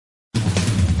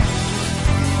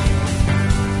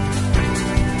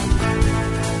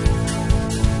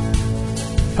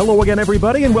Hello again,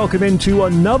 everybody, and welcome into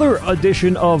another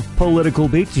edition of Political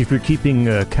Beats. If you're keeping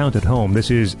count at home, this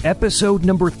is episode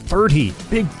number 30,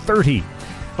 Big 30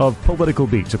 of Political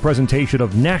Beats, a presentation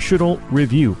of National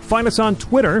Review. Find us on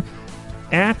Twitter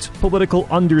at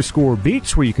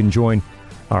political_beats, where you can join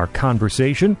our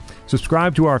conversation.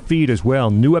 Subscribe to our feed as well.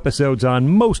 New episodes on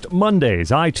most Mondays,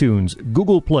 iTunes,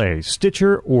 Google Play,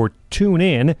 Stitcher, or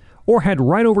TuneIn, or head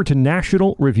right over to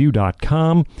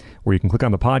nationalreview.com, where you can click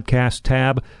on the podcast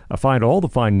tab, find all the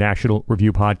fine National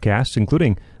Review podcasts,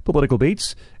 including Political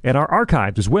Beats, and our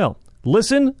archives as well.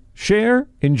 Listen, share,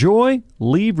 enjoy,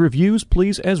 leave reviews,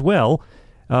 please, as well,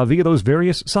 via those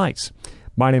various sites.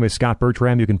 My name is Scott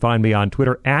Bertram. You can find me on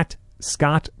Twitter at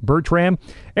Scott Bertram.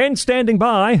 And standing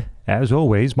by, as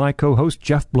always, my co-host,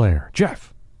 Jeff Blair.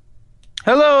 Jeff.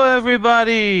 Hello,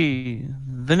 everybody.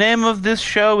 The name of this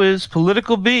show is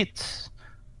Political Beats,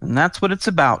 and that's what it's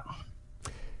about.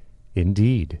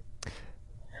 Indeed.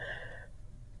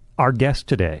 Our guest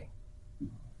today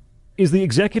is the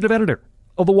executive editor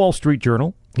of the Wall Street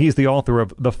Journal. He is the author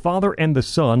of The Father and the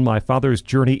Son, My Father's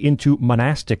Journey into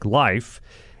Monastic Life.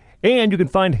 And you can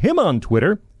find him on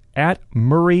Twitter at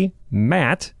Murray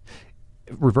Matt.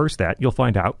 Reverse that, you'll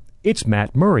find out. It's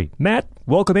Matt Murray. Matt,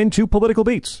 welcome into Political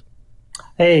Beats.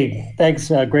 Hey,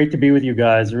 thanks. Great to be with you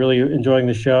guys. Really enjoying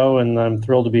the show, and I'm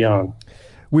thrilled to be on.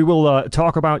 We will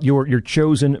talk about your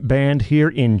chosen band here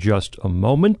in just a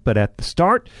moment, but at the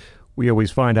start, we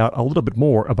always find out a little bit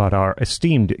more about our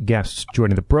esteemed guests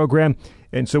joining the program.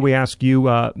 And so we ask you,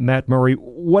 Matt Murray,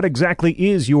 what exactly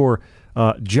is your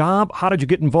job? How did you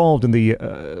get involved in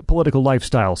the political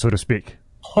lifestyle, so to speak?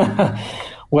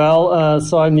 Well,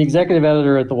 so I'm the executive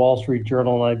editor at the Wall Street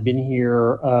Journal, and I've been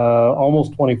here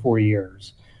almost 24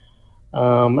 years.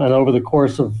 And over the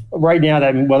course of right now,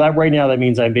 that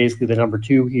means I'm basically the number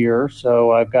two here.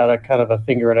 So I've got a kind of a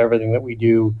finger at everything that we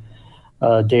do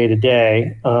day to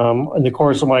day. In the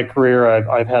course of my career,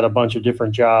 I've had a bunch of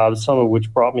different jobs, some of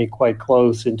which brought me quite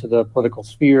close into the political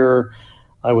sphere.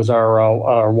 I was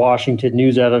our Washington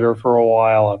news editor for a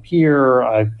while up here.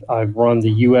 I've run the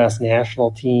U.S.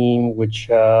 national team, which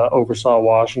oversaw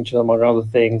Washington, among other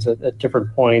things, at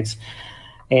different points.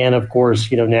 And of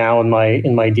course, now in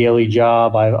my daily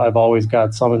job, I've always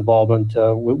got some involvement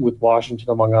with Washington,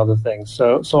 among other things.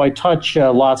 So I touch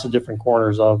lots of different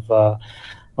corners of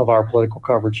our political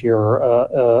coverage here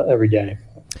every day.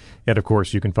 And of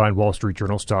course, you can find Wall Street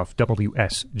Journal stuff,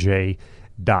 WSJ.com.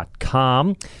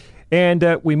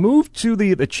 And we move to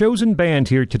the chosen band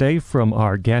here today from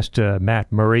our guest,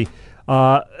 Matt Murray.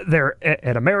 They're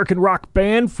an American rock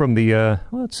band from the,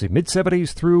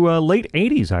 mid-'70s through late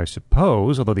 '80s, I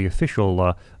suppose, although the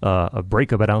official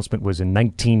breakup announcement was in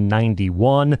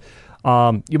 1991.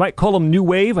 You might call them new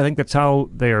wave. I think that's how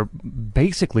they're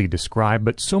basically described,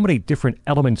 but so many different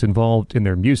elements involved in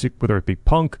their music, whether it be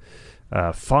punk,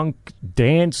 funk,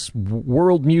 dance,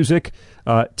 world music.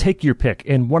 Take your pick.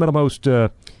 And one of the most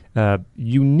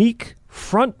unique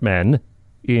frontmen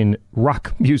in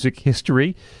rock music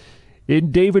history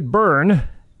in David Byrne,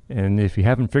 and if you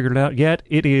haven't figured it out yet,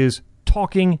 it is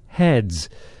Talking Heads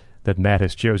that Matt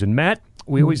has chosen. Matt,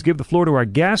 we always give the floor to our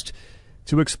guest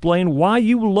to explain why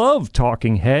you love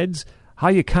Talking Heads, how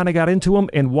you kind of got into them,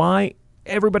 and why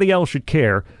everybody else should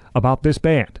care about this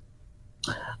band.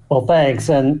 Well, thanks,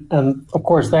 and of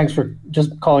course, thanks for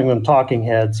just calling them Talking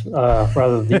Heads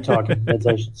rather than the Talking Heads,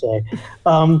 I should say.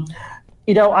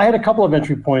 I had a couple of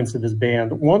entry points to this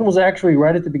band. One was actually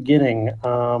right at the beginning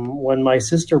when my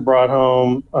sister brought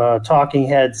home Talking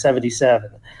Head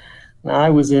 77. Now, I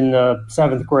was in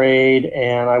 7th grade,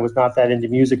 and I was not that into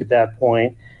music at that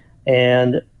point,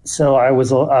 and so I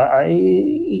was.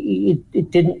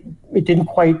 It didn't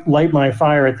quite light my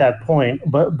fire at that point.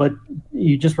 But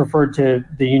you just referred to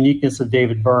the uniqueness of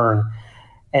David Byrne.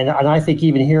 And I think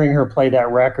even hearing her play that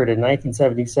record in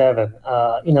 1977,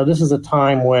 this is a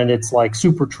time when it's like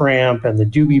Supertramp and the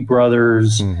Doobie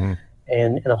Brothers, and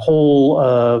a whole,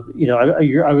 I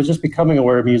was just becoming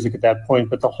aware of music at that point,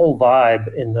 but the whole vibe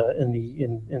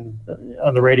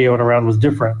on the radio and around was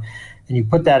different. And you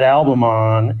put that album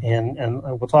on, and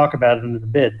we'll talk about it in a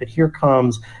bit. But here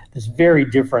comes this very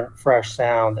different, fresh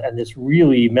sound, and this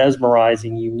really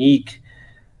mesmerizing, unique,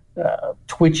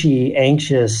 twitchy,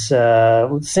 anxious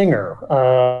singer.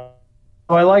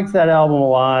 I liked that album a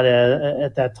lot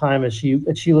at that time as she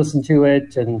listened to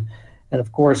it, and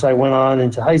of course I went on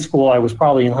into high school. I was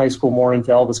probably in high school more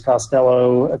into Elvis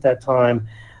Costello at that time,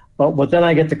 but then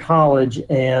I get to college,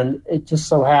 and it just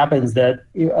so happens that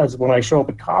as when I show up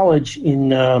at college in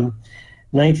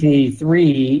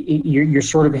 1983, you're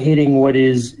sort of hitting what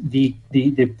is the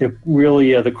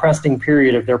really the cresting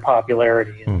period of their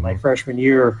popularity. In my freshman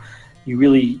year, you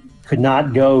really could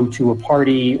not go to a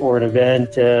party or an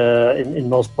event in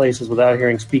most places without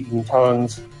hearing Speaking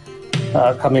Tongues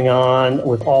coming on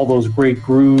with all those great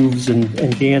grooves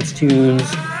and dance tunes.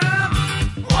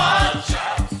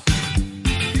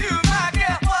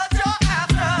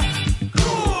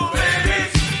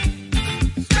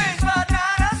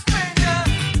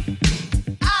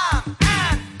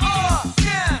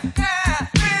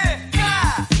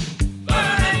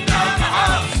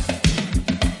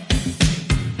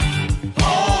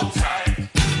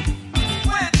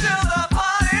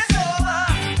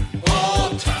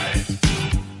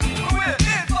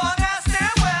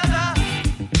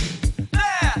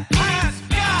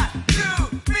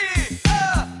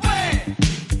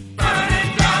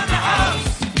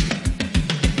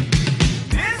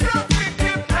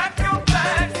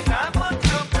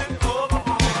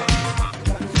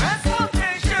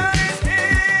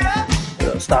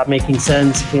 Stop Making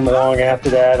Sense came along after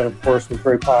that, and of course was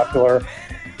very popular.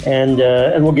 And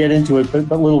we'll get into it, but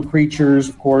Little Creatures,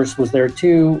 of course, was there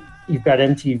too. You've got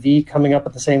MTV coming up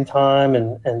at the same time,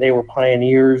 and they were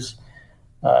pioneers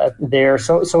there.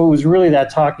 So it was really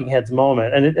that Talking Heads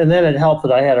moment. And then it helped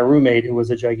that I had a roommate who was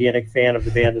a gigantic fan of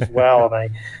the band as well, and I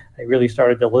really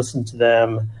started to listen to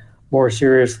them more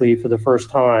seriously for the first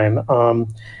time.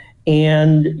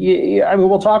 And I mean,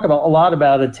 we'll talk a lot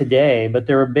about it today, but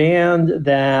they're a band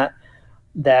that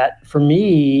for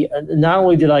me, not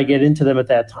only did I get into them at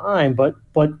that time, but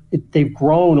they've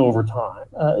grown over time.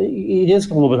 It is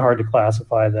a little bit hard to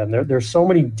classify them. There's so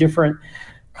many different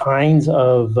kinds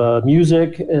of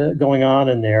music going on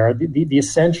in there. The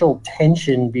essential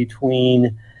tension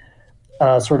between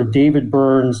sort of David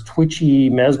Byrne's twitchy,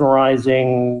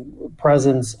 mesmerizing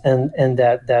presence and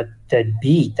that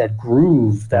beat, that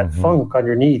groove, that funk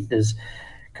underneath is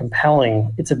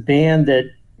compelling. It's a band that,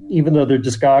 even though their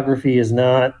discography is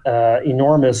not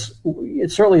enormous,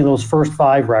 it's certainly in those first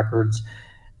 5 records,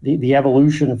 the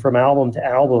evolution from album to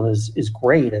album is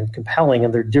great and compelling,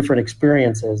 and they're different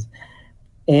experiences.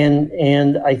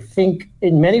 And I think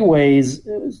in many ways,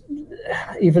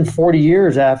 even 40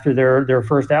 years after their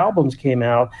first albums came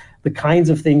out, the kinds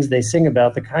of things they sing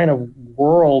about, the kind of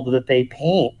world that they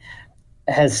paint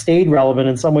has stayed relevant,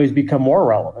 in some ways become more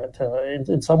relevant.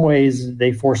 In some ways,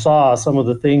 they foresaw some of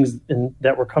the things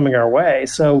that were coming our way.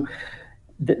 So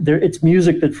it's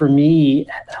music that for me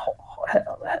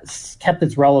has kept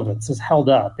its relevance, has held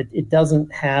up. It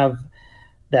doesn't have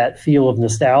that feel of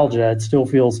nostalgia. It still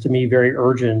feels to me very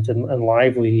urgent and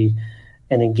lively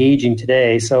and engaging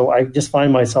today. So I just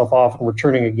find myself often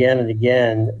returning again and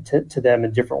again to them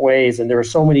in different ways. And there are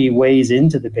so many ways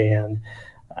into the band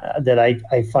that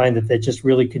I find that just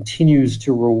really continues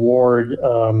to reward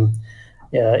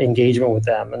engagement with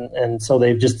them. And so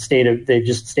they've just stayed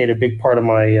a big part of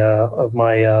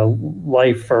my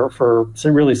life for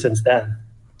really since then.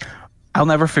 I'll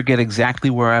never forget exactly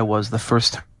where I was the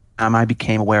first time I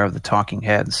became aware of the Talking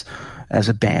Heads as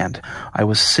a band. I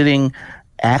was sitting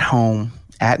at home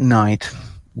at night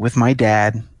with my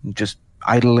dad, just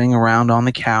idling around on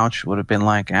the couch. Would have been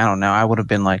like, I don't know, I would have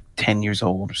been like 10 years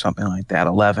old or something like that,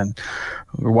 11.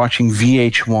 We were watching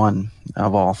VH1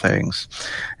 of all things.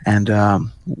 And I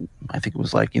think it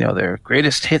was like, their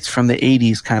greatest hits from the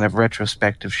 80s kind of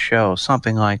retrospective show,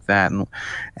 something like that.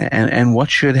 And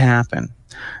what should happen?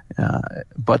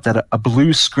 But that a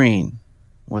blue screen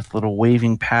with little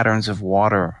waving patterns of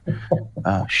water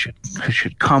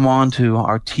should come onto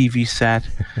our TV set,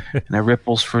 and it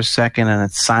ripples for a second, and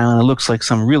it's silent. It looks like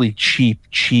some really cheap,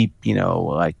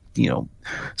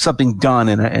 something done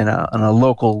in a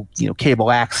local,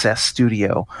 cable access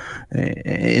studio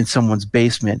in someone's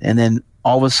basement. And then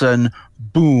all of a sudden,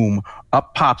 boom,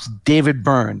 up pops David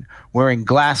Byrne wearing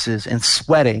glasses and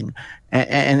sweating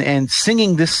and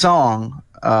singing this song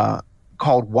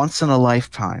called Once in a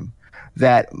Lifetime,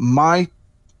 that my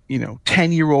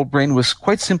 10-year-old brain was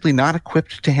quite simply not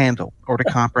equipped to handle or to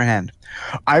comprehend.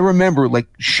 I remember like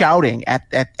shouting at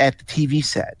the TV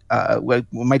set when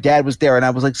my dad was there, and I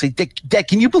was like, "Say, Dad,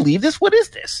 can you believe this? What is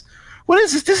this? What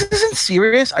is this? This isn't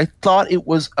serious." I thought it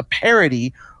was a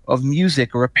parody of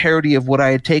music, or a parody of what I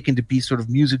had taken to be sort of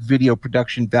music video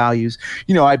production values.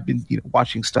 I've been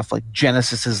watching stuff like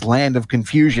Genesis's Land of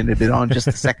Confusion had been on just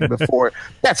a second before.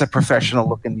 That's a professional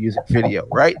looking music video,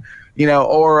 right?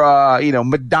 Or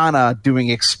Madonna doing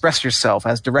Express Yourself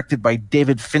as directed by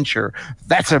David Fincher.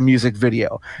 That's a music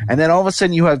video. And then all of a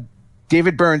sudden you have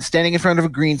David Byrne standing in front of a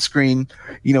green screen,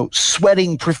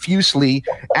 sweating profusely,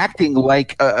 acting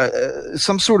like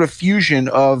some sort of fusion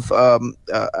of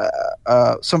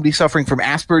somebody suffering from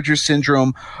Asperger's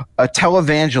syndrome, a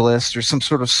televangelist, or some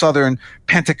sort of Southern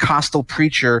Pentecostal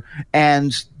preacher,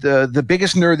 and the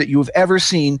biggest nerd that you have ever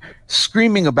seen,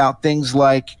 screaming about things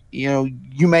like,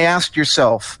 you may ask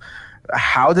yourself,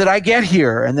 how did I get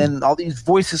here? And then all these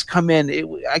voices come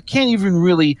in. I can't even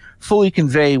really fully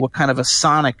convey what kind of a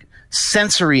sonic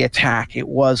sensory attack it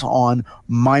was on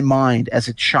my mind as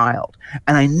a child.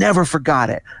 And I never forgot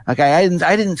it. Like I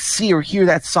didn't see or hear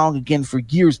that song again for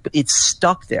years, but it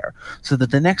stuck there. So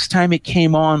that the next time it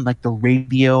came on, like the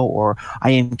radio, or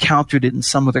I encountered it in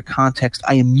some other context,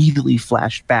 I immediately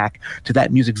flashed back to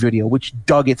that music video, which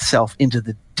dug itself into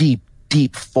the deep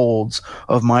folds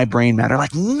of my brain matter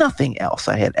like nothing else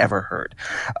I had ever heard.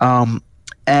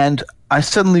 And I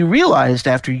suddenly realized,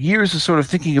 after years of sort of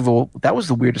thinking of, well, that was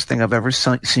the weirdest thing I've ever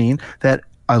seen, that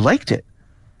I liked it.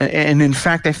 And in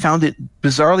fact, I found it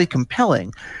bizarrely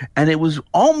compelling. And it was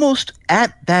almost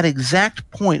at that exact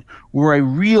point where I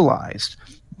realized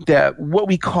that what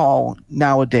we call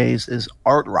nowadays is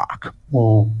art rock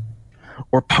or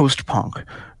post-punk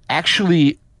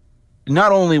actually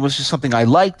not only was just something I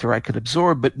liked or I could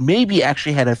absorb, but maybe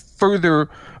actually had a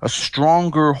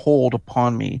stronger hold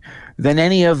upon me than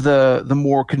any of the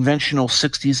more conventional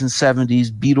 60s and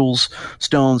 70s Beatles,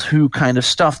 Stones, Who kind of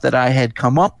stuff that I had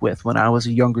come up with when I was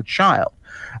a younger child.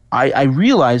 I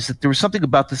realized that there was something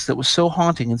about this that was so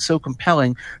haunting and so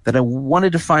compelling that I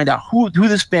wanted to find out who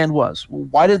this band was.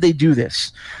 Why did they do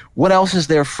this? What else is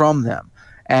there from them?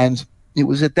 And it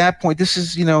was at that point, this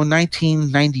is,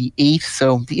 1998,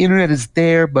 so the internet is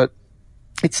there, but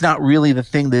it's not really the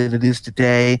thing that it is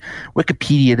today.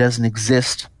 Wikipedia doesn't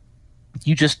exist.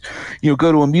 You just,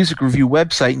 go to a music review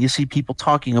website and you see people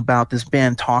talking about this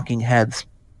band, Talking Heads.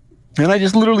 And I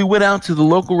just literally went out to the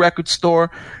local record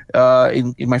store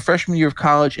in my freshman year of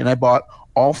college, and I bought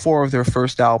all 4 of their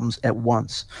first albums at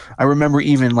once. I remember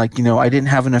even I didn't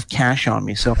have enough cash on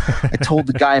me. So I told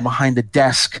the guy behind the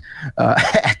desk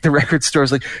at the record store, I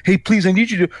was like, hey, please, I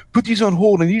need you to put these on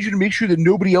hold. I need you to make sure that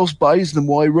nobody else buys them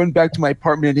while I run back to my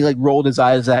apartment. And he rolled his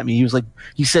eyes at me.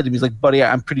 He said to me, buddy,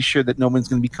 I'm pretty sure that no one's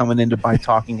going to be coming in to buy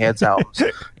Talking Heads albums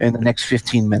in the next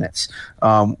 15 minutes,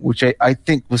 which I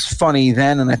think was funny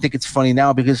then. And I think it's funny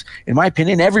now because, in my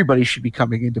opinion, everybody should be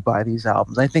coming in to buy these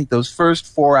albums. I think those first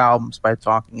 4 albums by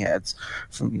Talking Heads,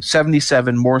 from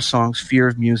 77, More Songs, Fear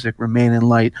of Music, Remain in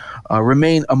Light,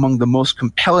 remain among the most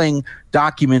compelling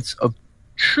documents of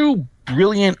true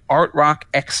brilliant art rock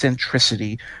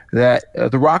eccentricity that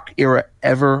the rock era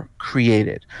ever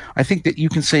created. I think that you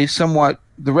can say somewhat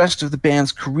the rest of the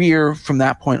band's career from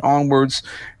that point onwards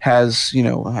has,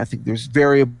 I think there's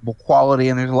variable quality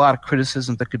and there's a lot of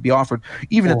criticism that could be offered,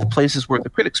 even at the places where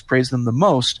the critics praise them the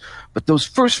most. But those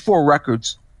first 4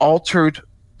 records altered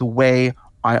the way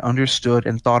I understood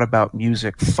and thought about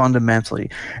music fundamentally.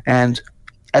 And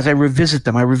as I revisit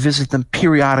them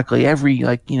periodically. Every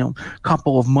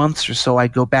couple of months or so, I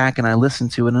go back and I listen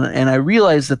to it, and I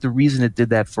realize that the reason it did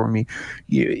that for me,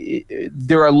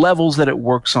 there are levels that it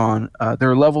works on. There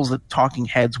are levels that Talking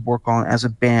Heads work on as a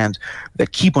band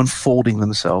that keep unfolding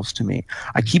themselves to me.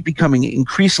 I keep becoming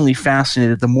increasingly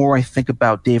fascinated the more I think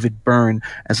about David Byrne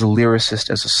as a lyricist,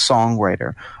 as a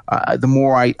songwriter. The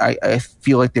more I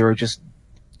feel like there are just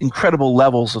incredible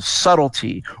levels of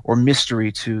subtlety or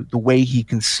mystery to the way he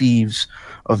conceives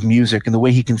of music and the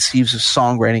way he conceives of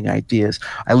songwriting ideas.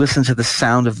 I listen to the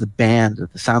sound of the band,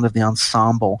 the sound of the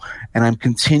ensemble, and I'm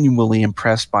continually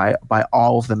impressed by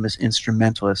all of them as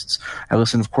instrumentalists. I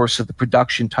listen, of course, to the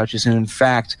production touches, and in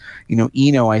fact,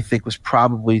 Eno, I think, was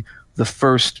probably the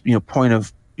first point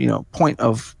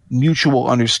of mutual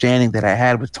understanding that I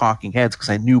had with Talking Heads, because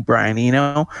I knew Brian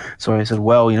Eno. So I said,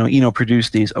 well, Eno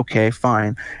produced these. Okay,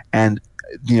 fine. And,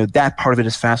 that part of it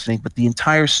is fascinating. But the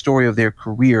entire story of their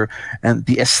career and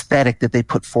the aesthetic that they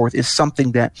put forth is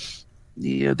something that,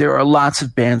 there are lots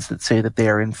of bands that say that they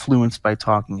are influenced by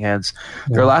Talking Heads.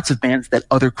 Yeah. There are lots of bands that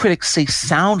other critics say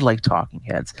sound like Talking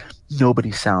Heads. Nobody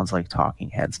sounds like Talking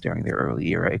Heads during their early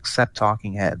era except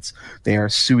Talking Heads. They are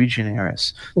sui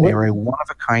generis. They are a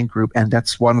one-of-a-kind group, and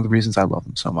that's one of the reasons I love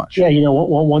them so much. Yeah,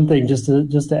 one thing just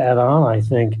to add on, I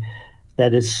think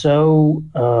that is so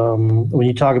when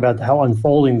you talk about how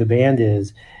unfolding the band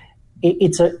is,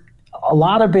 it's a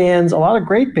lot of bands, a lot of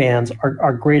great bands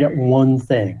are great at one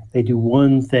thing. They do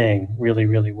one thing really,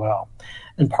 really well.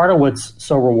 And part of what's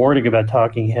so rewarding about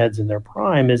Talking Heads in their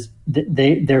prime is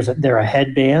they're a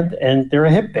head band and they're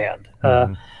a hip band.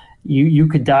 Mm-hmm. You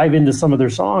could dive into some of their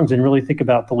songs and really think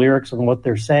about the lyrics and what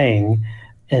they're saying,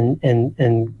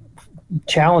 and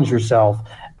challenge yourself.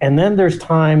 And then there's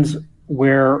times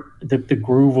where the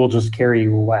groove will just carry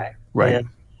you away. Right.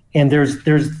 And there's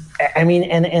I mean,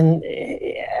 and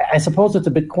I suppose it's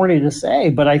a bit corny to say,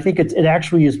 but I think it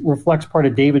actually reflects part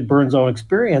of David Byrne's own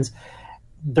experience.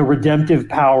 The redemptive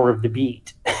power of the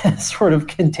beat sort of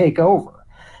can take over,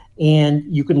 and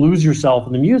you can lose yourself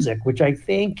in the music, which I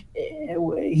think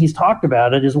he's talked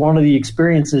about it as one of the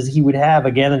experiences he would have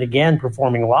again and again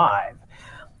performing live.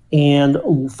 And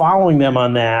following them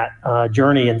on that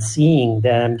journey and seeing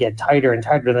them get tighter and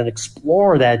tighter, then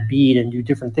explore that beat and do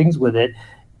different things with it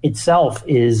itself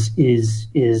is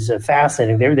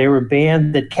fascinating. They were a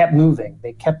band that kept moving.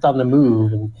 They kept on the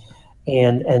move,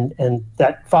 and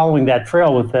that following that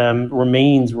trail with them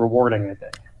remains rewarding, I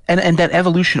think. And that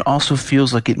evolution also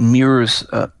feels like it mirrors.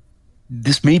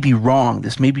 This may be wrong.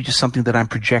 This may be just something that I'm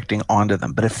projecting onto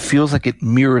them, but it feels like it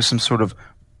mirrors some sort of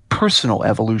personal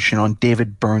evolution on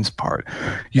David Byrne's part.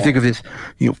 You think of this,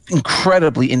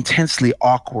 incredibly, intensely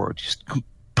awkward, just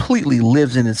completely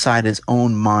lives inside his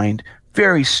own mind.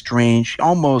 Very strange,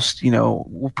 almost,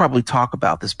 we'll probably talk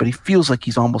about this, but he feels like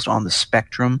he's almost on the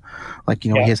spectrum, like, he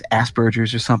has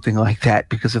Asperger's or something like that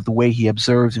because of the way he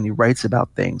observes and he writes about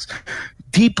things.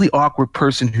 Deeply awkward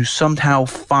person who somehow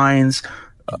finds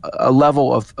a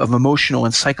level of emotional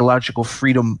and psychological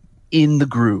freedom in the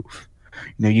groove.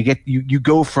 You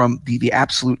go from the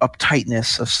absolute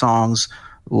uptightness of songs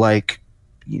like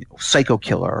Psycho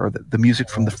Killer or the music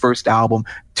from the first album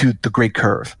to The Great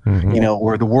Curve,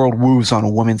 where the world moves on a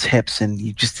woman's hips, and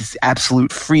you just this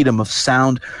absolute freedom of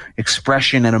sound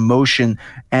expression and emotion.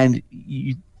 And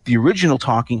the original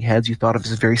Talking Heads you thought of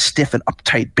as a very stiff and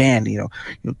uptight band,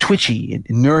 twitchy and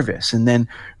nervous. And then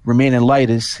Remain in Light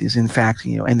is in fact,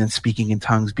 and then Speaking in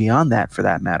Tongues beyond that, for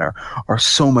that matter, are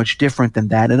so much different than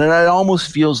that. And it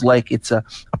almost feels like it's a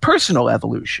personal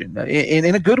evolution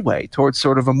in a good way towards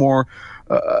sort of a more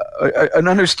an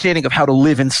understanding of how to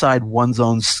live inside one's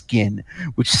own skin,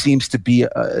 which seems to be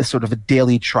a sort of a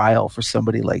daily trial for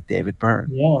somebody like David Byrne.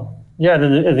 Yeah, and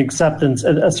an acceptance,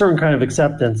 a certain kind of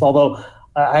acceptance. Although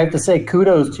I have to say,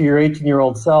 kudos to your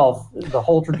 18-year-old self. The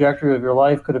whole trajectory of your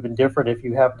life could have been different if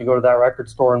you happened to go to that record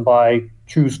store and buy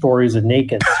True Stories of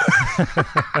Naked.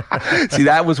 See,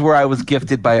 that was where I was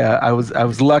gifted by I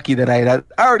was lucky that I had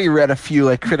already read a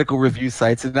few critical review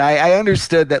sites, and I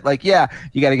understood that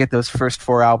you got to get those first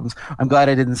 4 albums. I'm glad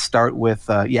I didn't start with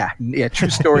True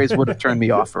Stories would have turned me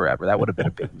off forever. That would have been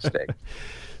a big mistake.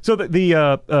 So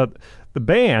the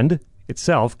band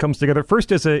itself comes together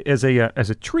first as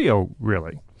a trio,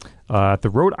 really, at the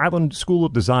Rhode Island School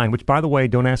of Design. Which, by the way,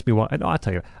 don't ask me why. No, I'll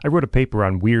tell you. I wrote a paper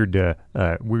on weird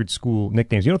school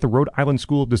nicknames. You know what the Rhode Island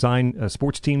School of Design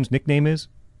sports team's nickname is?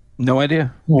 No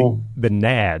idea. The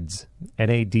NADS,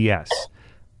 NADS.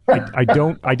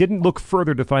 I didn't look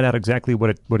further to find out exactly what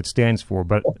it stands for,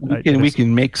 but we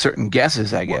can make certain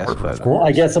guesses, I guess. Of course.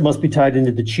 I guess it must be tied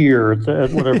into the cheer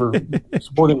at whatever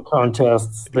sporting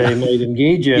contests they might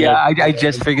engage in. Yeah, I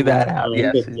just figured that out.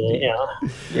 Yes.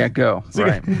 Yeah, go.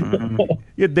 Right.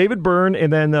 Yeah, David Byrne,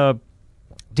 and then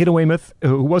Tina Weymouth,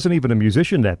 who wasn't even a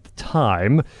musician at the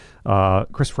time.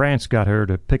 Chris France got her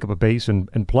to pick up a bass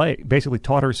and play. Basically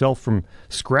taught herself from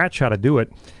scratch how to do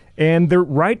it. And they're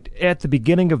right at the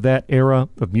beginning of that era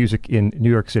of music in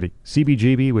New York City.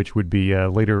 CBGB, which would be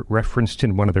later referenced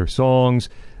in one of their songs.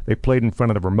 They played in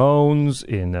front of the Ramones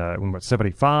in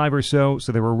 75 or so.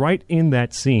 So they were right in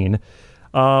that scene.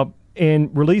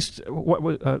 And released,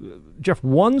 Jeff,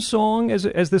 one song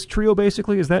as this trio,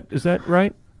 basically? Is that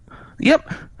right?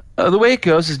 Yep. The way it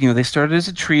goes is, they started as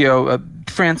a trio.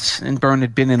 France and Byrne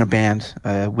had been in a band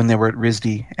when they were at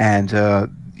RISD, and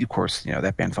of course,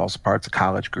 that band falls apart. It's a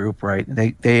college group, right?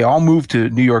 They all moved to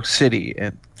New York City,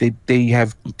 and they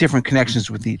have different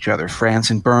connections with each other. France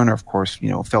and Byrne are, of course,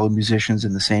 fellow musicians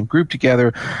in the same group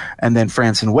together, and then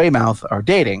France and Weymouth are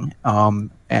dating, and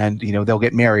they'll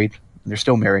get married. They're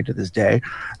still married to this day,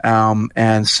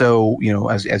 and so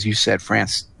as you said,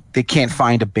 France. They can't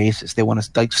find a bassist. They want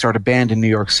to start a band in New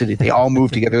York City. They all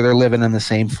move together. They're living in the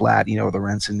same flat. The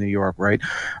rent's in New York, right?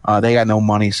 They got no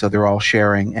money, so they're all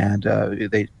sharing. And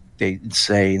they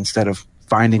say, instead of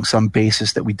finding some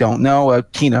bassist that we don't know,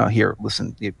 Tina, here,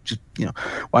 listen,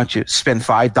 why don't you spend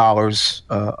 $5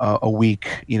 a week,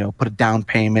 put a down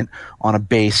payment on a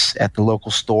bass at the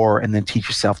local store, and then teach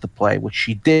yourself to play, which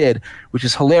she did, which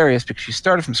is hilarious because she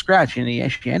started from scratch,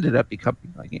 and she ended up becoming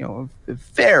a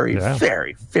very,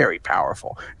 very, very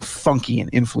powerful, funky, and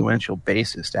influential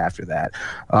bassist after that.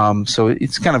 So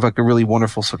it's kind of like a really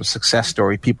wonderful sort of success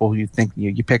story. People who you think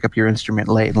you pick up your instrument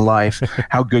late in life,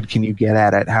 how good can you get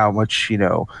at it? How much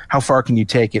how far can you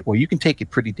take it? Well, you can take it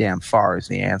pretty damn far is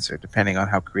the answer, depending on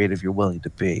how creative you're willing to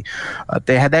be.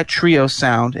 They had that trio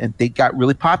sound, and they got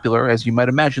really popular. As you might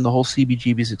imagine, the whole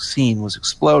CBGB's scene was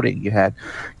exploding. You had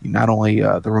not only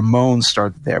the Ramones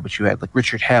started there, but you had like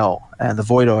Richard Hell and the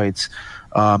Voidoids.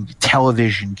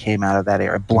 Television came out of that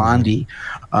era, Blondie,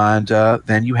 and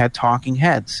then you had Talking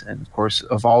Heads. And of course,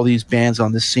 of all these bands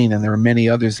on this scene, and there are many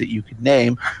others that you could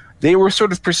name, they were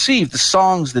sort of perceived, the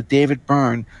songs that David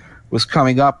Byrne was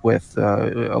coming up with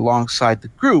alongside the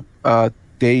group,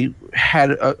 they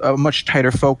had a much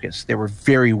tighter focus. They were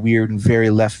very weird and very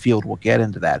left field. We'll get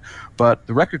into that. But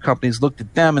the record companies looked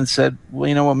at them and said, well,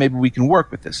 you know what, maybe we can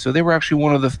work with this. So they were actually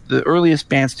one of the earliest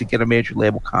bands to get a major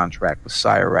label contract with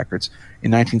Sire Records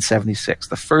in 1976.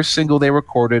 The first single they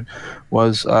recorded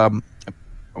was a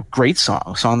great song,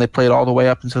 a song they played all the way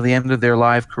up until the end of their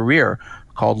live career,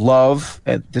 called Love.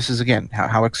 And this is, again,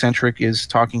 how eccentric is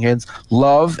Talking Heads.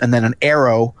 Love, and then an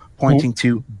arrow pointing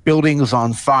to Buildings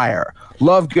on Fire.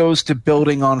 Love goes to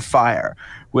Building on Fire,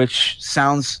 which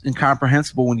sounds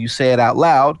incomprehensible when you say it out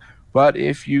loud. But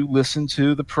if you listen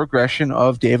to the progression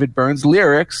of David Byrne's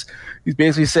lyrics, he's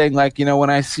basically saying, like, when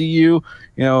I see you,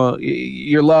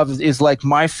 your love is like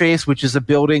my face, which is a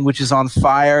building which is on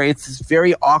fire. It's this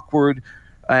very awkward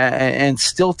and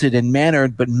stilted and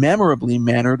mannered, but memorably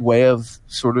mannered way of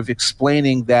sort of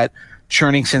explaining that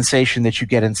churning sensation that you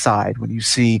get inside when you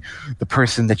see the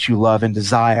person that you love and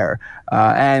desire.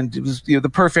 And it was the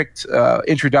perfect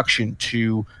introduction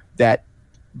to that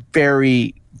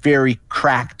very, very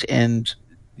cracked and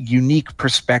unique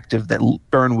perspective that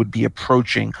Byrne would be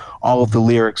approaching all of the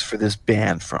lyrics for this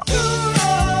band from.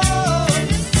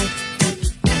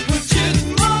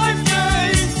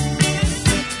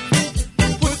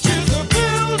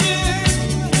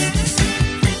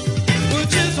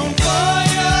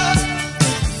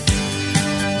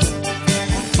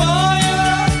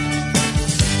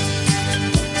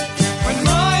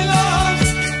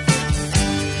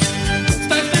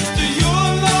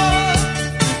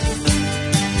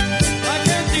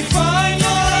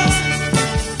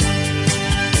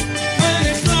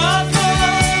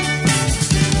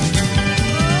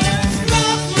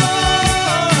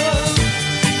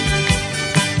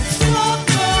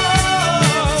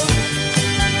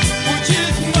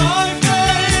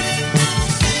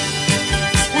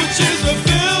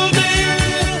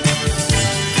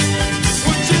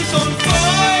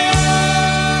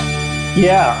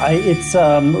 Yeah,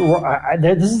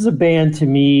 this is a band to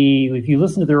me. If you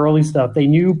listen to their early stuff, they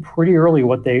knew pretty early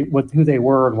who they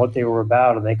were and what they were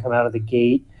about, and they come out of the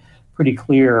gate pretty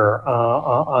clear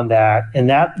on that. And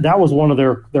that was one of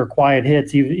their quiet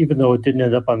hits, even though it didn't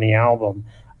end up on the album.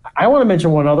 I want to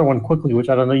mention one other one quickly, which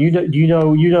I don't know. You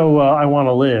know, I Want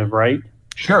to Live, right?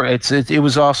 Sure. It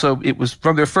was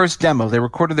from their first demo. They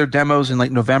recorded their demos in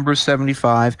like November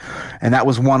 '75, and that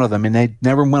was one of them. And they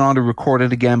never went on to record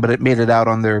it again, but it made it out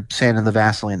on their Sand and the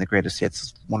Vaseline, the greatest hits.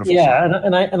 It's wonderful. Yeah, song.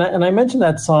 And I mentioned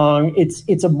that song.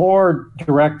 It's a more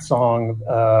direct song.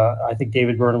 I think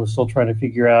David Byrne was still trying to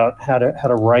figure out how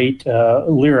to write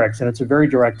lyrics, and it's a very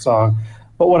direct song.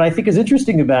 But what I think is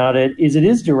interesting about it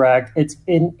is direct. It's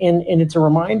and it's a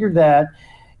reminder that,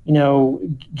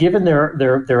 given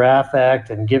their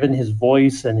affect and given his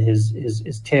voice and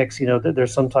his tics, they're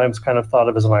sometimes kind of thought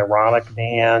of as an ironic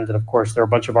band. And of course, they're a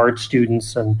bunch of art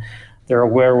students and they're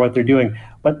aware of what they're doing.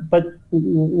 But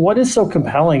what is so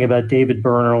compelling about David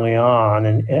Byrne early on,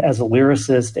 and as a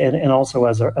lyricist and also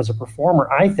as a performer,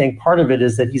 I think part of it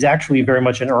is that he's actually very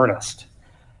much in earnest.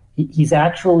 He's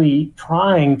actually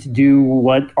trying to do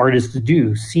what artists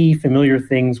do: see familiar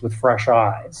things with fresh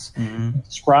eyes,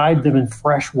 describe them in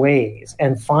fresh ways,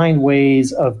 and find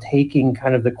ways of taking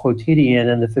kind of the quotidian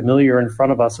and the familiar in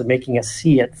front of us and making us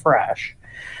see it fresh.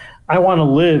 I Want to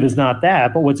Live is not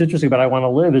that, but what's interesting about I Want to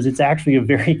Live is it's actually a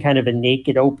very kind of a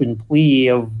naked, open plea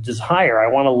of desire.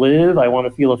 I want to live. I want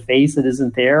to feel a face that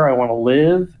isn't there. I want to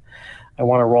live. I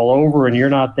want to roll over and you're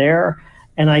not there.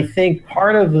 And I think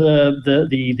part of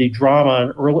the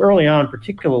drama early on,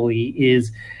 particularly,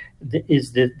 is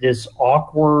this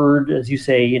awkward, as you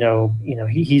say,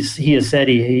 he has said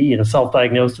he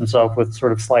self-diagnosed himself with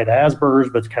sort of slight Asperger's,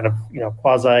 but kind of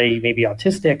quasi maybe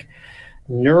autistic,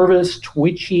 nervous,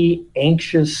 twitchy,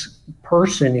 anxious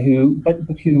person who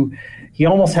he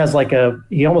almost has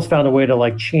he almost found a way to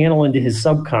like channel into his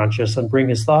subconscious and bring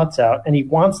his thoughts out, and he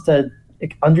wants to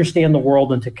understand the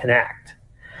world and to connect.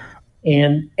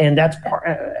 And that's part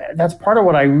of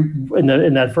what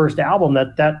in that first album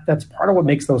that's part of what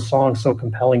makes those songs so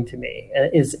compelling to me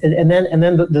and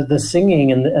then the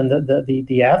singing and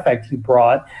the affect he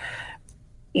brought.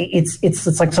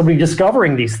 it's like somebody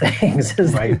discovering these things.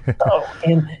 Right.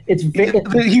 And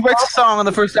he writes a song on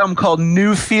the first album called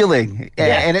New Feeling.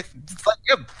 And it's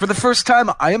like, for the first time,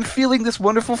 I am feeling this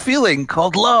wonderful feeling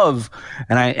called love.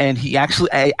 And he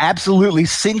absolutely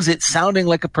sings it sounding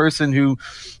like a person who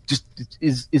just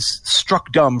is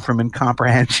struck dumb from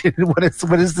incomprehension. What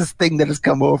is this thing that has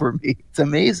come over me? It's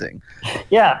amazing.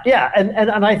 Yeah.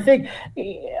 And I think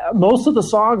most of the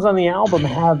songs on the album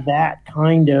have that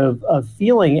kind of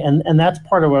feeling, and that's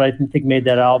part of what I think made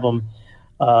that album,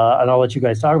 and I'll let you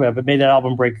guys talk about it, but made that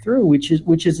album break through, which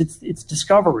is its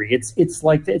discovery. It's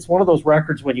like, it's one of those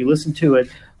records when you listen to it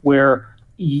where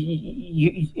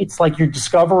it's like you're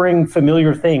discovering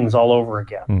familiar things all over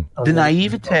again. The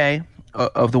naivete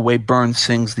of the way Byrne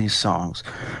sings these songs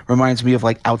reminds me of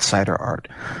like outsider art,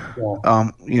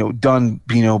 done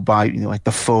by like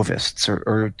the Fauvists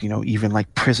or even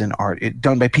like prison art,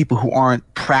 done by people who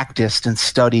aren't practiced and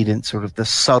studied in sort of the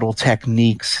subtle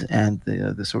techniques and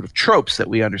the sort of tropes that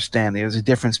we understand. There's a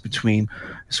difference between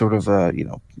sort of a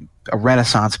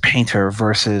Renaissance painter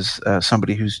versus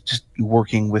somebody who's just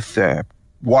working with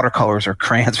watercolors or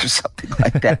crayons or something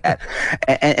like that.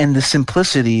 and the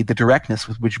simplicity, the directness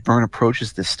with which Byrne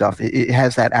approaches this stuff, it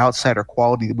has that outsider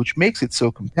quality which makes it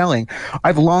so compelling.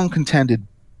 I've long contended,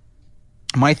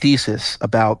 my thesis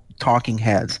about Talking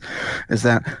Heads is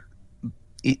that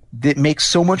it makes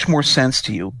so much more sense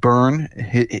to you, Byrne,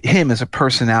 him as a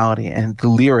personality, and the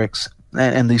lyrics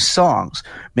and these songs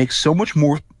make so much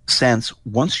more sense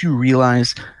once you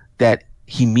realize that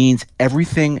he means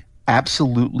everything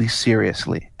absolutely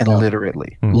seriously and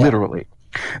literally.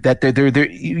 That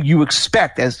you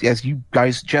expect, as you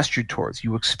guys gestured towards,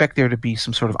 you expect there to be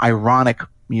some sort of ironic,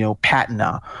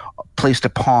 patina placed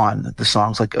upon the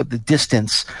songs, like the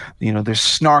distance, there's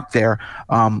snark there.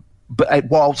 But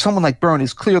while someone like Byrne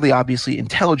is clearly, obviously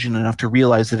intelligent enough to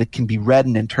realize that it can be read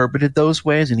and interpreted those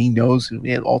ways, and he knows,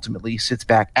 ultimately he sits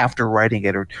back after writing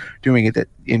it or doing it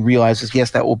and realizes,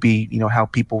 yes, that will be, how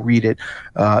people read it.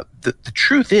 The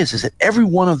truth is that every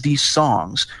one of these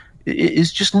songs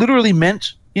is just literally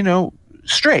meant,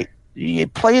 straight. You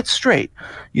play it straight.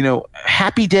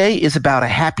 Happy Day is about a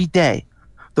happy day.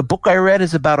 The book I read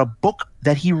is about a book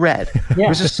that he read. Yeah.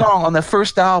 There's a song on the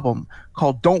first album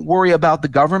called Don't Worry About the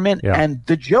Government, and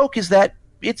the joke is that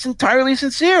it's entirely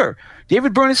sincere.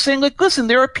 David Byrne is saying, like, listen,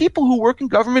 there are people who work in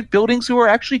government buildings who are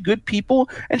actually good people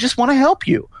and just want to help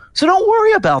you. So don't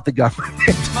worry about the government.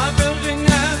 My building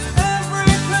has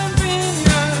every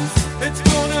convenience. It's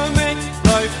gonna make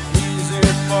life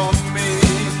easier for me.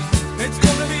 It's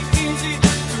gonna be easy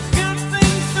to get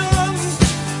things done.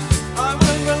 I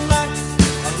will relax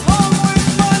along with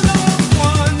my loved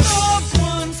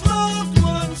ones. Loved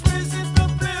ones, visit the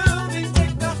building,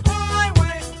 take the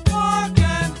highway, walk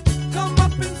and come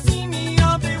up and see me.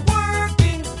 I'll be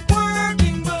working,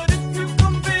 but if you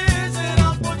come visit,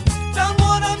 I'll put down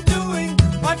what I'm doing.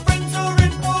 My friends are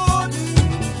important.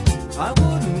 I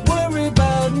wouldn't worry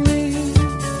about me.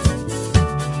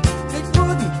 They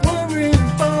wouldn't worry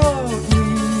about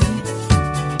me.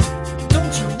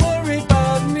 Don't you worry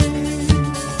about me.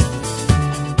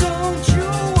 Don't you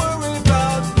worry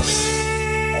about me.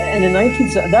 And in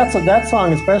that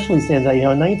song especially stands out.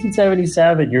 In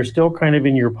 1977, you're still kind of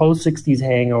in your post-60s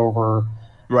hangover.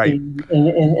 Right.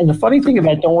 And the funny thing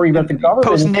about Don't Worry About the Government,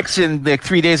 Post-Nixon, like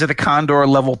 3 Days of the Condor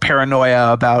level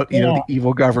paranoia about the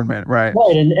evil government, right?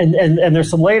 Right, and there's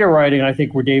some later writing, I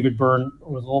think, where David Byrne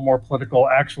was a little more political,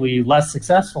 actually less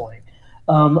successfully.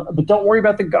 But Don't Worry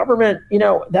About the Government,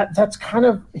 that's kind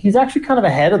of, he's actually kind of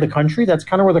ahead of the country. That's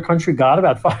kind of where the country got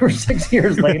about 5 or 6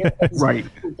 years later. Right.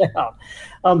 Down.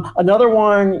 Another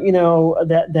one,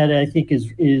 that I think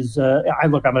is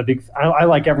I'm a big, I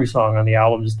like every song on the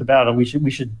album just about, and we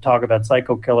should talk about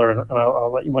Psycho Killer, and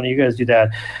I'll let one of you guys do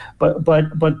that.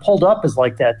 But Pulled Up is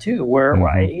like that too, where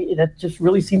that just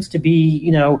really seems to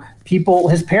be, people,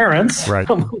 his parents, right,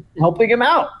 helping him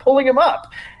out, pulling him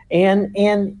up. And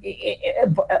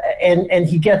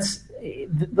he gets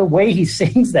the way he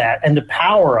sings that and the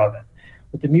power of it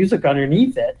with the music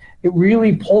underneath it. It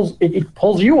really pulls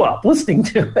you up listening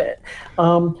to it.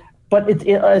 But it,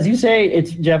 as you say,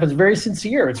 Jeff, it's very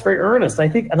sincere. It's very earnest. I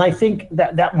think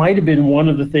that might have been one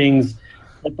of the things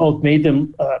that both made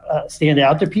them stand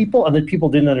out to people and that people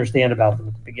didn't understand about them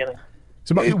at the beginning.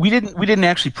 So we didn't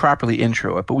actually properly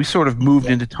intro it, but we sort of moved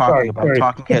into talking about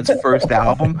Talking Heads' first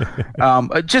album.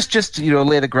 Just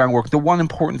lay the groundwork. The one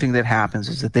important thing that happens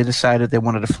is that they decided they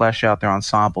wanted to flesh out their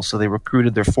ensemble, so they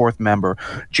recruited their fourth member,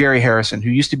 Jerry Harrison, who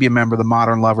used to be a member of the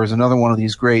Modern Lovers, another one of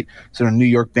these great sort of New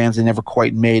York bands that never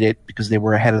quite made it because they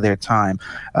were ahead of their time.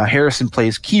 Harrison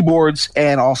plays keyboards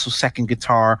and also second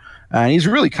guitar. And he's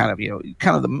really kind of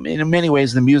in many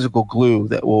ways the musical glue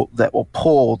that will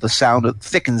pull the sound,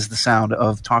 thickens the sound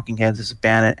of Talking Heads as a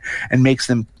band and makes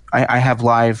them. I have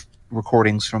live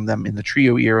recordings from them in the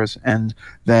trio eras and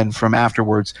then from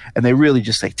afterwards, and they really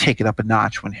just take it up a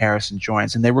notch when Harrison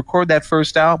joins, and they record that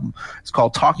first album. It's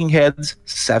called Talking Heads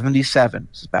 77.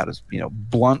 It's about as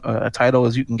blunt a title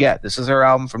as you can get. This is their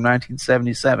album from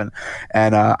 1977,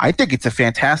 and I think it's a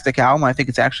fantastic album. I think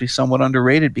it's actually somewhat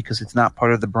underrated because it's not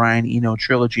part of the Brian Eno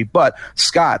trilogy. But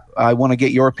Scott, I want to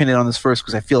get your opinion on this first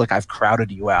because I feel like I've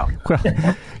crowded you out.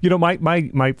 Well,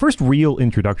 my first real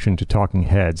introduction to Talking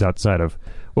Heads outside of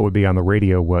what would be on the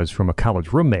radio was from a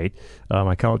college roommate.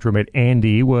 My college roommate,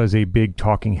 Andy, was a big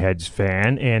Talking Heads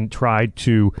fan and tried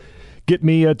to get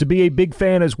me to be a big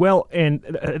fan as well.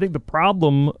 And I think the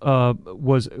problem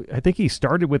was, I think he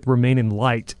started with Remain in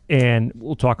Light, and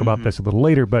we'll talk about this a little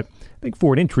later, but I think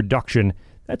for an introduction,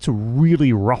 that's a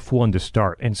really rough one to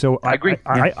start. And so I agree.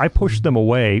 I pushed them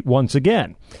away once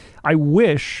again. I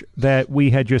wish that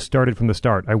we had just started from the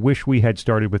start. I wish we had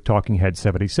started with Talking Heads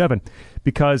 77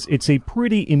 because it's a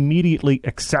pretty immediately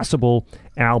accessible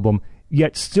album,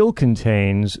 yet still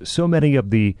contains so many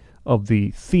of the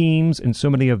themes and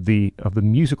so many of the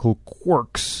musical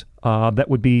quirks that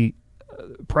would be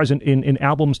present in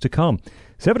albums to come.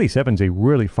 77 is a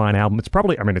really fine album. It's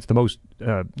probably, it's the most,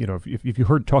 if you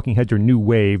heard Talking Heads or New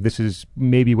Wave, this is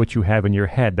maybe what you have in your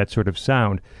head, that sort of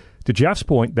sound. To Jeff's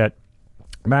point that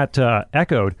Matt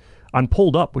echoed on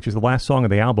Pulled Up, which is the last song of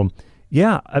the album,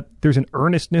 there's an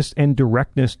earnestness and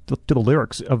directness to the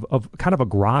lyrics of kind of a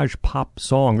garage pop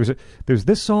song. There's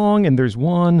this song, and there's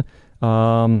one,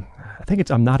 I think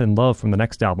it's I'm Not in Love from the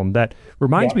next album, that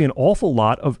reminds me an awful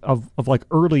lot of like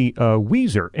early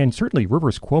Weezer. And certainly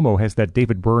Rivers Cuomo has that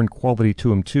David Byrne quality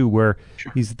to him too, where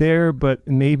he's there, but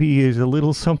maybe is a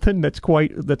little something that's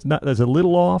a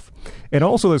little off. And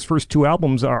also those first two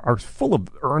albums are full of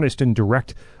earnest and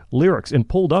direct lyrics. And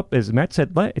Pulled Up, as Matt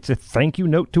said, it's a thank you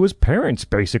note to his parents,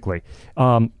 basically.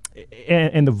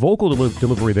 And the vocal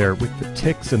delivery there with the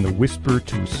ticks and the whisper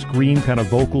to scream kind of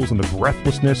vocals and the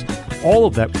breathlessness, all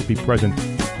of that will be present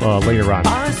later on.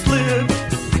 I slipped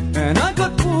and I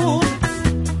got pulled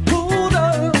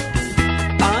up.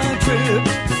 I tripped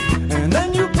and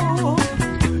then you pulled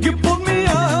me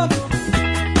up.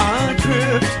 I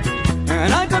tripped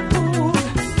and I got pulled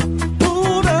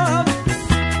up.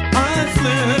 I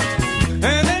slipped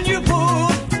and then you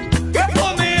pulled me up,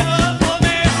 pulled me up, pulled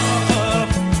me up.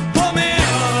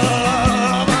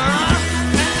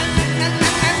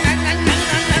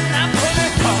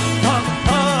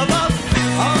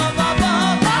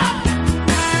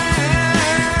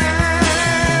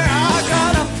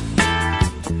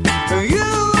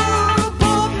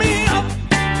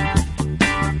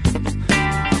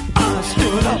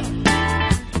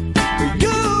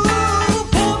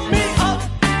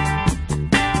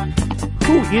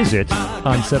 Is It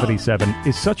on 77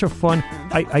 is such a fun.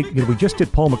 We just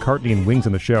did Paul McCartney and Wings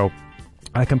on the show.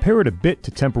 I compare it a bit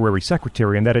to Temporary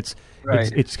Secretary in that it's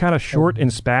kind of short and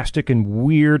spastic and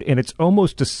weird, and it's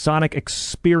almost a sonic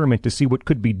experiment to see what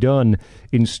could be done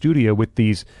in studio with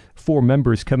these four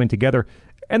members coming together.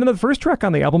 And then the first track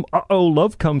on the album, Uh-Oh,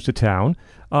 Love Comes to Town,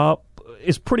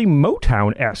 is pretty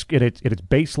Motown-esque in its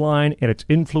bass line and its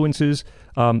influences,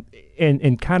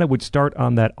 and kind of would start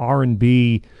on that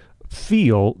R&B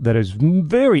feel that is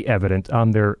very evident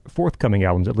on their forthcoming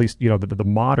albums, at least the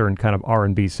modern kind of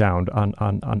R&B sound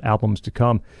on albums to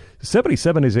come.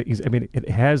 77 it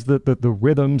has the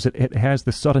rhythms, it has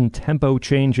the sudden tempo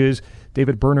changes.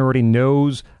 David Byrne already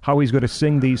knows how he's going to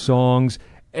sing these songs.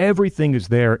 Everything is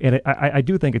there, and I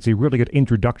do think it's a really good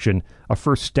introduction, a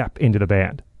first step into the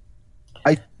band.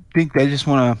 I think I just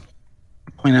want to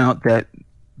point out that,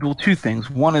 well, two things.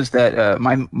 One is that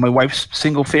my wife's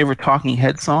single favorite Talking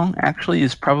Head song actually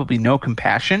is probably No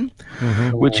Compassion,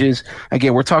 which is,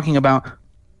 again, we're talking about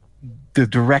the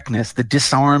directness, the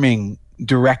disarming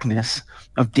directness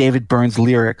of David Byrne's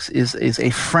lyrics is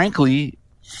a frankly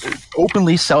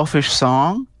openly selfish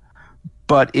song,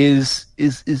 but is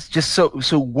just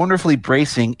so wonderfully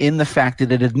bracing in the fact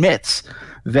that it admits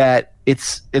that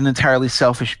it's an entirely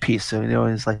selfish piece. So,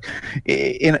 it's like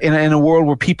in a world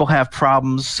where people have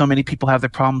problems, so many people have their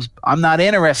problems, I'm not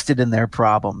interested in their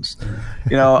problems,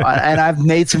 and I've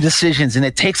made some decisions, and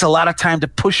it takes a lot of time to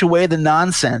push away the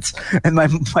nonsense. And my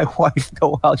wife,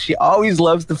 Noelle, she always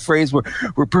loves the phrase where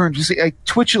Byrne just like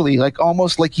twitchily, like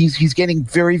almost like he's getting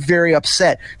very, very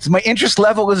upset. So my interest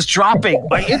level is dropping.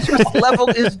 My interest level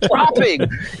is dropping.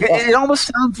 It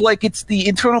almost sounds like it's the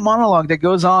internal monologue that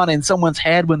goes on in someone's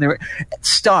head when they're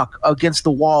stuck against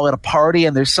the wall at a party,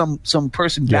 and there's some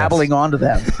person babbling onto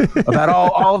them about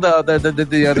all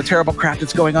the terrible crap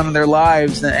that's going on in their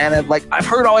lives, and I'm like, I've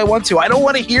heard all I want to. I don't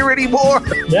want to hear anymore.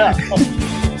 Yeah.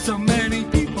 So many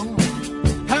people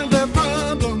have their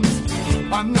problems.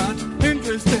 I'm not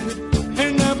interested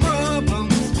in their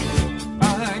problems.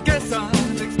 I guess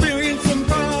I've experienced some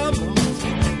problems,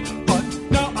 but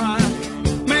now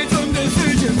I've made some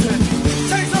decisions. It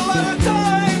takes a lot of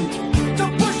time to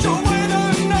push away the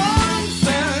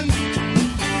nonsense.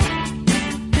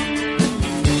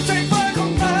 Take my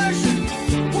compassion,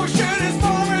 push it as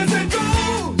far as it goes.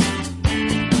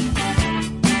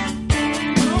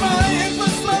 My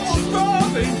interest level's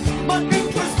dropping. My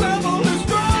interest level is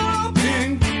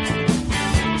dropping.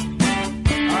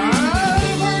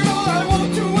 I've heard all I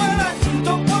want to, and I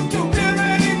don't want to hear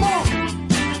anymore.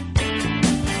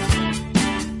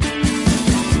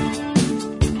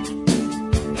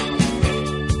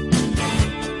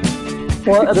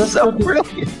 Well, It's so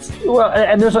brilliant. Well,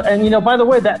 and you know, by the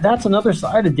way, that's another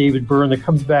side of David Byrne that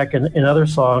comes back in other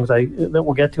songs that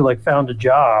we'll get to, like "Found a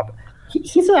Job."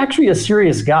 He's actually a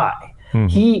serious guy.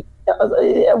 He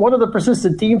one of the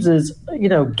persistent themes is, you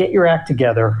know, get your act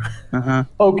together,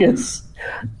 focus,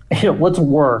 you know, let's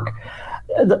work.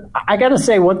 I got to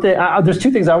say one thing. There's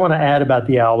two things I want to add about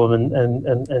the album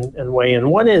and weigh in.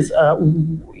 One is,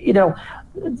 you know,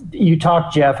 you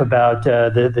talked, Jeff, about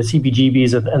the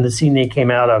CBGBs and the scene they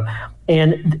came out of,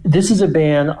 and this is a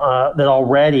band that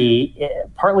already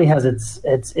partly has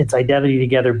its identity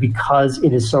together because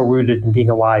it is so rooted in being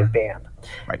a live band,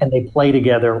 and they play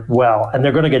together well, and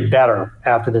they're going to get better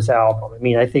after this album. I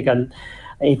mean, I think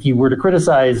if you were to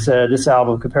criticize this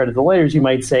album compared to the laters, you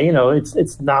might say, you know,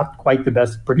 it's not quite the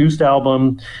best produced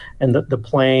album, and the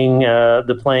playing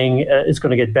is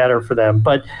going to get better for them,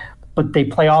 but they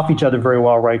play off each other very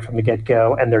well right from the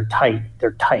get-go, and they're tight.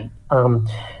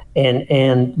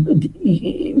 And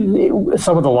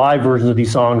some of the live versions of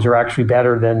these songs are actually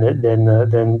better than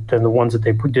the ones that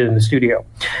they did in the studio.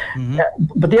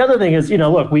 But the other thing is, you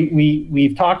know, look,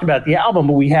 we've talked about the album,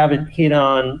 but we haven't hit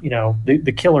on, you know,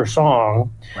 the killer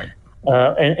song. Right.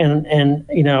 And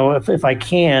you know, if I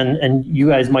can, and you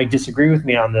guys might disagree with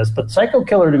me on this, but Psycho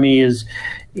Killer to me is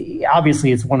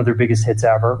obviously it's one of their biggest hits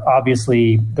ever.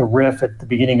 Obviously, the riff at the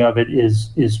beginning of it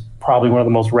is probably one of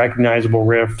the most recognizable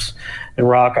riffs in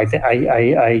rock.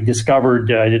 I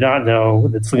discovered, I did not know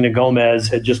that Selena Gomez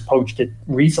had just poached it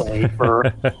recently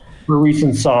for a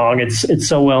recent song. It's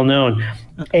so well known,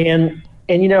 and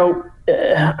you know.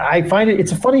 I find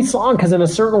it's a funny song because in a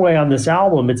certain way on this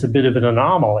album it's a bit of an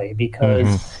anomaly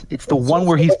because it's the one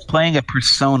where he's playing a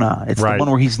persona. It's the one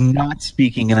where he's not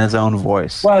speaking in his own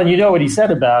voice. Well, and you know what he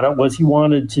said about it was he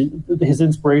wanted to. His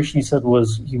inspiration, he said,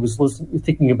 was he was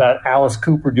thinking about Alice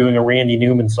Cooper doing a Randy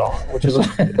Newman song, which is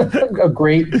a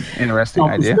great, interesting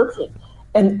idea.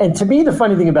 And to me, the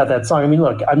funny thing about that song, I mean,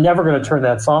 look, I'm never going to turn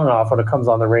that song off when it comes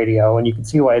on the radio, and you can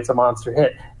see why it's a monster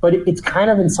hit. But it's kind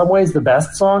of, in some ways, the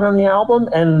best song on the album,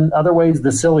 and in other ways,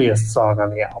 the silliest song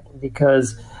on the album,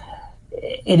 because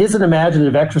it is an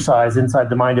imaginative exercise inside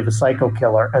the mind of a psycho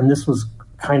killer, and this was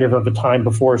kind of a time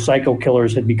before psycho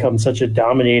killers had become such a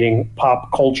dominating pop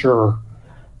culture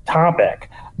topic.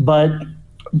 But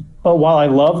while I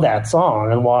love that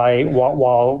song, and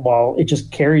while it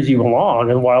just carries you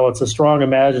along, and while it's a strong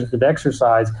imaginative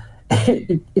exercise,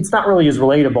 it's not really as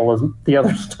relatable as the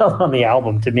other stuff on the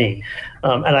album to me.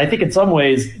 And I think in some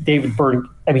ways, David Byrne,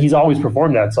 I mean, he's always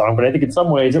performed that song, but I think in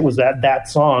some ways it was that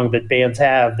song that bands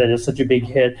have that is such a big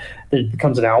hit that it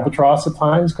becomes an albatross at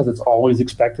times because it's always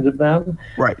expected of them.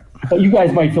 Right. But you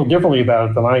guys might feel differently about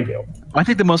it than I do. I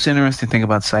think the most interesting thing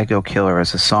about Psycho Killer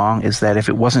as a song is that if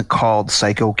it wasn't called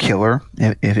Psycho Killer,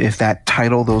 if that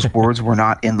title, those words were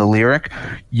not in the lyric,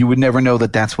 you would never know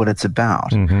that that's what it's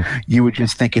about. You would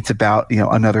just think it's about, you know,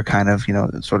 another kind of, you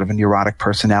know, sort of a neurotic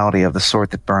personality of the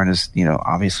sort that Byrne is, you know,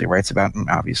 obviously writes about, and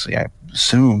obviously I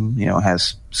assume, you know,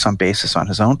 has some basis on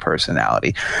his own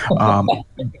personality, because I'm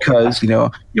tense.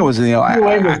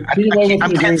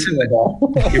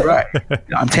 You're right.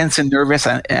 I'm tense and nervous,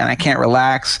 and I can't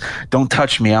relax. Don't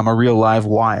touch me. I'm a real live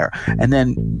wire. And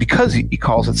then because he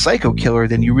calls it Psycho Killer,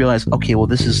 then you realize, okay, well,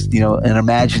 this is, you know, an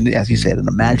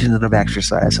imaginative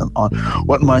exercise on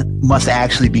what must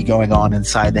actually be going on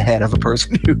inside the head of a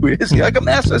person who is, you know, like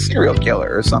a serial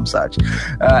killer or some such.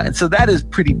 And so that is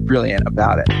pretty brilliant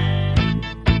about it.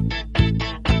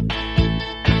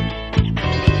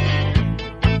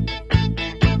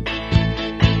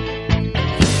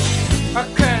 I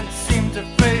can't seem to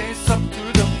face up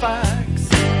to the facts.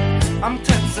 I'm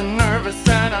tense and nervous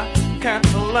and I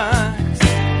can't relax.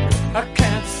 I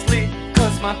can't sleep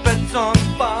 'cause my bed's on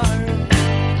fire.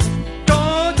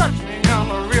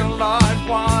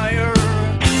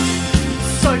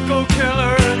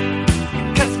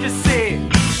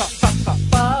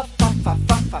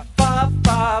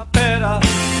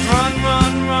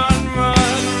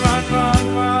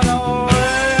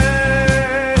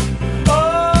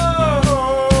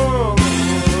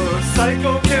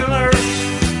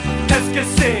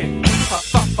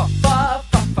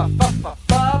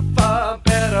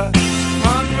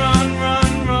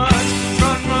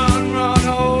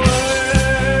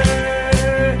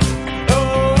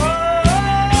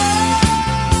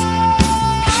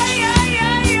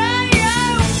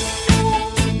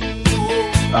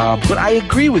 But I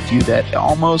agree with you that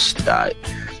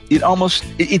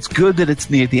it's good that it's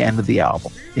near the end of the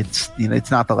album. It's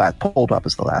it's not the last, Pulled Up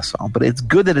is the last song, but it's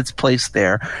good that it's placed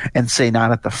there and say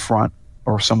not at the front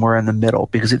or somewhere in the middle,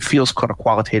 because it feels kind of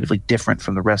qualitatively different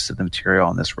from the rest of the material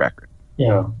on this record.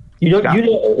 Yeah.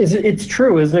 It's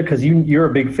true, isn't it? Because you're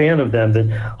a big fan of them, that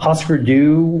Husker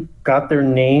Du got their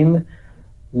name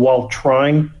while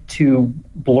trying to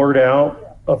blurt out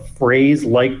a phrase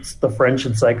like the French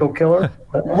and Psycho Killer.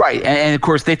 Right, and of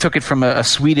course they took it from a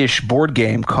Swedish board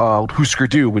game called Husker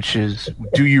Du, which is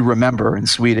 "Do You Remember" in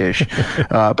Swedish.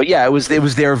 But yeah, it was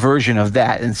their version of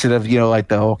that, instead of like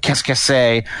the whole "Qu'est-ce que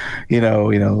c'est,"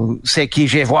 "C'est qui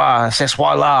je vois, c'est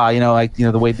soit là,"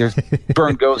 the way there's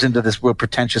Byrne goes into this real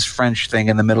pretentious French thing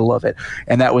in the middle of it,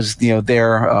 and that was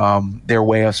their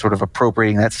way of sort of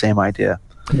appropriating that same idea.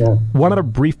 Yeah. One other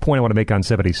brief point I want to make on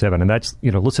 77, and that's,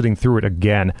 listening through it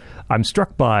again, I'm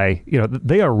struck by,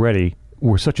 they already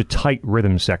were such a tight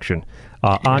rhythm section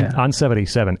on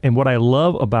 77. And what I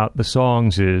love about the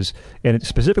songs is, and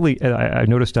specifically I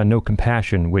noticed on No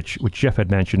Compassion, which Jeff had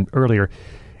mentioned earlier,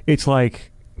 it's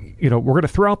like, we're going to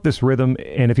throw out this rhythm,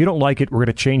 and if you don't like it, we're going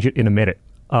to change it in a minute.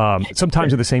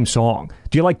 Sometimes in the same song.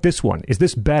 Do you like this one? Is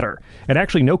this better? And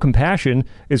actually, No Compassion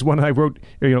is one I wrote,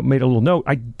 made a little note.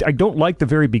 I don't like the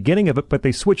very beginning of it, but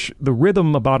they switch the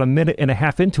rhythm about a minute and a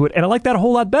half into it, and I like that a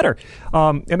whole lot better.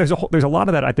 And there's a lot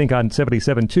of that, I think, on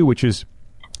 77 too, which is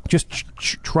just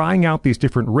trying out these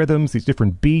different rhythms, these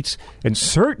different beats, and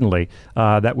certainly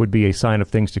that would be a sign of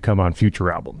things to come on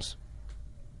future albums.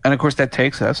 And of course, that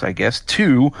takes us, I guess,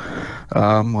 to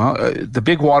the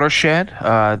big watershed.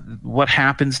 What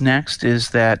happens next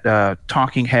is that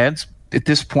Talking Heads, at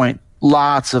this point,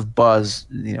 lots of buzz,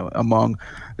 among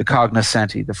the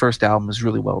cognoscenti. The first album is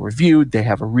really well reviewed. They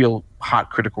have a real hot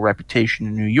critical reputation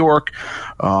in New York.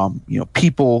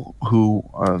 People who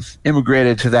have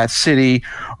immigrated to that city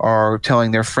are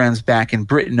telling their friends back in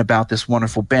Britain about this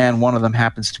wonderful band. One of them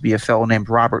happens to be a fellow named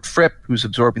Robert Fripp, who's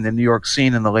absorbing the New York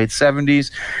scene in the late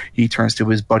 70s. He turns to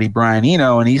his buddy Brian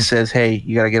Eno and he says, "Hey,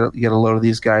 you got to get a load of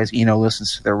these guys." Eno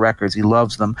listens to their records. He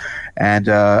loves them. And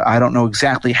I don't know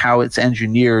exactly how it's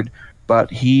engineered, but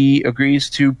he agrees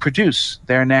to produce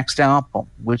their next album,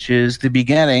 which is the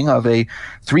beginning of a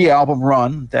 3-album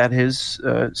run that is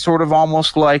sort of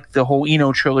almost like the whole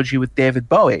Eno trilogy with David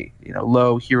Bowie.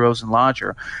 Low, Heroes, and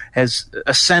Lodger has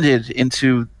ascended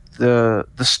into the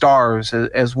stars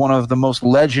as one of the most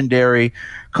legendary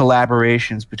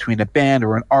collaborations between a band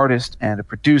or an artist and a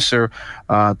producer.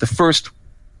 The first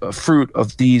fruit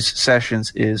of these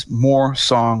sessions is More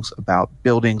Songs About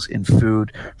Buildings and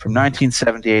Food from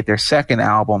 1978, their second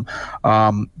album.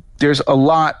 There's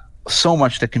so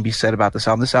much that can be said about this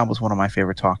album. This album is one of my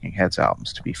favorite Talking Heads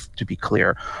albums, to be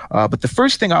clear. But the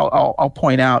first thing I'll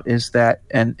point out is that,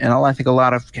 and I think a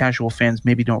lot of casual fans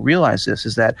maybe don't realize this,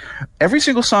 is that every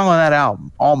single song on that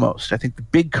album, almost, I think the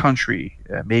Big Country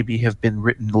maybe have been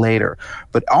written later,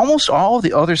 but almost all of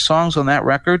the other songs on that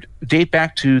record date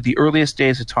back to the earliest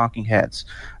days of Talking Heads.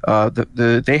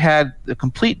 They had a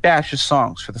complete batch of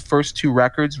songs for the first 2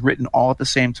 records written all at the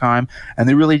same time, and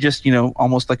they really just,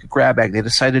 almost like a grab bag. They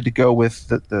decided to go with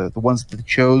the ones that they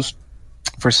chose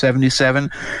for 77,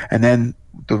 and then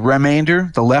the remainder,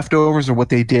 the leftovers, are what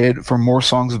they did for More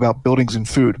Songs About Buildings and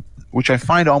Food, which I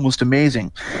find almost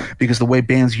amazing, because the way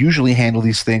bands usually handle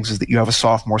these things is that you have a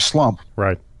sophomore slump.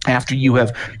 Right. After you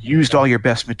have used all your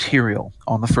best material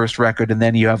on the first record, and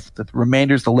then you have the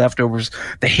remainders, the leftovers,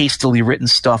 the hastily written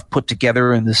stuff put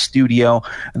together in the studio,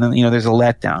 and then there's a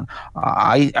letdown.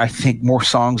 I think More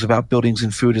Songs About Buildings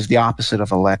and Food is the opposite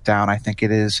of a letdown. I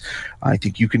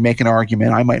think you can make an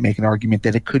argument. I might make an argument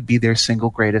that it could be their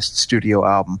single greatest studio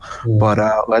album. But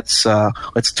let's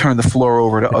turn the floor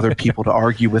over to other people to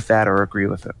argue with that or agree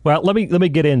with it. Well, let me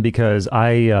get in, because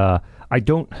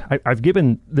I've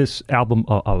given this album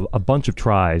a bunch of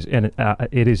tries, and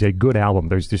it is a good album.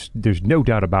 There's no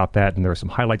doubt about that, and there are some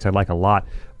highlights I like a lot.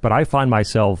 But I find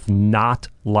myself not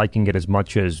liking it as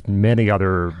much as many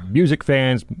other music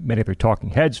fans, many other Talking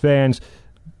Heads fans,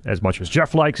 as much as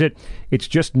Jeff likes it. It's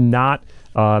just not,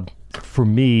 for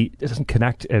me, it doesn't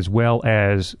connect as well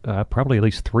as probably at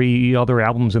least 3 other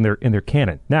albums in their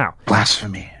canon. Now,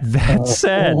 blasphemy.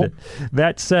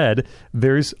 That said,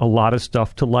 there's a lot of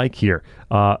stuff to like here.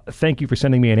 Thank You for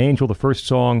Sending Me an Angel. The first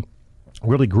song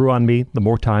really grew on me the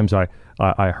more times I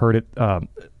heard it.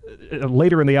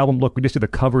 Later in the album, look, we just did a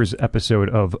covers episode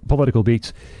of Political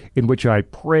Beats in which I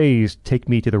praised Take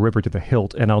Me to the River to the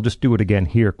Hilt, and I'll just do it again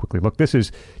here quickly. Look, it's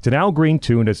an Al Green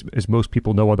tune, as most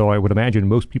people know, although I would imagine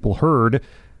most people heard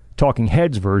Talking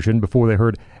Heads version before they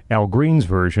heard Al Green's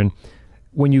version.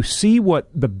 when you see what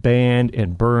the band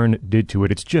and Byrne did to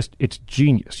it, it's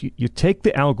genius. You take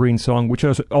the Al Green song, which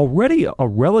is already a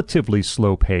relatively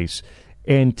slow pace,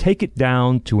 and take it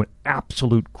down to an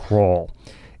absolute crawl.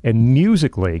 And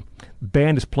musically, the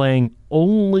band is playing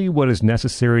only what is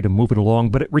necessary to move it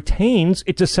along, but it retains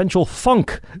its essential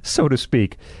funk, so to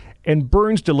speak. And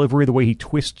Byrne's delivery, the way he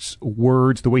twists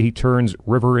words, the way he turns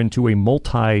river into a more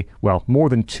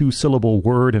than two-syllable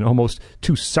word and almost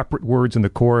two separate words in the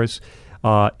chorus,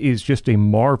 is just a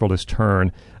marvelous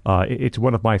turn. It's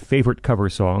one of my favorite cover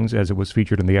songs, as it was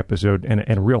featured in the episode, and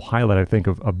a real highlight, I think,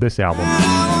 of this album.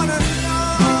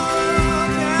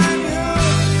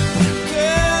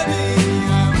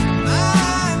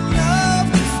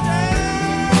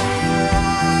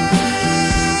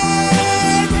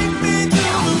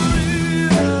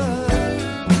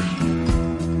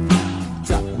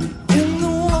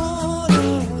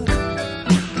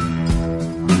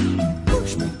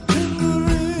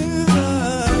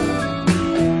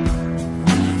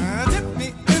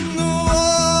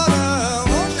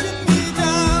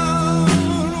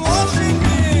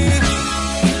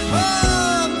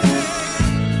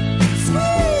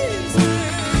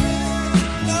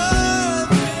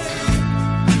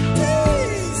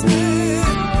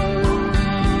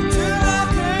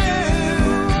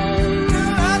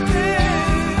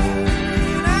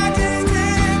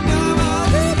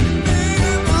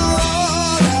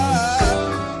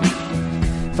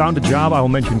 Found a Job, I will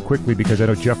mention quickly because I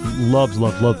know Jeff loves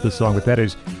this song, but that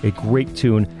is a great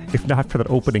tune, if not for that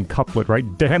opening couplet, right?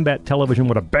 Damn that television,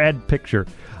 what a bad picture.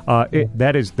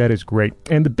 That is great.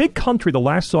 And the Big Country, the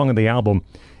last song on the album,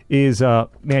 is,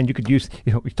 man, you could use,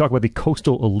 we talk about the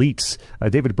coastal elites.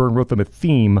 David Byrne wrote them a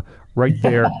theme right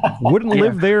there. Wouldn't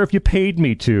live there if you paid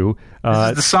me to. This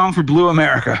is the song for Blue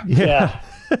America. Yeah.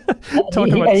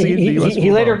 He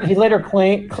later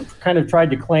kind of tried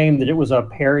to claim that it was a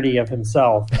parody of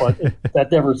himself, but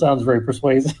that never sounds very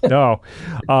persuasive. No.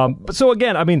 But so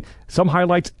again, I mean, some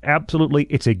highlights, absolutely.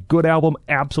 It's a good album,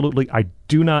 absolutely. I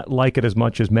do not like it as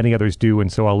much as many others do, and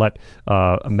so I'll let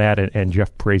Matt and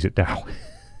Jeff praise it now.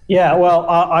 Yeah, well,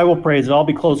 I will praise it. I'll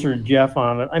be closer to Jeff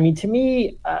on it. I mean, to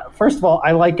me, first of all,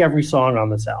 I like every song on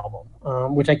this album,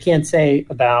 which I can't say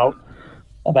about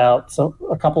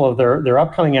a couple of their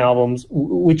upcoming albums,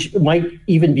 which might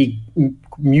even be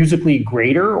musically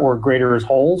greater or greater as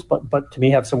wholes, but to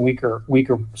me have some weaker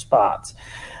spots.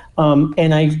 And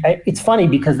it's funny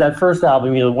because that first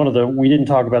album, we didn't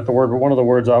talk about the word, but one of the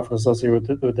words often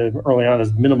associated with the early on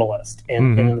is minimalist.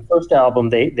 And in the first album,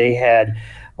 they had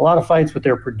a lot of fights with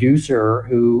their producer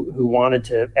who wanted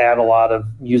to add a lot of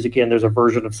music in. There's a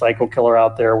version of Psycho Killer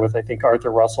out there with, I think,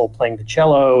 Arthur Russell playing the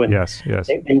cello. And yes.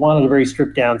 They wanted a very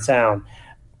stripped down sound.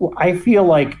 I feel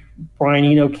like Brian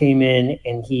Eno came in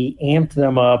and he amped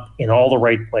them up in all the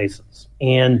right places.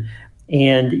 And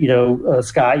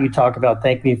Scott, you talk about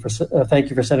thank you for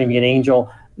sending me an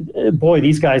angel. Boy,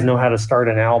 these guys know how to start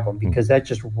an album because that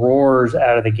just roars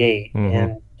out of the gate. Mm-hmm.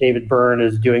 And David Byrne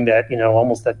is doing that,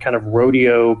 almost that kind of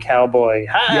rodeo cowboy.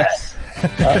 Hi! Yes.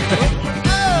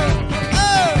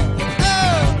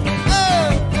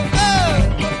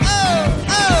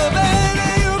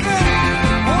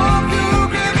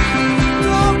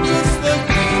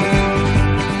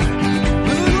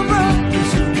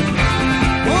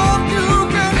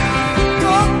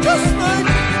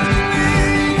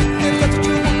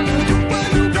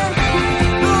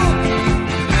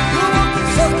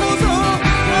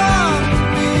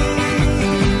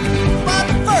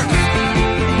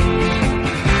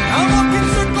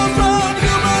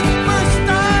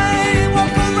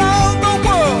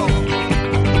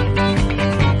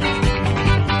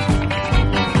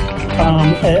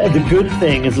 The Good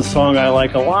Thing is a song I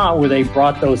like a lot, where they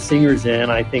brought those singers in.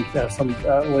 I think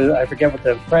I forget what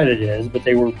the credit is, but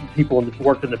they were people who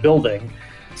worked in the building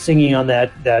singing on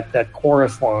that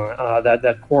chorus line.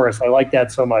 That chorus, I like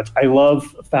that so much. I love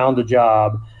Found a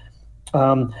Job.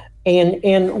 And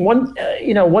one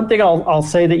thing I'll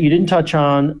say that you didn't touch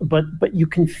on, but you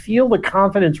can feel the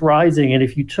confidence rising. And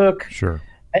if you took Sure.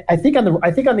 I think on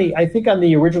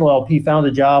the original LP, Found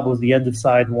a Job was the end of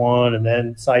side one, and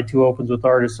then side two opens with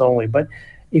Artists Only. But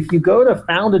if you go to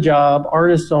Found a Job,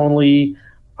 Artists Only,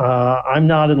 I'm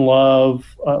Not in Love,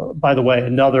 by the way,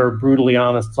 another brutally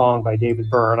honest song by David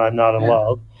Byrne, I'm Not in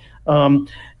Love,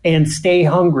 and Stay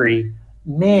Hungry,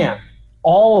 man,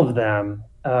 all of them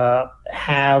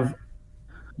have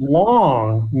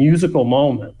long musical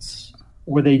moments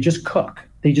where they just cook,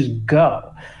 they just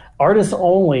go. Artists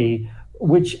Only,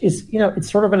 which is,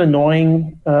 it's sort of an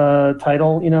annoying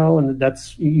title, and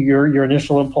that's your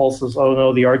initial impulse is, oh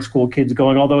no, the art school kid's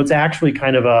going, although it's actually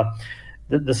kind of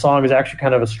the song is actually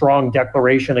kind of a strong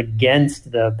declaration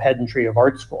against the pedantry of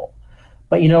art school.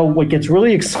 But what gets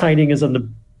really exciting is on the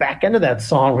back end of that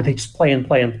song where they just play and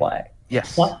play and play.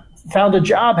 Yes. Well, Found a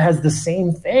Job has the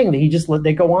same thing.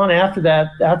 They go on after that,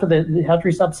 after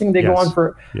he stops singing, they go on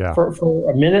for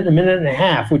a minute and a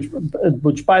half,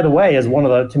 which by the way is one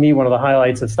of the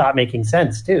highlights of Stop Making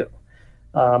Sense too.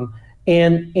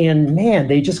 And man,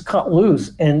 they just cut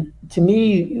loose. And to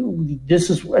me,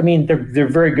 they're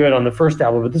very good on the first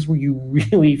album, but this is where you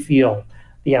really feel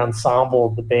the ensemble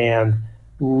of the band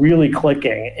really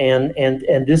clicking. And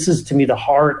this is, to me, the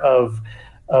heart of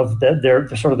their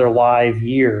sort of their live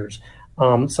years.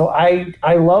 So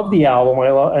I love the album.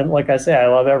 And like I say, I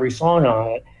love every song on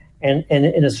it. And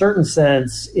in a certain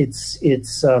sense,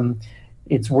 it's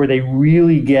where they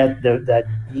really get that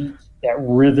beat, that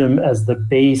rhythm as the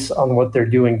bass on what they're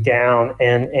doing down,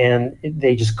 and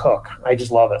they just cook. I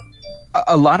just love it.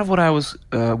 A lot of what I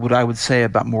would say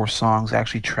about More Songs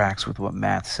actually tracks with what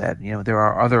Matt said. There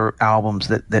are other albums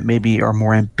that maybe are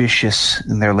more ambitious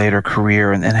in their later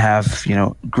career and have,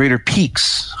 greater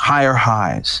peaks, higher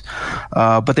highs.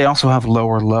 But they also have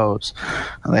lower lows.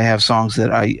 They have songs that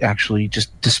I actually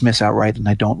just dismiss outright and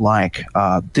I don't like.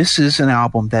 This is an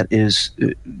album that is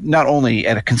not only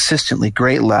at a consistently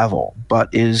great level, but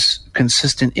is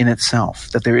consistent in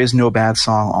itself, that there is no bad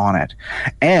song on it.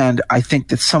 And I think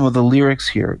that some of the lyrics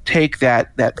here take that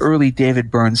early David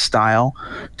Byrne style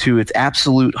to its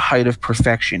absolute height of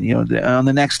perfection. On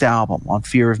the next album, on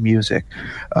Fear of Music,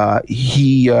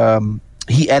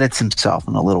 he edits himself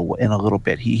in a little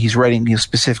bit. He's writing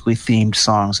specifically themed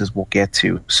songs, as we'll get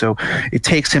to. So it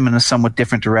takes him in a somewhat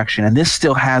different direction. And this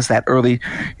still has that early,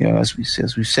 as we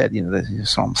said,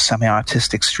 some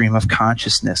semi-autistic stream of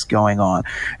consciousness going on.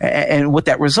 And what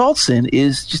that results in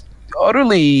is just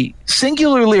utterly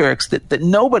singular lyrics that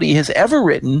nobody has ever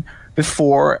written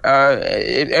before.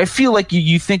 I feel like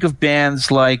you think of bands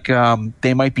like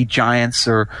They Might Be Giants,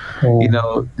 or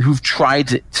who've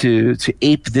tried to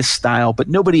ape this style, but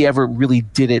nobody ever really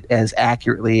did it as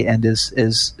accurately and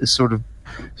as sort of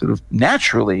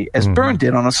naturally as Byrne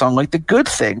did on a song like The Good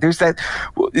Thing. There's that.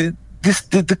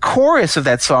 The chorus of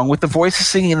that song with the voices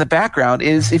singing in the background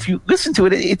is, if you listen to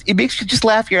it, it makes you just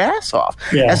laugh your ass off.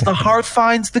 Yeah. As the heart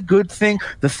finds the good thing,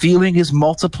 the feeling is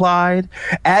multiplied.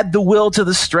 Add the will to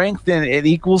the strength, and it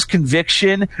equals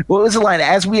conviction. What was the line?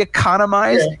 As we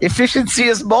economize, efficiency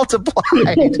is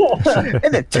multiplied.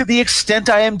 And then, to the extent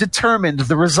I am determined,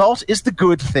 the result is the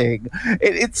good thing.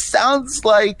 It sounds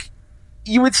like,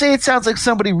 you would say it sounds like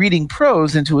somebody reading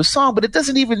prose into a song, but it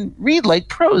doesn't even read like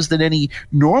prose that any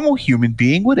normal human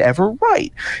being would ever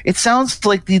write. It sounds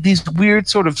like these weird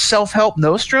sort of self-help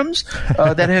nostrums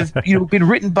that have been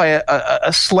written by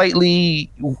a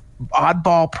slightly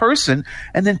oddball person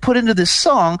and then put into this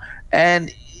song,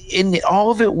 and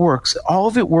all of it works. All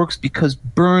of it works because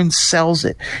Byrne sells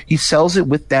it. He sells it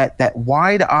with that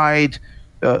wide-eyed,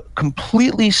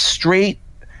 completely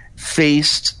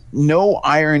straight-faced, no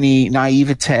irony,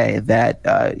 naivete that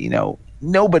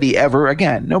nobody ever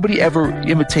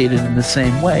imitated in the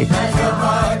same way. As the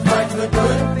heart finds the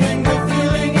good thing, the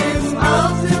feeling is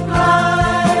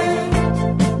multiplied,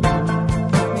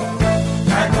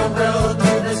 and the will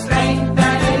to the strength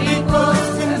that it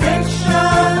equals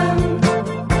conviction.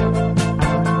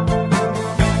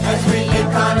 As we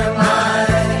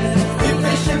economize,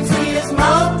 efficiency is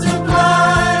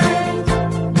multiplied.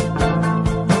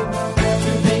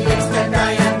 To the extent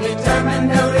I am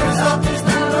determined, the result is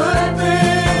the good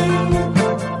thing.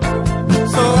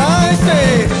 So I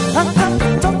say,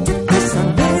 I don't do this, I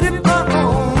made it my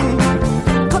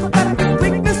own. Cut back the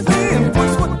weakness,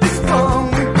 reinforce what is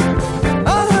strong.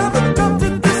 I have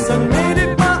adopted this, I made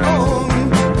it my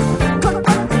own. Cut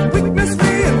back the weakness,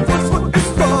 reinforce what is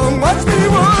strong. Watch me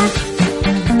work.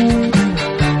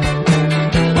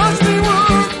 Watch me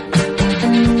work.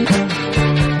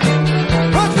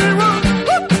 Watch me work.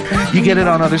 You get it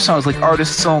on other songs like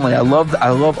Artists Only. I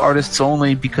love Artists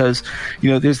Only because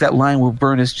there's that line where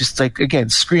Byrne is just like, again,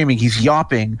 screaming, he's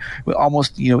yawping,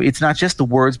 almost, it's not just the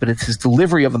words, but it's his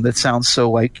delivery of them that sounds so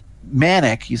like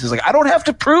manic. He says like, I don't have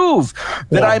to prove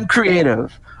that I'm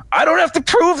creative. I don't have to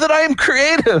prove that I am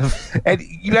creative. And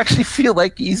you actually feel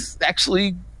like he's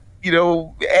actually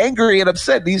angry and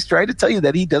upset, and he's trying to tell you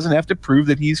that he doesn't have to prove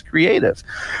that he's creative.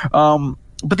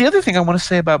 But the other thing I want to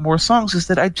say about More Songs is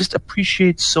that I just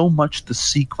appreciate so much the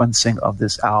sequencing of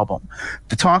this album.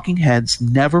 The Talking Heads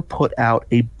never put out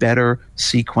a better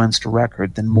sequenced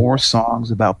record than More Songs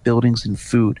About Buildings and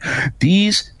Food.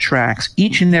 These tracks,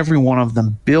 each and every one of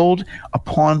them, build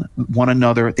upon one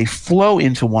another. They flow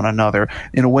into one another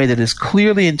in a way that is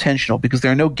clearly intentional because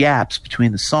there are no gaps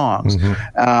between the songs.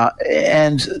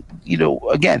 And,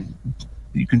 again,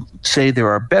 you can say there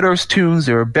are better tunes,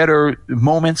 there are better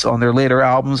moments on their later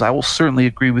albums. I will certainly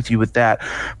agree with you with that.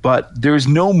 But there's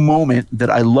no moment that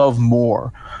I love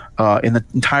more in the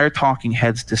entire Talking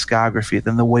Heads discography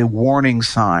than the way Warning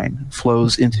Sign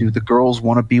flows into The Girls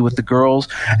Want to Be with the Girls,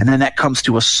 and then that comes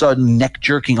to a sudden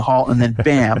neck-jerking halt, and then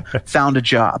bam, Found a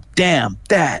Job. Damn,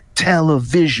 that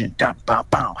television. Dum, bum,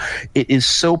 bum. It is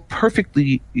so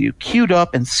perfectly queued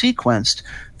up and sequenced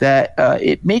that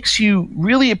it makes you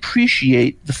really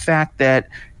appreciate the fact that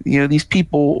these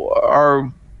people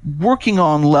are working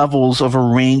on levels of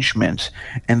arrangement,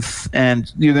 and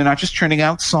they're not just turning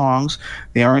out songs.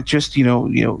 They aren't just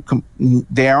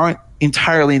they aren't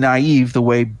entirely naive the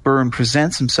way Byrne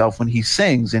presents himself when he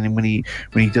sings and when he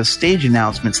does stage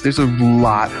announcements. There's a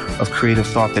lot of creative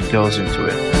thought that goes into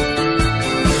it.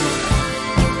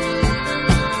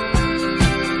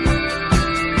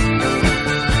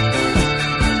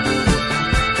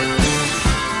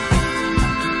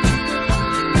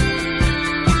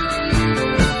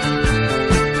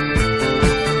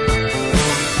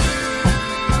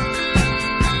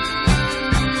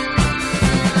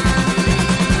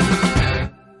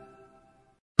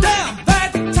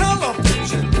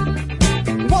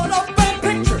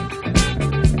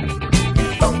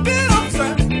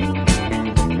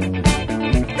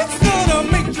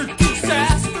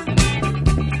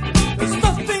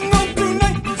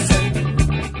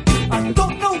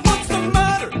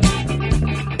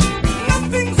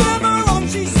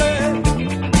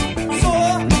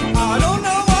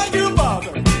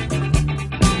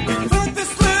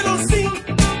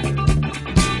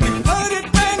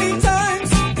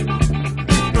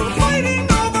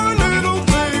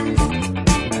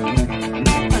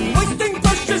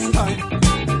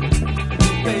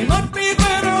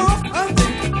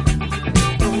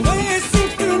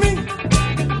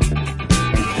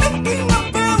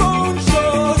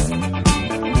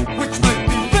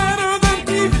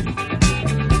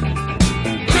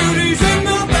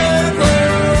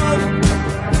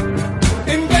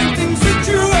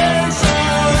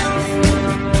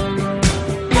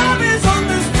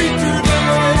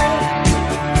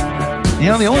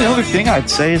 The only other thing I'd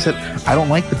say is that I don't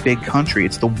like the Big Country.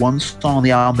 It's the one song on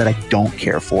the album that I don't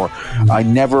care for. I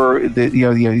never,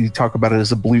 you talk about it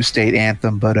as a blue state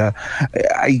anthem, but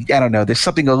I don't know. There's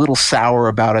something a little sour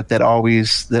about it that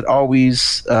always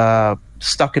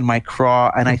stuck in my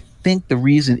craw, and I think the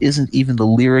reason isn't even the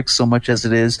lyrics so much as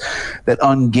it is that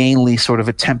ungainly sort of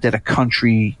attempt at a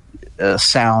country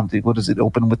sound. What does it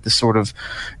open with? This sort of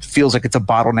feels like it's a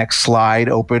bottleneck slide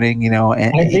opening, And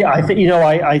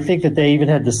I think that they even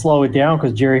had to slow it down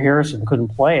because Jerry Harrison couldn't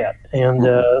play it, and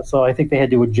so I think they had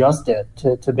to adjust it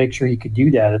to make sure he could do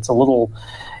that. It's a little.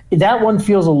 That one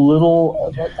feels a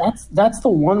little. That's the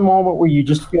one moment where you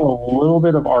just feel a little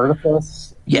bit of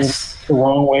artifice. Yes, the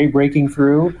wrong way breaking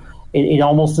through. It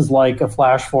almost is like a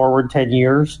flash forward 10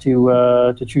 years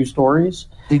to True Stories.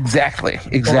 Exactly.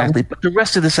 But the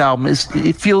rest of this album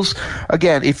it feels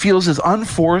as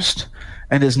unforced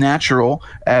and as natural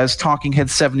as Talking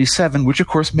Heads 77, which of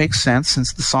course makes sense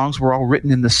since the songs were all written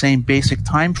in the same basic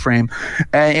time frame,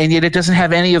 and yet it doesn't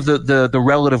have any of the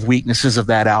relative weaknesses of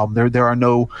that album. There are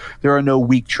no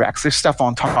weak tracks. There's stuff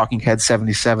on Talking Heads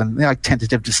 77, like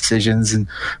Tentative Decisions and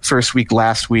First Week,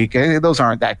 Last Week. Those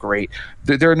aren't that great.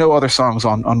 There are no other songs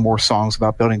on More Songs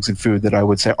About Buildings and Food that I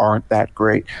would say aren't that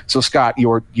great. So Scott,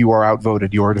 you are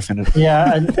outvoted. You are definitive.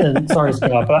 Yeah, and sorry,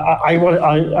 Scott, but I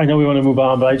know we want to move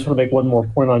on, but I just want to make one more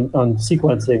point on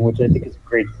sequencing, which I think is a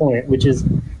great point, which is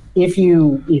if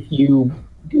you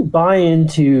buy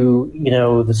into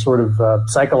the sort of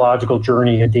psychological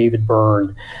journey of David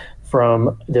Byrne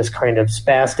from this kind of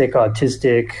spastic,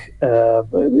 autistic,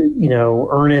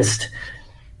 earnest,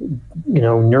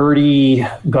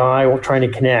 nerdy guy trying to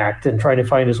connect and trying to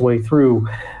find his way through.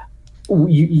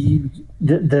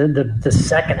 The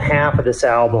second half of this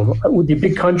album, the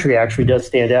Big Country actually does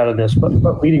stand out in this, but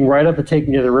leading right up to Take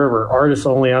Me to the River, Artists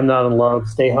Only, I'm Not in Love,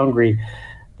 Stay Hungry,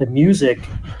 the music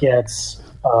gets,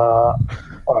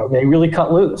 they really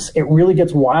cut loose. It really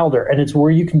gets wilder, and it's where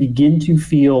you can begin to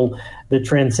feel the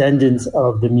transcendence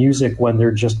of the music when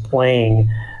they're just playing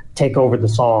take over the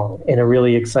song in a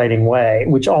really exciting way,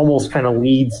 which almost kind of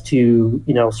leads to,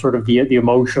 sort of the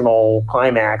emotional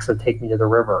climax of Take Me to the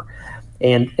River.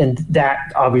 And that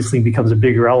obviously becomes a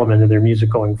bigger element of their music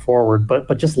going forward.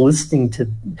 But just listening to,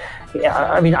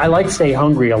 I mean, I like Stay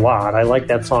Hungry a lot. I like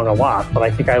that song a lot. But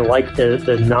I think I like the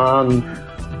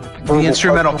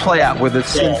instrumental play out where the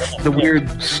synth, the weird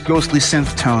ghostly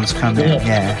synth tones come in.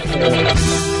 Yeah.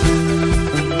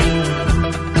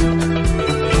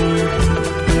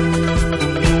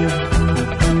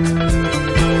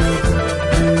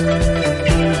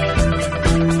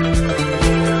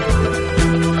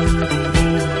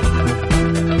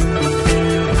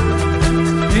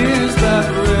 Here's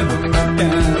that rhythm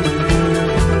again.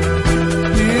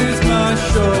 Here's my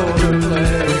shoulder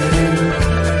blade.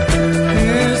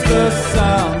 Here's the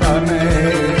sound I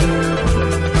made.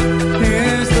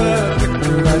 Here's the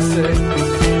picture I say.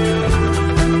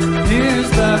 Here's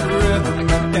that rhythm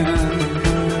again.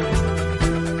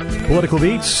 Political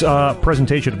Beats,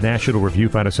 presentation of National Review.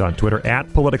 Find us on Twitter at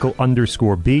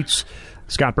 @political_beats.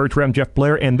 Scott Bertram, Jeff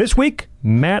Blair, and this week,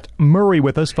 Matt Murray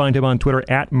with us. Find him on Twitter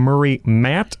at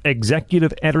MurrayMatt,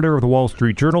 executive editor of the Wall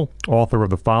Street Journal, author of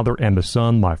The Father and the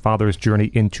Son, My Father's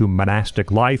Journey into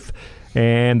Monastic Life.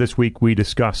 And this week we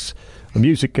discuss the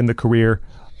music and the career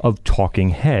of Talking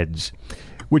Heads,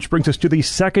 which brings us to the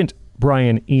second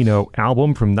Brian Eno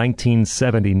album from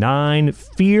 1979,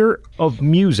 Fear of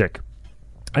Music.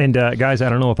 And guys, I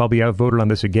don't know if I'll be outvoted on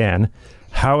this again.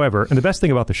 However, and the best thing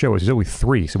about the show is there's always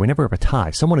three, so we never have a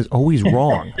tie. Someone is always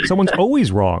wrong. Someone's always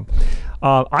wrong.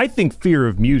 I think Fear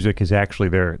of Music is actually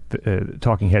their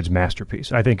Talking Heads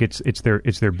masterpiece. I think it's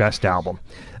their best album,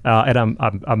 and I'm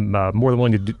more than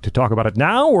willing to talk about it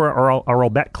now, or I'll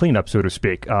bet cleanup, so to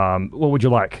speak. What would you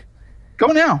like? Go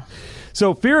now.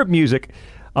 So Fear of Music.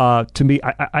 To me,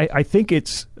 I think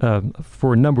it's,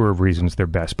 for a number of reasons, their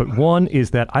best. But one is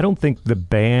that I don't think the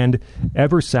band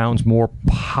ever sounds more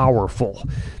powerful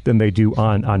than they do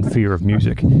on Fear of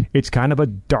Music. It's kind of a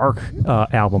dark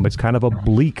album. It's kind of a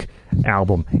bleak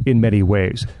album in many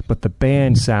ways. But the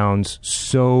band sounds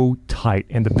so tight,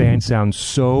 and the band sounds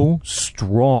so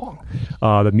strong.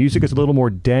 The music is a little more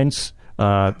dense.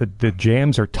 The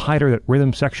jams are tighter. That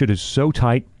rhythm section is so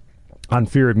tight on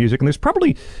Fear of Music, and there's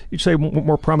probably, you'd say,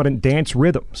 more prominent dance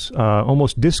rhythms,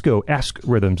 almost disco-esque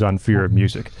rhythms on Fear of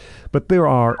Music. But there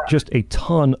are just a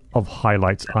ton of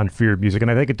highlights on Fear of Music, and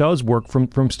I think it does work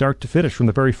from start to finish. From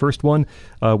the very first one,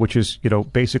 which is,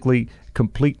 basically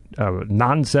complete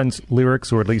nonsense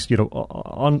lyrics, or at least,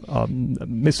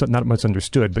 not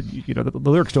misunderstood, but,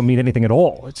 the lyrics don't mean anything at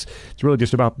all. It's really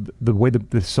just about the way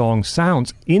the song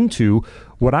sounds, into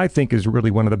what I think is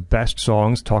really one of the best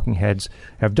songs Talking Heads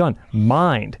have done.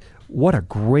 Mind. What a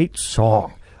great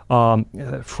song.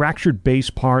 Fractured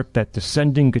bass part, that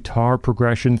descending guitar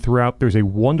progression throughout. There's a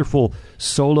wonderful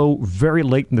solo very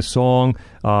late in the song.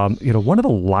 One of the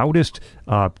loudest,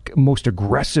 most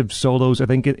aggressive solos I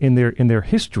think in their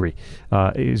history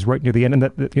is right near the end, and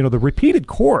that the repeated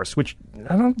chorus, which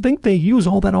I don't think they use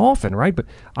all that often, right? But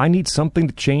I need something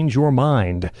to change your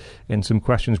mind, and some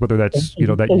questions whether that's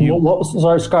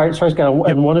Sorry, Scott.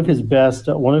 And one of his best,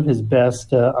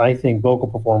 I think, vocal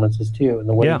performances too, and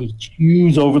the way he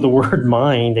chews over the word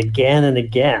 "mind" again and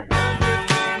again.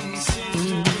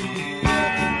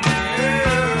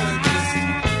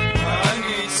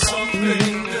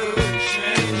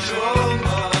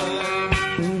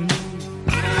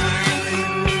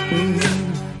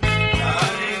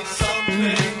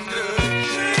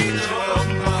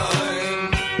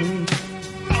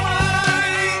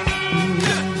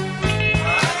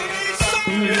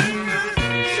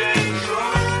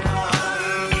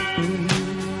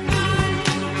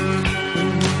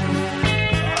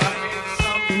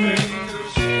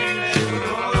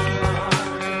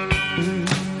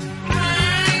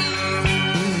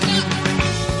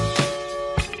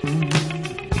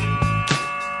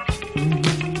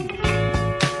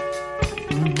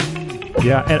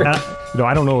 Yeah, and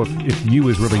I don't know if you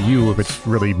is really you, or if it's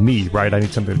really me, right? I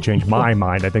need something to change my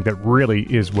mind. I think that really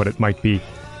is what it might be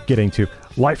getting to.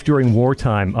 Life During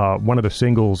Wartime, one of the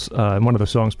singles, one of the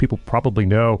songs people probably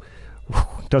know.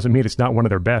 Doesn't mean it's not one of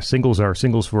their best. Singles are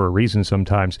singles for a reason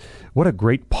sometimes. What a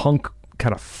great punk,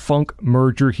 kind of funk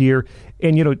merger here.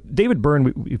 And, David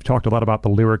Byrne, we've talked a lot about the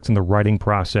lyrics and the writing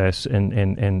process,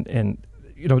 and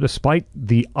despite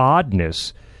the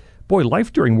oddness, boy,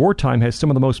 Life During Wartime has some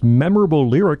of the most memorable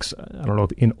lyrics, I don't know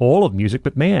if in all of music,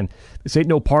 but man, this ain't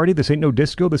no party, this ain't no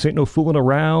disco, this ain't no fooling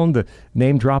around, the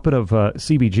name dropping of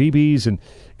CBGBs, and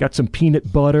got some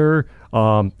peanut butter.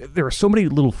 There are so many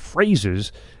little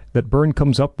phrases that Byrne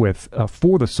comes up with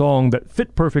for the song that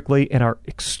fit perfectly and are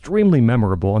extremely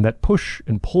memorable, and that push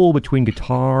and pull between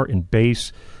guitar and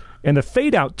bass And the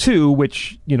fade out too,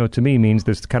 which to me means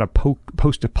this kind of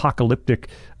post-apocalyptic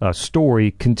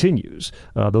story continues,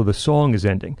 though the song is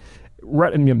ending.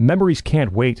 Memories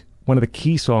Can't Wait, one of the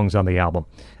key songs on the album.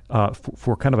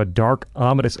 For kind of a dark,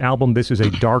 ominous album, this is a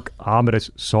dark,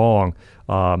 ominous song.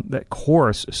 That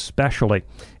chorus especially,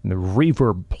 and the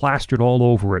reverb plastered all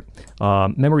over it.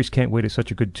 Memories Can't Wait is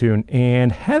such a good tune.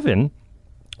 And Heaven,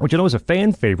 which I know is a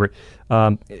fan favorite,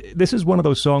 this is one of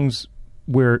those songs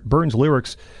where Burns'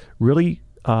 lyrics really,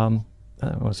 I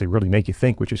don't want to say really make you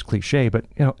think, which is cliche, but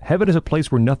heaven is a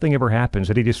place where nothing ever happens.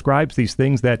 And he describes these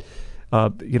things that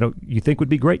you think would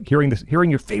be great,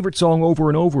 hearing your favorite song over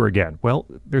and over again. Well,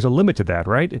 there's a limit to that,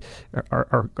 right?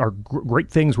 Are great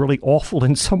things really awful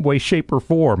in some way, shape, or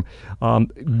form?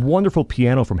 Wonderful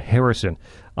piano from Harrison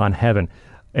on Heaven.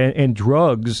 And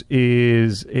Drugs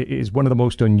is one of the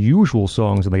most unusual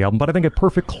songs on the album, but I think a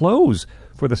perfect close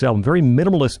for this album. Very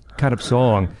minimalist kind of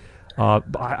song.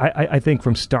 I think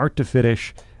from start to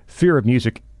finish, Fear of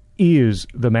Music is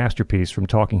the masterpiece from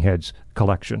Talking Heads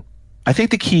collection. I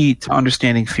think the key to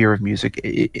understanding Fear of Music,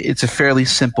 it's a fairly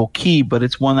simple key, but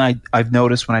it's one I've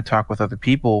noticed when I talk with other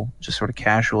people just sort of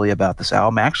casually about this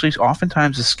album, actually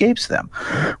oftentimes escapes them,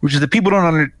 which is that people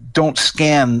don't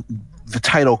scan the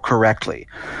title correctly.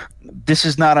 This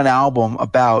is not an album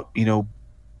about,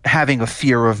 having a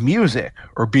fear of music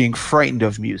or being frightened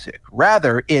of music.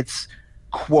 Rather, it's,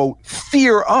 quote,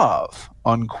 fear of,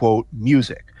 unquote,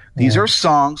 music. These are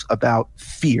songs about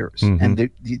fears, and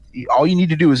all you need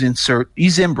to do is insert.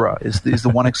 Izimbra is the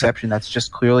one exception. That's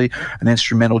just clearly an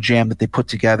instrumental jam that they put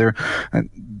together. And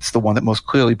it's the one that most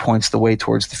clearly points the way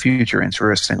towards the future,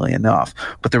 interestingly enough.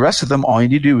 But the rest of them, all you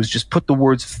need to do is just put the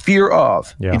words "fear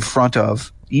of" in front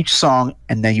of each song,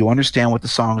 and then you understand what the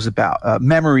song is about.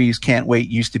 Memories Can't Wait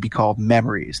used to be called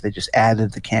Memories. They just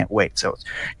added the Can't Wait. So it's,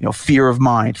 fear of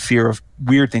mind, fear of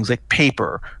weird things like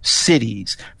paper,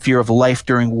 cities, fear of life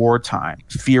during wartime,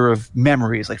 fear of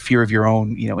memories, like fear of your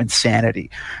own, insanity,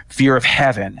 fear of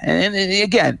heaven. And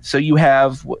again, so you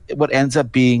have what ends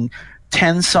up being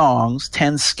 10 songs,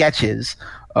 10 sketches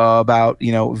about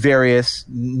various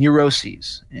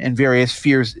neuroses and various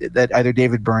fears that either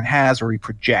David Byrne has or he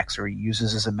projects or he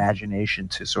uses his imagination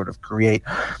to sort of create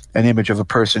an image of a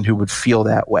person who would feel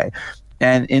that way.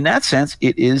 And in that sense,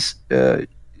 it is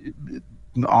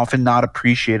often not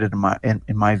appreciated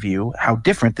in my view how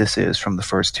different this is from the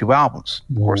first two albums.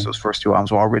 Of course, those first two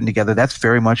albums were all written together. That's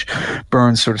very much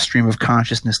Byrne's sort of stream of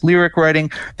consciousness lyric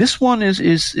writing. This one is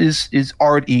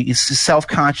art. Is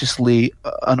self-consciously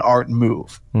an art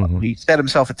move. He set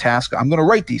himself a task. I'm going to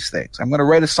write these things. I'm going to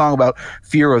write a song about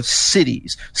fear of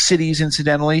cities. Cities,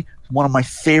 incidentally, one of my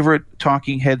favorite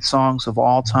Talking Head songs of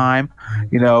all time.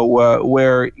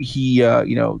 Where he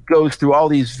goes through all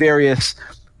these various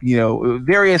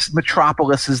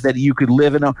metropolises that you could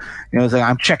live in. It's like,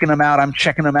 I'm checking them out.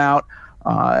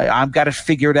 I've got it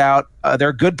figured out. There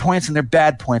are good points and there are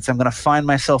bad points. I'm going to find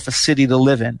myself a city to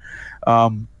live in.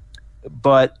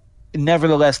 But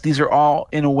nevertheless, these are all,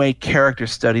 in a way, character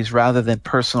studies rather than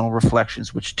personal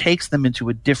reflections, which takes them into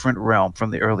a different realm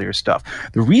from the earlier stuff.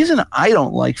 The reason I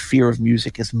don't like Fear of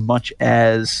Music as much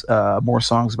as More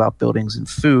Songs About Buildings and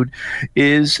Food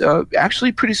is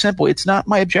actually pretty simple. It's not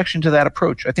my objection to that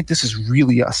approach. I think this is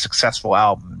really a successful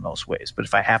album in most ways. But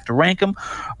if I have to rank them,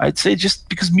 I'd say just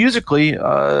because musically,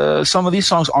 some of these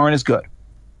songs aren't as good.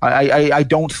 I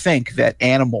don't think that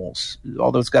Animals,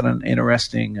 although it's got an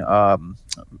interesting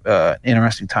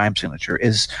time signature,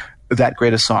 is that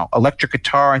great a song. Electric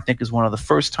Guitar, I think, is one of the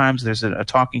first times there's a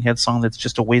Talking Head song that's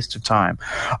just a waste of time.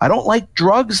 I don't like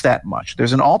Drugs that much.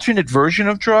 There's an alternate version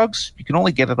of Drugs. You can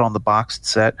only get it on the boxed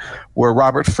set where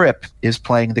Robert Fripp is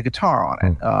playing the guitar on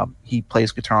it. He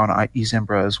plays guitar on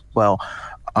Izimbra as well.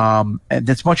 And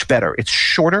it's much better. It's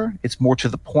shorter, it's more to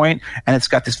the point, and it's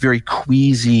got this very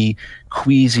queasy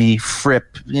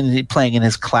Fripp playing in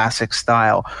his classic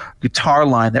style guitar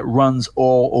line that runs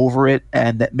all over it,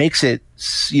 and that makes it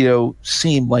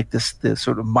seem like this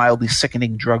sort of mildly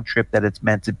sickening drug trip that it's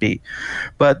meant to be.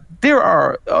 But there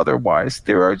are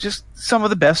just some of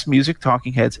the best music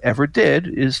Talking Heads ever did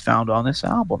is found on this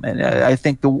album, and I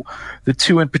think the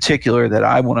two in particular that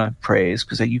I want to praise,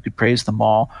 because you could praise them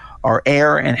all, are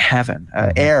Air and Heaven.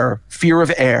 Air, fear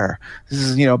of air. This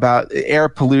is about air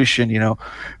pollution.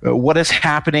 What is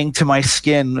happening to my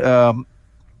skin?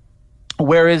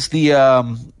 Where is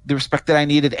the respect that I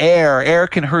needed? Air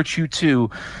can hurt you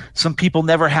too. Some people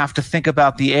never have to think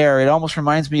about the air. It almost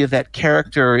reminds me of that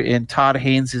character in Todd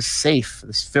Haynes' Safe,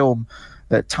 this film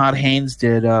that Todd Haynes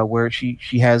did, where she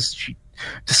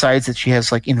decides that she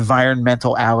has like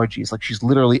environmental allergies, like she's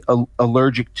literally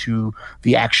allergic to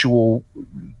the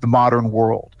modern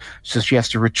world. So she has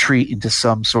to retreat into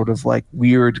some sort of like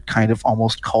weird kind of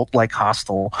almost cult-like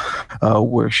hostel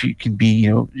where she can be,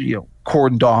 you know,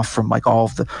 cordoned off from like all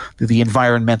of the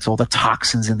environmental, the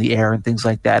toxins in the air and things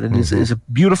like that. And is a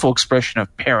beautiful expression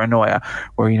of paranoia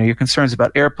where, you know, your concerns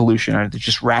about air pollution are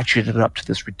just ratcheted up to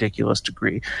this ridiculous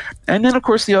degree. And then, of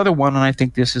course, the other one, and I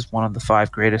think this is one of the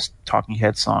 5 greatest Talking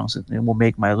Head songs and will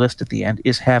make my list at the end,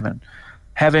 is Heaven.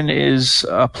 Heaven is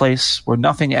a place where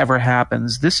nothing ever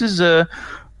happens. This is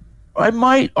I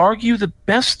might argue, the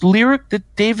best lyric that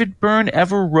David Byrne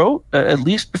ever wrote, at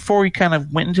least before he kind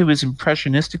of went into his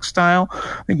impressionistic style.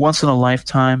 I think Once in a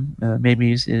Lifetime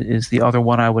maybe is the other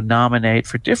one I would nominate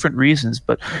for different reasons,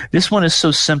 but this one is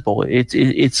so simple.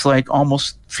 It's like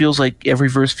almost feels like every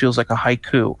verse feels like a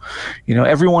haiku. You know,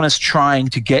 everyone is trying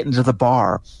to get into the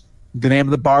bar. The name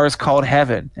of the bar is called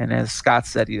Heaven, and as Scott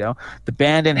said, you know, the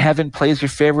band in Heaven plays your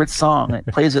favorite song. It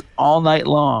plays it all night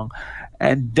long.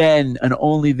 And then, and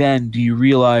only then, do you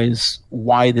realize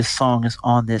why this song is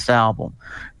on this album.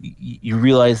 You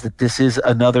realize that this is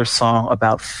another song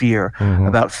about fear,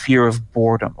 about fear of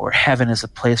boredom, or heaven is a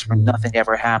place where nothing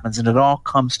ever happens. And it all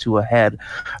comes to a head,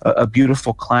 a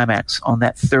beautiful climax on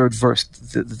that third verse.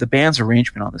 The band's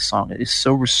arrangement on this song is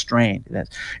so restrained.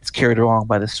 It's carried along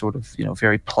by this sort of, you know,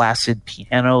 very placid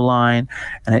piano line,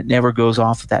 and it never goes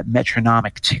off of that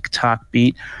metronomic tick-tock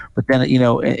beat. But then, you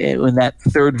know, when that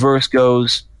third verse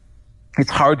goes, it's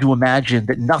hard to imagine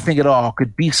that nothing at all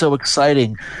could be so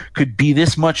exciting, could be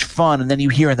this much fun. And then you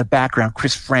hear in the background,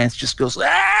 Chris Frantz just goes,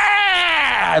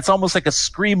 ah! It's almost like a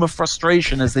scream of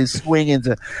frustration as they swing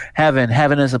into heaven.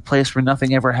 Heaven is a place where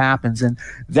nothing ever happens. And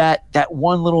that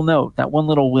one little note, that one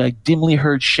little like dimly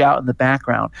heard shout in the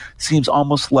background seems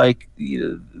almost like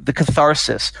the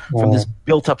catharsis from this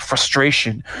built up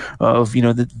frustration of, you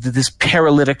know, this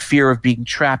paralytic fear of being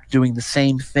trapped doing the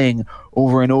same thing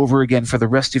over and over again for the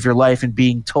rest of your life and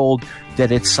being told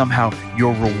that it's somehow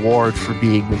your reward for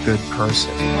being a good person.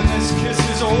 When this kiss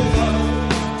is over,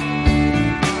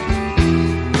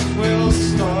 we'll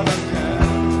start again.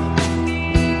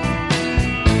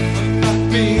 Will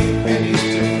not be any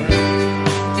different.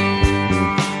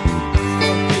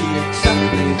 Will be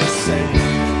exactly the same.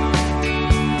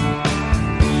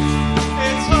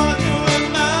 It's hard to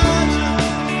imagine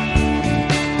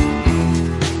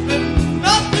that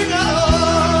nothing at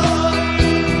all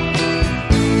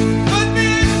could be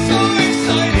so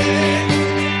exciting,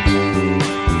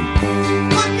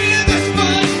 could be this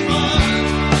much fun. Heaven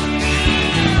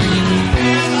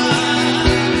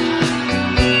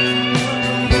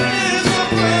is a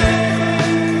place where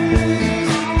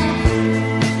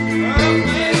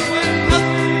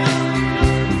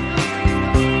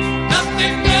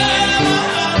nothing ever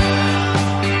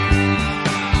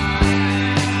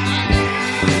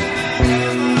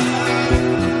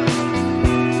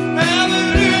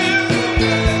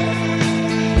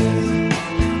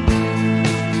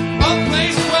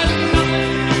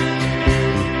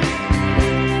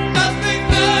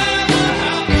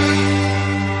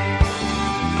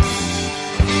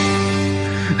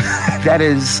That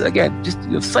is, again, just, you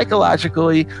know,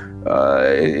 psychologically,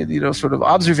 you know, sort of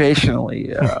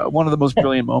observationally, one of the most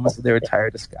brilliant moments of their entire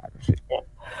discography.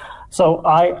 So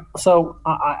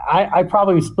I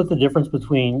probably split the difference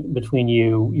between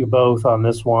you both on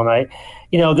this one.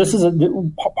 This is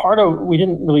part of, we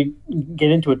didn't really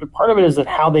get into it, but part of it is that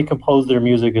how they compose their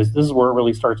music this is where it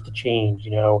really starts to change.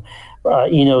 You know,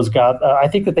 Eno's got, I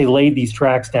think that they laid these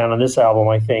tracks down on this album,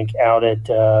 I think, out at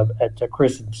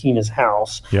Chris and Tina's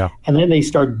house. Yeah. And then they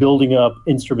start building up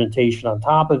instrumentation on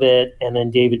top of it. And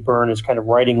then David Byrne is kind of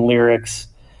writing lyrics,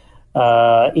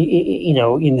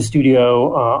 in the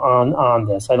studio on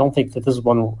this. I don't think that this is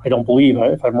one, I don't believe,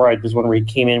 if I'm right, this is one where he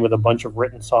came in with a bunch of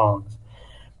written songs.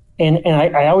 And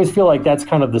I always feel like that's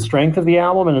kind of the strength of the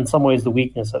album and in some ways the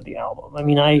weakness of the album. I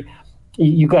mean,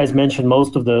 you guys mentioned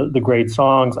most of the great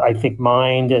songs. I think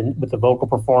Mind and with the vocal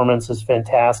performance is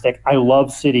fantastic. I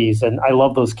love Cities, and I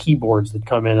love those keyboards that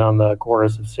come in on the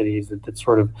chorus of Cities that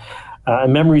sort of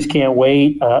Memories Can't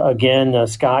Wait. Again,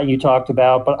 Scott, you talked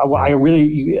about, but I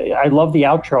love the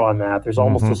outro on that. There's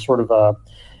almost a sort of I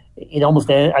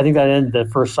think that ended the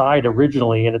first side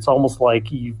originally, and it's almost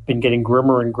like you've been getting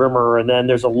grimmer and grimmer, and then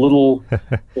there's a little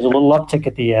uptick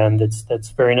at the end. That's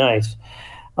very nice.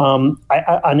 On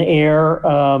Air,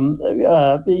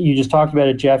 you just talked about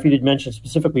it, Jeff. You didn't mention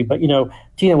specifically, but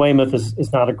Tina Weymouth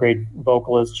is not a great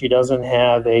vocalist. She doesn't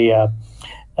have a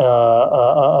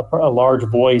large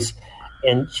voice.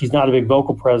 and she's not a big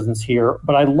vocal presence here.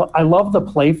 But I love the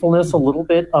playfulness a little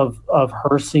bit of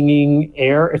her singing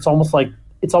Air. It's almost like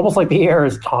the Air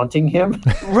is taunting him.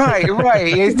 Right.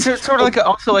 It's sort of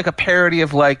also like a parody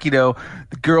of like, the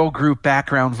girl group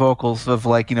background vocals of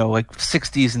like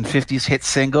 60s and 50s hit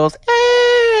singles.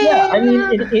 Yeah, I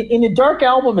mean, in a dark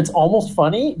album, it's almost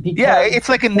funny because it's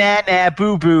like a na na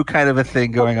boo boo kind of a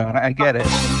thing going on. I get it.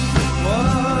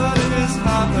 What is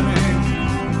happening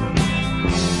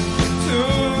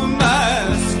to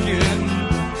my skin?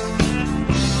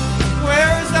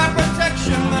 Where is that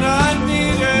protection that I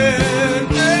needed?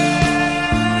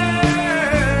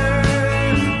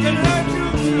 Can hurt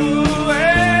you too.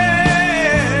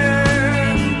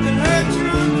 Can hurt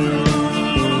you too.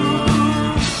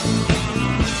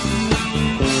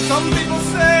 Some people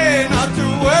say not to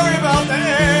worry about the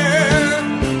air.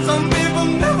 Some people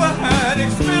never had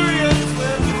experience with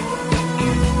it.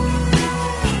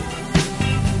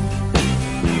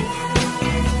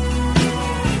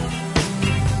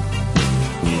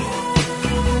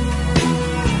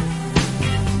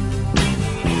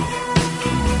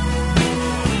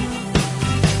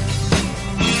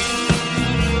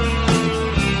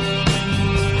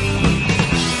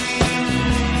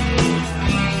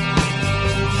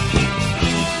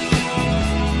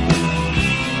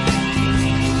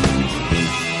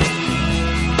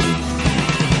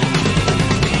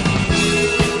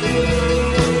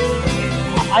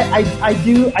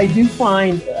 I do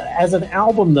find, as an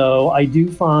album though, I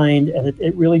do find, and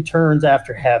it really turns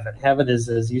after Heaven. Heaven is,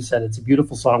 as you said, it's a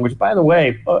beautiful song, which, by the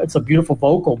way, it's a beautiful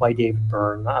vocal by David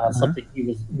Byrne, something he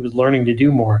was learning to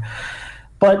do more.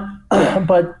 But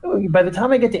by the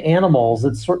time I get to Animals,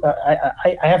 it's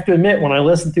I have to admit, when I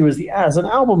listen through as an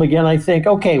album again, I think,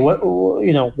 okay,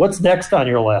 what's next on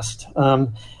your list?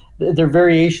 They're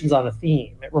variations on a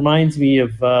theme. It reminds me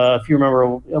of, if you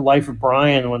remember Life of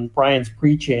Brian, when Brian's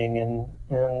preaching and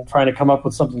trying to come up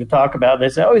with something to talk about. And they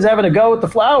say, oh, he's having a go with the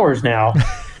flowers now.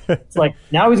 It's like,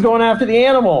 now he's going after the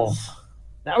animals.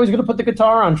 Now he's going to put the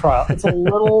guitar on trial. It's a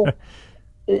little,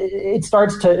 it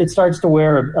starts to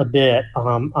wear a bit.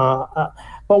 But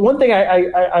one thing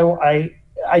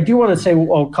I do want to say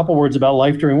a couple words about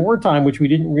Life During Wartime, which we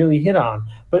didn't really hit on.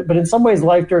 But in some ways,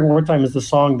 Life During Wartime is the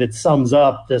song that sums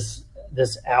up this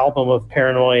album of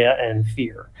paranoia and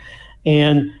fear.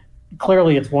 And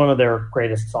clearly, it's one of their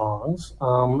greatest songs.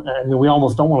 I mean, we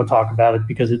almost don't want to talk about it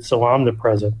because it's so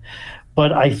omnipresent.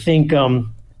 But I think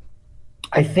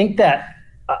that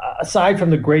aside from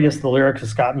the greatest of the lyrics, as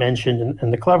Scott mentioned,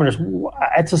 and the cleverness,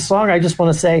 it's a song I just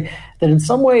want to say that in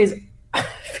some ways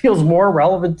feels more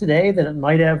relevant today than it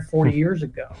might have 40 years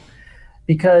ago.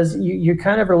 Because you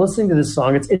kind of are listening to this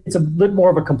song. It's a bit more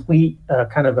of a complete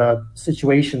kind of a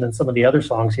situation than some of the other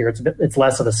songs here. It's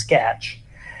less of a sketch.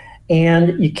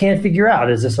 And you can't figure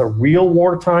out, is this a real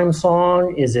wartime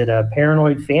song? Is it a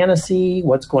paranoid fantasy?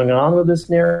 What's going on with this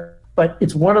narrative? But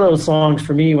it's one of those songs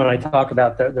for me when I talk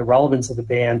about the relevance of the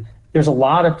band. There's a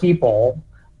lot of people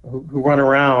who run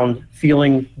around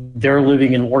feeling they're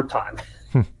living in wartime.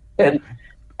 And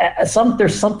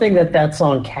there's something that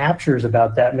song captures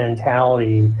about that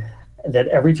mentality that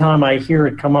every time I hear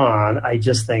it come on, I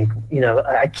just think,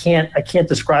 I can't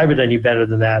describe it any better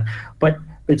than that. But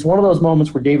it's one of those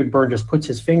moments where David Byrne just puts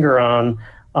his finger on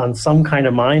some kind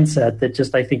of mindset that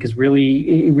just, I think, it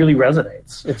really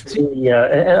resonates. It's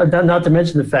really, not to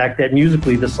mention the fact that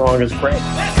musically the song is great.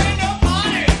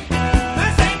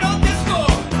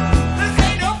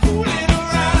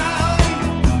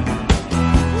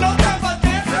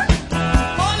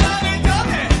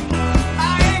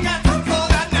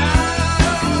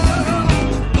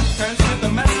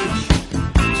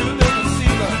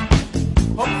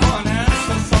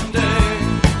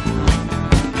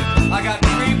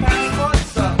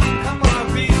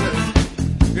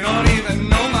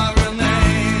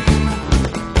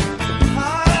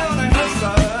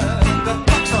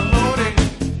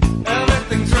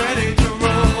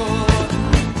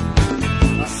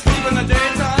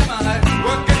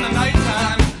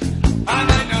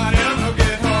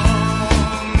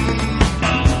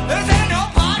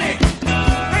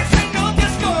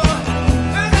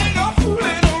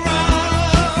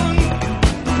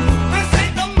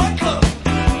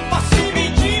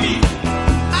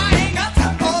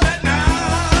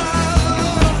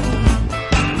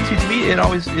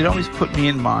 It always put me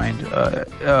in mind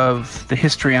of the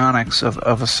histrionics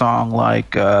of a song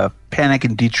like Panic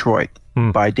in Detroit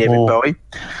by David Bowie.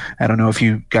 I don't know if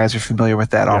you guys are familiar with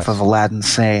that off of Aladdin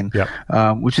Sane,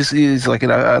 which is like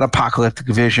an apocalyptic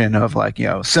vision of like,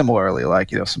 similarly like,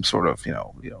 some sort of,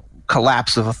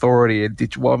 collapse of authority in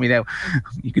Detroit. Well, I mean,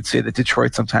 you could say that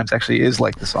Detroit sometimes actually is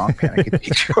like the song Panic at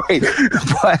Detroit,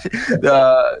 but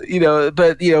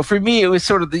for me, it was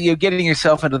sort of getting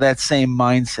yourself into that same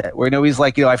mindset where he's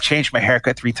like, I've changed my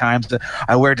haircut 3 times.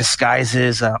 I wear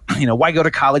disguises. Why go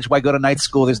to college? Why go to night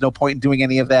school? There's no point in doing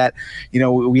any of that.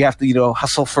 We have to,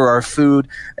 hustle for our food.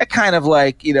 That kind of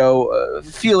like,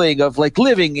 feeling of like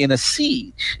living in a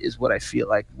siege is what I feel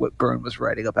like what Byrne was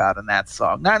writing about in that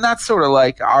song. Not sort of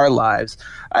like our lives.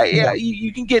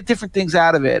 You can get different things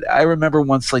out of it. I remember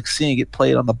once like seeing it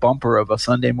played on the bumper of a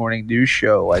Sunday morning news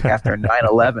show, like after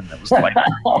 9/11. It was like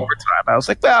overtime. I was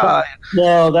like, well,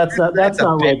 no, that's not right. That's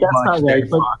not right.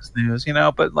 But Fox News,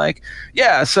 but like,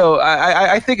 yeah. So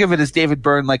I think of it as David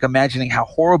Byrne, like imagining how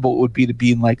horrible it would be to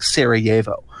be in like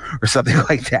Sarajevo or something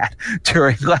like that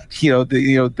during like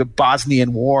the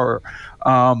Bosnian War.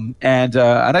 And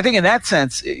I think in that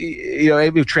sense,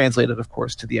 we've translated, of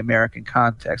course, to the American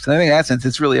context. And I think in that sense,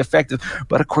 it's really effective.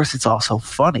 But of course, it's also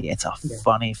funny. It's a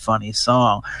funny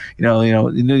song.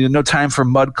 No time for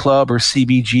Mud Club or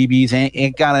CBGBs.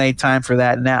 Ain't got any time for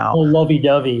that now. No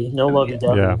lovey-dovey.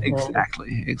 Yeah.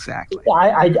 Exactly.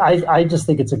 I just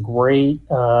think it's a great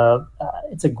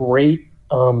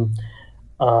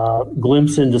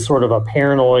glimpse into sort of a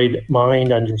paranoid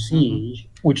mind under siege,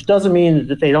 which doesn't mean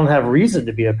that they don't have reason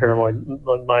to be a paranoid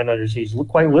mind under siege.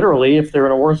 Quite literally, if they're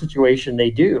in a war situation,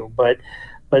 they do. But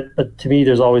to me,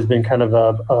 there's always been kind of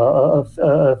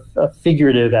a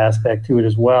figurative aspect to it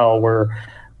as well, where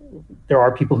there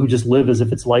are people who just live as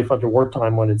if it's life under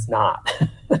wartime when it's not.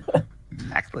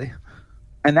 Exactly.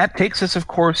 And that takes us, of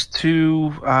course,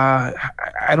 to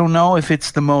I don't know if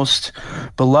it's the most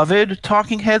beloved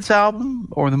Talking Heads album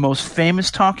or the most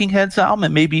famous Talking Heads album. It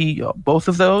may be both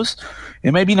of those.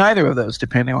 It may be neither of those,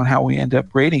 depending on how we end up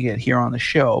rating it here on the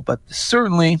show. But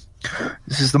certainly,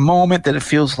 this is the moment that it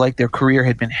feels like their career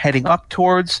had been heading up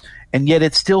towards, and yet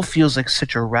it still feels like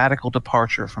such a radical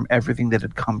departure from everything that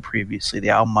had come previously.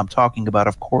 The album I'm talking about,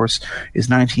 of course, is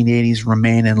 1980's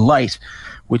Remain in Light,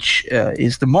 which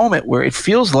is the moment where it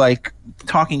feels like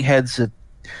Talking Heads,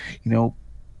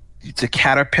 it's a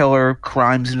caterpillar,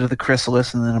 climbs into the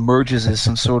chrysalis, and then emerges as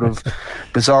some sort of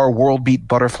bizarre world-beat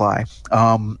butterfly.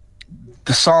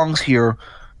 The songs here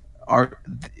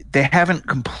they haven't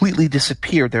completely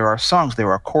disappeared. There are songs,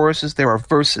 there are choruses, there are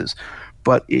verses,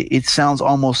 but it sounds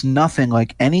almost nothing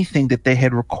like anything that they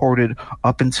had recorded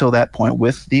up until that point,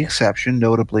 with the exception,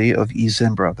 notably, of E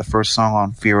Zimbra, the first song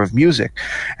on Fear of Music.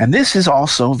 And this is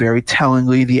also very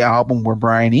tellingly the album where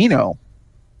Brian Eno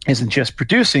isn't just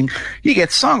producing, he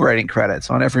gets songwriting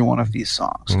credits on every one of these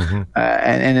songs. Mm-hmm.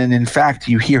 And in fact,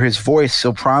 you hear his voice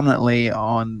so prominently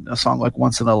on a song like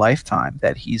Once in a Lifetime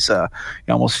that he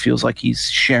almost feels like he's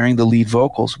sharing the lead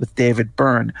vocals with David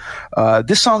Byrne.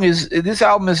 This album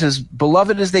is as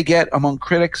beloved as they get among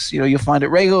critics. You'll find it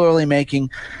regularly making,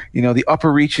 the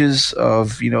upper reaches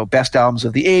of, best albums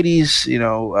of the 80s,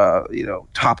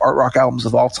 top art rock albums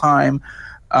of all time.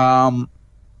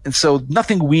 And so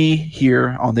nothing we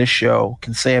here on this show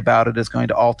can say about it is going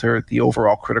to alter the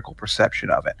overall critical perception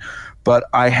of it. But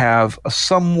I have a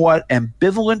somewhat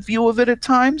ambivalent view of it at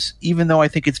times, even though I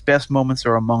think its best moments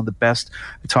are among the best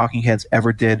the Talking Heads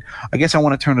ever did. I guess I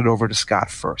want to turn it over to Scott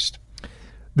first.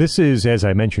 This is, as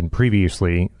I mentioned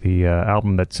previously, the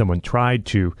album that someone tried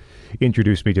to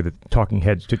introduce me to the Talking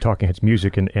Heads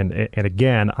music. And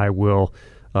again, I will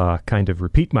kind of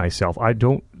repeat myself. I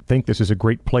don't think this is a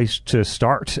great place to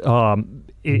start.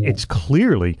 It's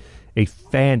clearly a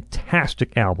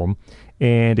fantastic album,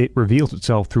 and it reveals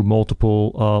itself through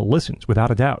multiple listens,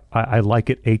 without a doubt. I like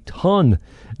it a ton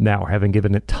now, having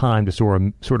given it time to sort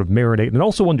of marinate, and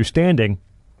also understanding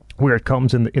where it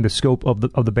comes in the scope of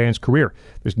the band's career.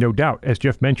 There's no doubt, as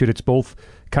Jeff mentioned, it's both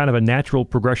kind of a natural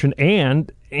progression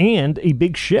and a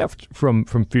big shift from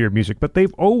Fear of Music. But the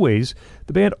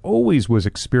band always was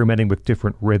experimenting with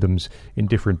different rhythms and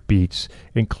different beats.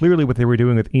 And clearly what they were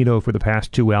doing with Eno for the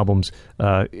past 2 albums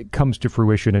comes to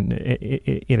fruition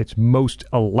in its most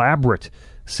elaborate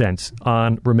sense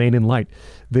on Remain in Light.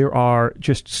 There are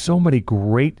just so many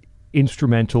great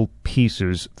instrumental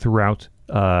pieces throughout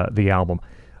the album.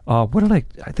 I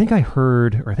think I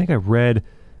heard, or I think I read,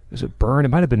 is it Byrne? It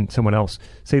might have been someone else,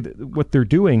 say that what they're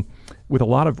doing with a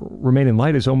lot of Remain in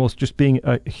Light is almost just being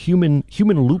human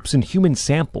loops and human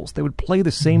samples. They would play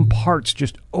the same parts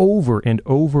just over and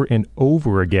over and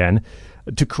over again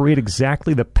to create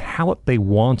exactly the palette they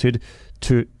wanted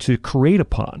to create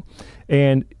upon.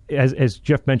 And as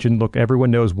Jeff mentioned, look,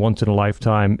 everyone knows Once in a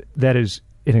Lifetime. That is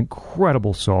an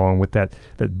incredible song with that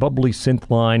bubbly synth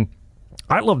line.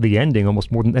 I love the ending almost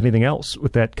more than anything else,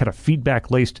 with that kind of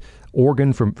feedback-laced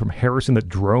organ from Harrison that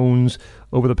drones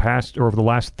over the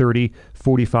last 30,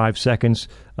 45 seconds.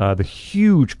 The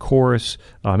huge chorus,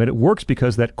 and it works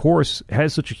because that chorus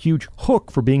has such a huge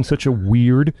hook for being such a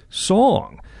weird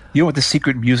song. You know what the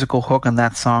secret musical hook on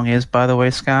that song is, by the way,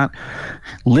 Scott?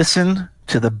 Listen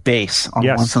to the bass on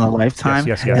Yes. Once in a Lifetime.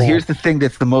 Yes. And here's the thing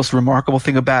that's the most remarkable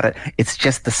thing about it. It's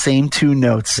just the same two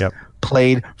notes Yep.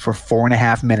 played for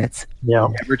 4.5 minutes. Yeah.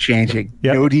 Never changing.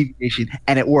 Yep. No deviation.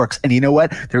 And it works. And you know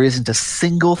what? There isn't a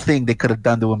single thing they could have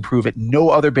done to improve it. No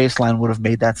other bass line would have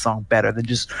made that song better than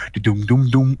just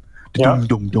doom-doom-doom. Yeah.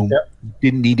 Doom. Yeah.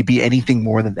 Didn't need to be anything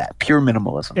more than that. Pure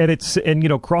minimalism.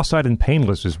 And Cross-Eyed and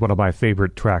Painless is one of my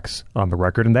favorite tracks on the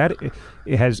record, and that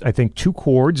it has, I think, 2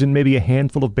 chords and maybe a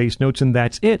handful of bass notes, and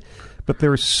that's it. But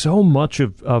there's so much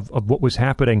of what was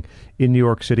happening in New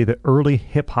York City, the early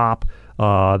hip hop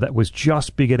that was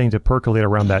just beginning to percolate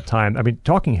around that time. I mean,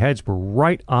 Talking Heads were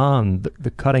right on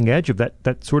the cutting edge of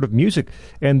that sort of music,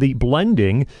 and the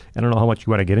blending. I don't know how much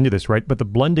you want to get into this, right? But the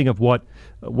blending of what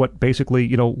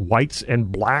basically whites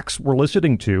and blacks were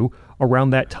listening to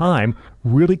around that time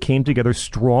really came together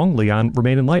strongly on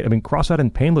Remain in Light. I mean, Cross-Eyed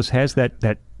and Painless has that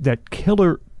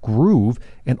killer groove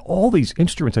and all these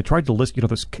instruments. I tried to list,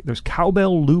 there's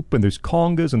cowbell loop and there's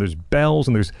congas and there's bells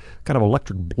and there's kind of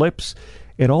electric blips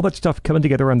and all that stuff coming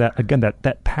together on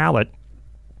that palette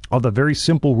of the very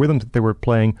simple rhythms that they were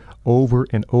playing over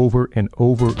and over and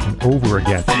over and over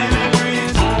again.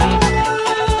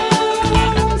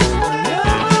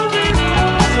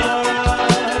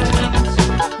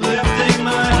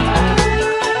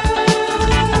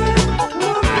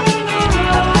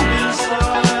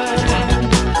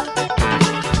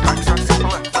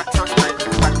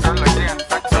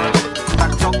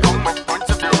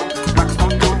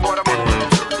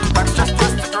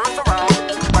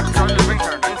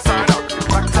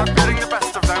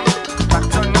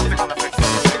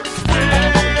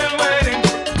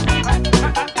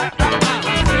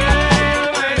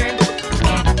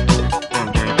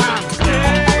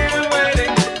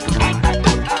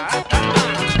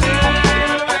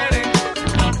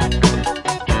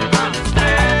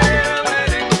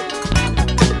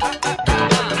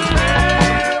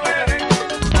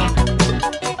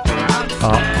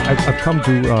 I've come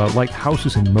to like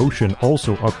Houses in Motion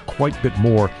also quite a bit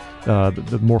more.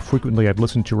 The more frequently I've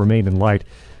listened to Remain in Light.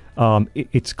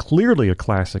 It's clearly a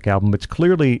classic album. It's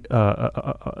clearly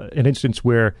an instance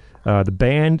where the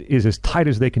band is as tight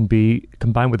as they can be,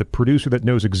 combined with a producer that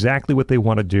knows exactly what they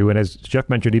want to do, and as Jeff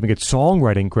mentioned, even gets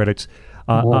songwriting credits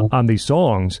on these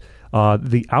songs.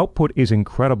 The output is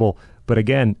incredible. But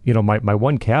again, my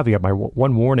one caveat, my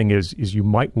one warning is you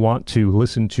might want to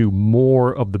listen to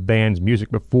more of the band's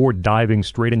music before diving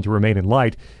straight into Remain in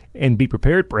Light, and be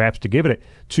prepared perhaps to give it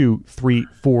 2, 3,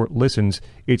 4 listens.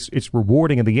 It's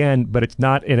rewarding in the end, but it's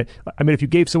not in it. I mean, if you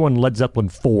gave someone Led Zeppelin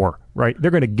 4, right,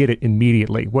 they're going to get it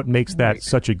immediately. What makes that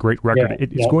such a great record?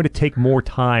 It's going to take more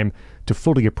time to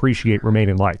fully appreciate Remain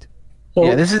in Light. So,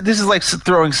 Yeah, this is like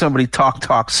throwing somebody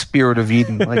Talk Spirit of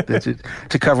Eden like this,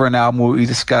 to cover an album we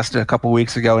discussed a couple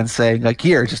weeks ago and saying like,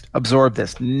 here, just absorb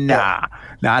this. Nah,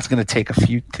 it's going to take a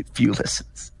few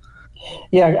listens.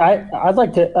 Yeah, I'd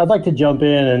like to jump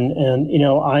in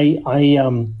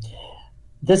and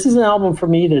this is an album for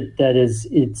me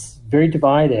it's very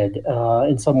divided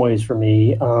in some ways for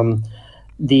me.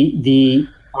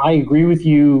 I agree with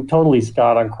you totally,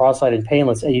 Scott, on Cross-Eyed and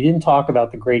Painless. And you didn't talk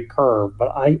about The Great Curve,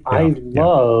 but I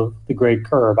love The Great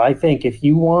Curve. I think if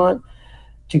you want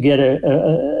to get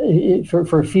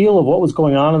for a feel of what was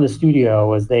going on in the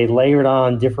studio as they layered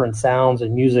on different sounds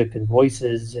and music and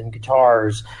voices and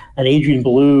guitars, and Adrian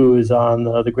Belew is on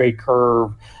The Great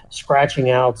Curve, scratching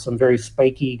out some very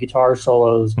spiky guitar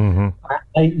solos.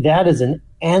 Mm-hmm. That is an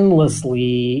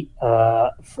endlessly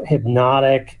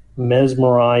hypnotic,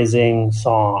 mesmerizing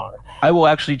song. I will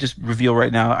actually just reveal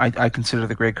right now, I consider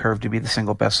The Great Curve to be the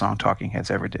single best song Talking Heads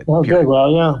ever did. Well, period. good.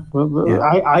 Well,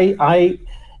 yeah.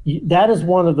 That is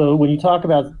one of the, when you talk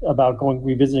about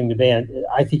revisiting the band,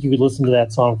 I think you could listen to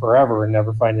that song forever and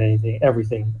never find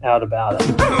everything out about it.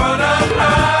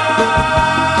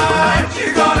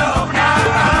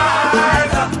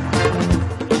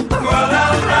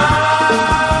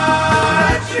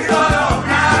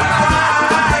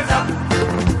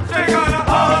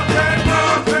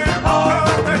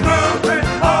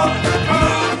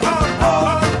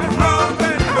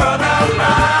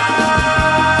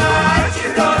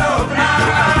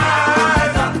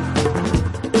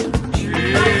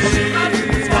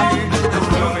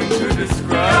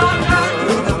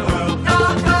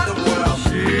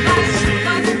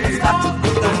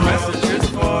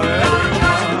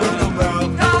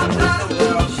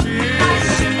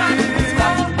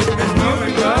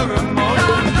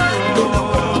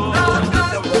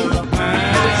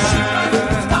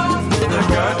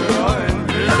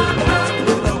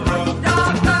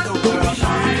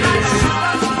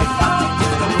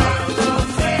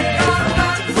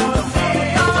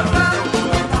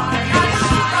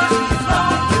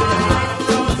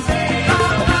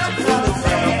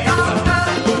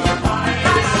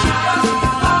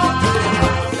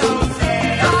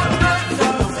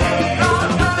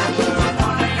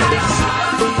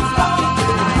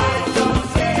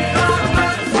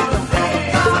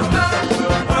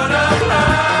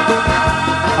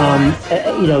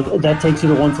 That takes you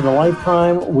to Once in a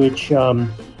Lifetime, which I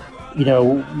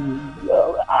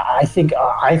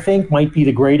think might be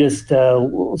the greatest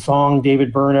song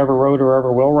David Byrne ever wrote or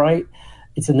ever will write.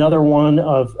 It's another one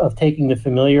of taking the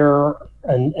familiar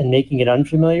and making it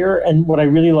unfamiliar. And what I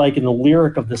really like in the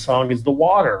lyric of the song is the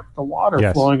water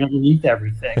Yes. flowing underneath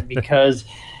everything, because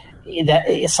he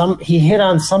hit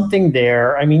on something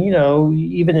there. I mean,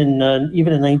 even in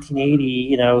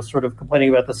 1980, sort of complaining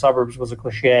about the suburbs was a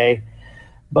cliche.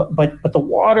 But the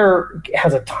water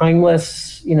has a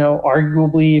timeless,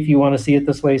 arguably, if you want to see it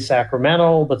this way,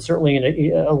 sacramental, but certainly in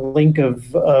a link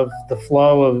of the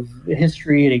flow of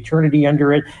history and eternity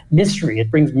under it. Mystery. It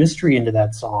brings mystery into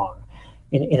that song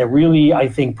in a really, I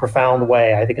think, profound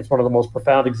way. I think it's one of the most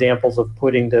profound examples of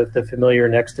putting the familiar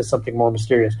next to something more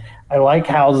mysterious. I like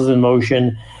Houses in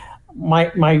Motion. My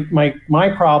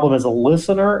problem as a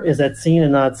listener is that Seen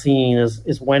and Not Seen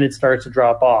is when it starts to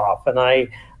drop off. And I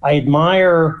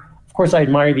admire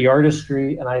the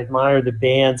artistry, and I admire the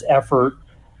band's effort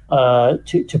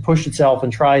to push itself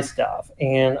and try stuff.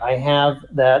 And I have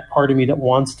that part of me that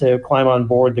wants to climb on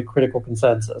board the critical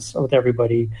consensus with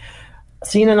everybody.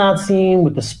 Seen and Not Seen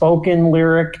with the spoken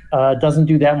lyric doesn't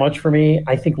do that much for me.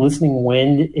 I think Listening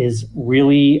Wind is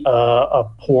really a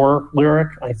poor lyric.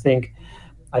 I think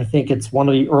it's one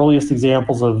of the earliest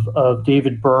examples of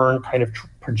David Byrne kind of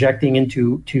projecting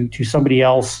into somebody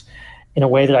else in a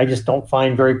way that I just don't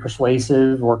find very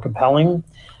persuasive or compelling.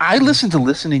 I listened to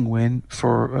Listening Wind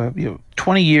for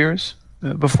 20 years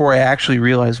before I actually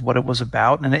realized what it was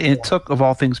about, and it took, of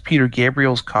all things, Peter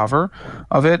Gabriel's cover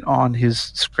of it on his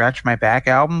Scratch My Back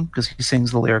album, because he sings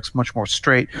the lyrics much more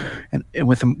straight and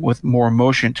with more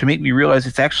emotion, to make me realize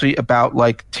it's actually about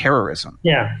like terrorism.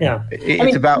 Yeah.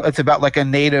 It's about like a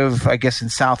native, I guess, in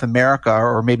South America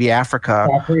or maybe Africa,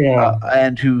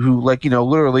 and who like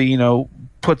literally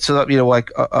puts up like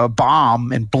a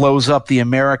bomb and blows up the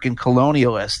American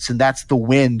colonialists, and that's the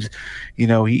wind.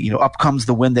 Up comes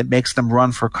the wind that makes them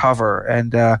run for cover,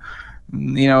 and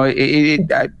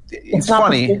it's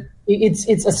funny.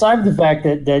 It's aside from the fact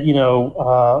that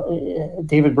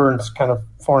David Byrne's kind of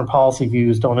foreign policy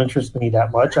views don't interest me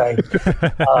that much. I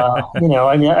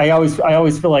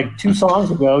always feel like 2 songs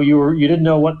ago you didn't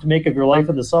know what to make of your life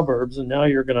in the suburbs, and now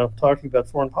you're going to talk to me about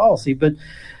foreign policy, but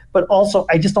also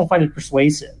I just don't find it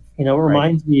persuasive. It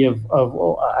reminds me of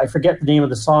I forget the name of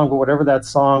the song, but whatever that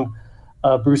song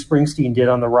Bruce Springsteen did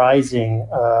on The Rising,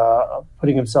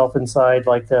 putting himself inside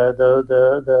like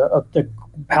the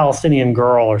Palestinian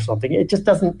girl or something. It just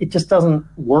doesn't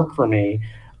work for me.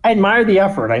 I admire the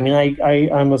effort. I mean,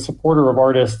 I'm a supporter of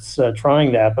artists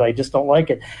trying that, but I just don't like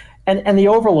it. And the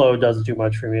Overload doesn't do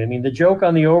much for me. I mean, the joke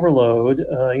on the Overload,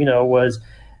 was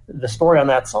the story on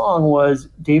that song was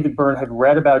David Byrne had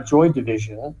read about Joy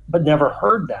Division but never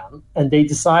heard them, and they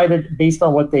decided, based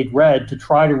on what they'd read, to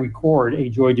try to record a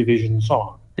Joy Division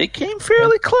song. They came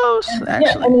fairly close, actually.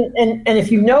 Yeah, I mean, and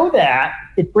if you know that,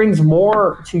 it brings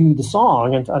more to the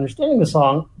song and to understanding the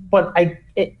song. But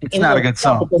it's not a good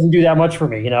song. It doesn't do that much for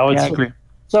me, I agree.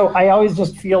 So I always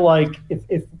just feel like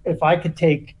if I could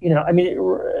take,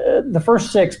 the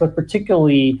first 6, but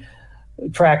particularly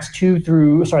tracks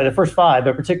the first 5,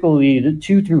 but particularly the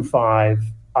 2 through 5,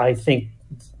 I think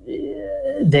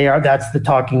that's the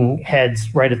Talking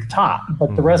Heads right at the top.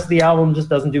 But the rest of the album just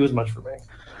doesn't do as much for me.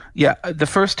 Yeah, the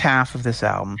first half of this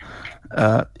album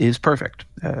is perfect.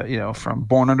 From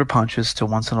Born Under Punches to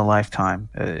Once in a Lifetime.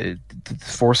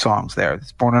 4 songs there.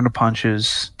 It's Born Under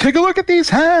Punches. Take a look at these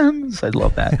hands. I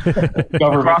love that.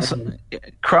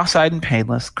 Cross-eyed and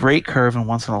Painless. Great Curve and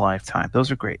Once in a Lifetime. Those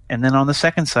are great. And then on the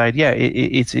second side,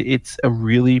 it's a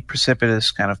really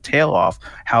precipitous kind of tail off.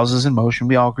 Houses in Motion.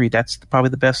 We all agree that's probably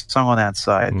the best song on that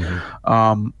side.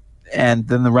 Mm-hmm. And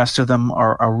then the rest of them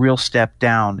are a real step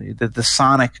down. The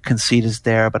sonic conceit is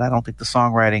there, but I don't think the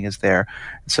songwriting is there.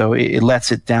 So it lets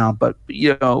it down. But,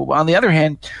 on the other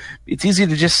hand, it's easy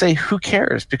to just say, who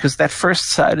cares? Because that first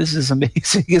side is as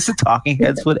amazing as the Talking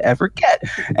Heads would ever get.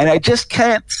 And I just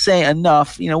can't say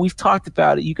enough. We've talked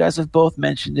about it. You guys have both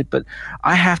mentioned it, but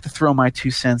I have to throw my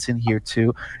 2 cents in here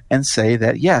too and say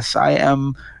that, yes, I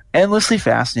am endlessly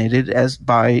fascinated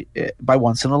by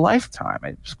Once in a Lifetime.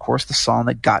 It's, of course, the song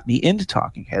that got me into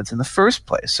Talking Heads in the first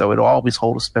place, so it'll always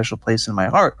hold a special place in my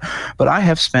heart. But I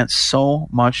have spent so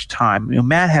much time.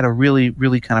 Matt had a really,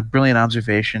 really kind of brilliant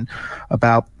observation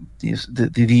about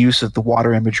the use of the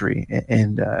water imagery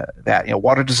and that,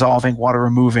 water dissolving, water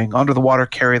removing, under the water,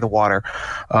 carry the water.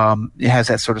 It has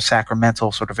that sort of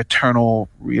sacramental, sort of eternal,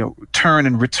 turn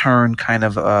and return kind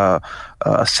of a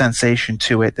sensation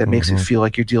to it that makes it feel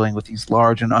like you're dealing with these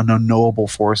large and unknowable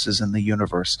forces in the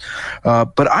universe.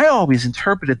 But I always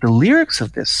interpreted the lyrics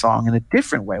of this song in a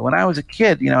different way. When I was a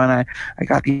kid, and I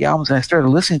got the albums and I started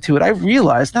listening to it, I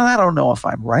realized, now I don't know if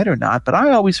I'm right or not, but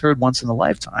I always heard Once in a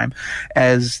Lifetime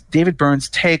as David Byrne's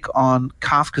take on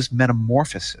Kafka's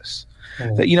Metamorphosis.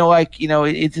 That,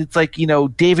 it's like,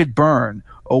 David Byrne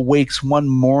awakes one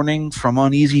morning from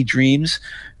uneasy dreams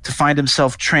to find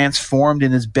himself transformed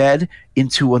in his bed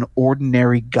into an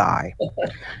ordinary guy.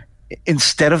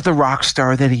 Instead of the rock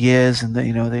star that he is and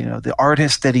the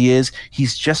artist that he is,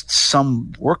 he's just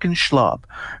some working schlub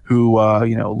who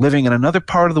living in another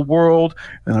part of the world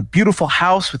in a beautiful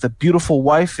house with a beautiful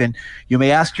wife. And you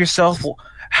may ask yourself, well,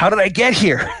 how did I get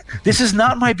here? This is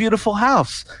not my beautiful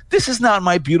house. This is not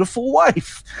my beautiful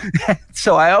wife.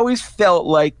 So I always felt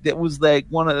like that was like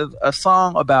a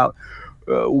song about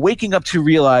waking up to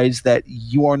realize that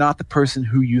you are not the person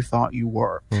who you thought you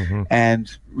were,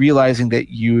 and realizing that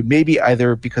you maybe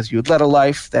either because you had led a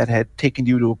life that had taken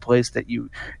you to a place that you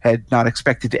had not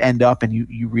expected to end up, and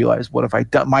you realize, what have I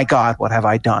done? My God, what have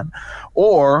I done?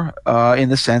 Or in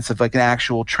the sense of like an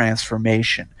actual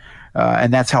transformation.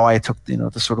 And that's how I took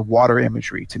the sort of water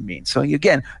imagery to mean. So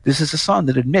again, this is a song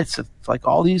that admits of like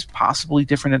all these possibly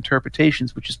different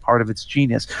interpretations, which is part of its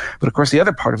genius. But of course, the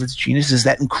other part of its genius is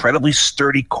that incredibly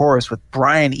sturdy chorus with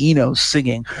Brian Eno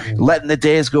singing, letting the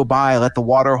days go by, let the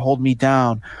water hold me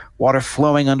down, water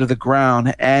flowing under the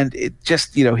ground. And it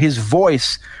just, his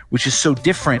voice, which is so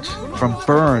different from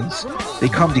Byrne's, they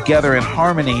come together in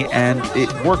harmony, and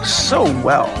it works so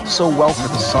well for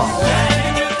the song.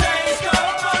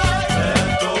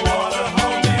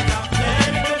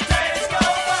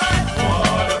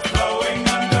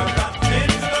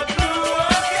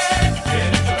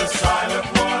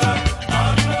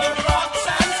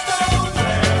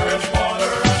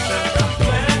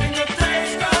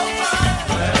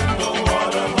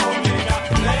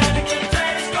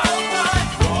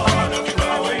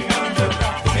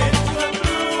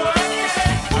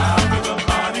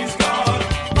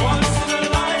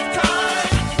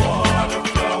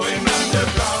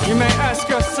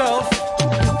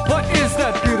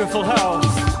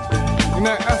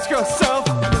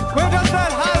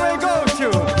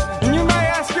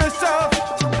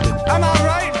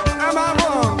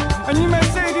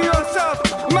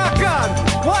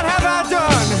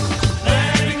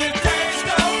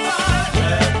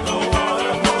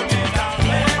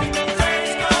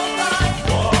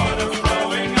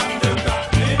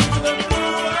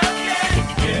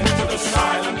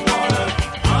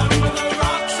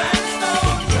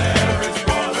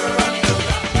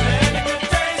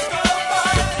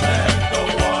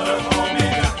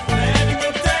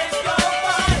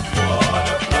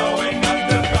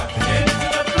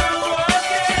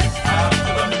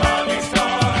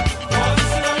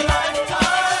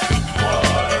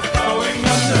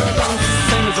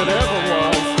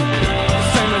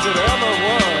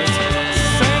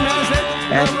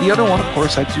 The other one, of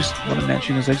course, I just want to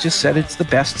mention, as I just said, it's the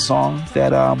best song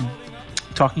that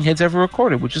Talking Heads ever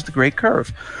recorded, which is The Great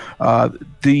Curve.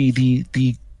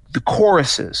 The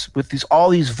choruses with all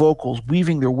these vocals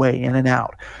weaving their way in and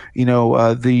out,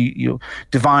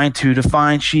 divine to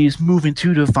define, she's moving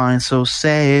to define, so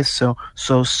say so,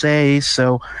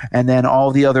 and then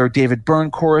all the other David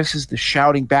Byrne choruses, the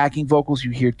shouting backing vocals.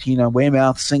 You hear Tina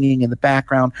Weymouth singing in the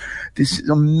background. This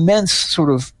immense sort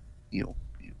of,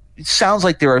 it sounds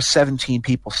like there are 17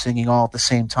 people singing all at the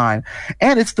same time,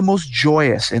 and it's the most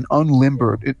joyous and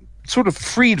unlimbered, sort of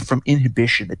freed from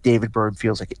inhibition that David Byrne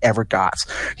feels like it ever got.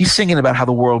 He's singing about how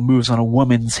the world moves on a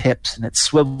woman's hips, and it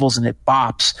swivels and it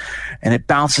bops and it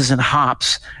bounces and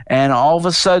hops, and all of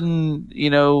a sudden,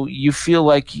 you feel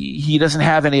like he doesn't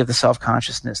have any of the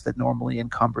self-consciousness that normally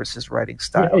encumbers his writing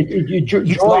style.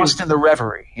 He's lost in the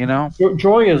reverie,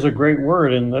 Joy is a great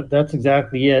word, and that's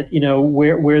exactly it.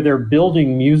 Where they're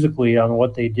building musically on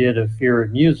what they did of Fear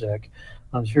of Music.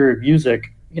 Fear of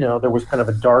Music, there was kind of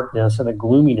a darkness and a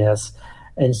gloominess.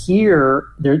 And here,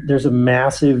 there's a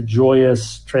massive,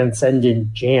 joyous,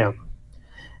 transcendent jam.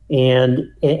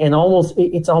 And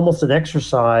it's almost an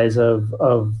exercise of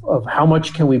how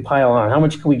much can we pile on? How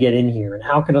much can we get in here? And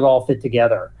how can it all fit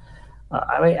together?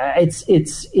 It's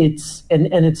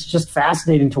just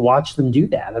fascinating to watch them do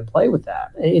that and play with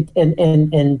that.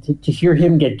 And to hear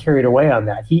him get carried away on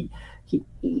that. It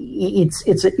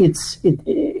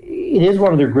is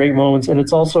one of their great moments, and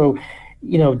it's also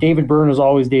David Byrne is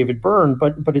always David Byrne,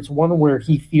 but it's one where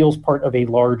he feels part of a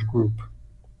large group,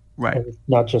 Right. and it's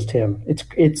not just him. It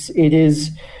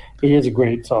is a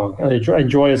great song. And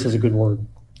joyous is a good word.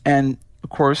 And of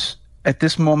course, at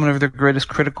this moment of their greatest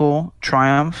critical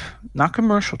triumph, not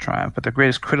commercial triumph, but their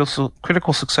greatest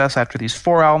critical success after these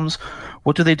 4 albums,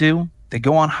 what do? They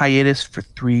go on hiatus for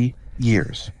 3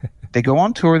 years. They go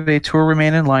on tour, they tour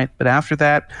Remain in Light, but after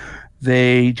that,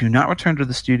 they do not return to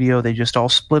the studio. They just all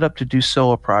split up to do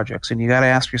solo projects. And you got to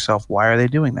ask yourself, why are they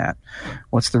doing that?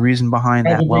 What's the reason behind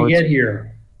How that? did they get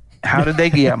here? How did they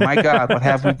get? Yeah, my God, what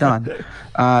have we done?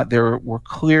 There were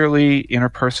clearly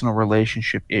interpersonal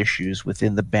relationship issues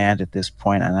within the band at this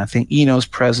point, and I think Eno's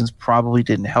presence probably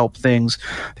didn't help things.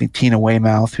 I think Tina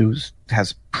Weymouth, who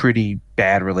has a pretty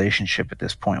bad relationship at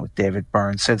this point with David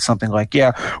Byrne, said something like,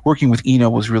 yeah, working with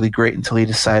Eno was really great until he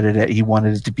decided that he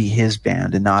wanted it to be his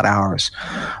band and not ours.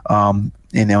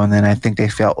 And then I think they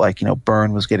felt like,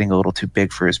 Byrne was getting a little too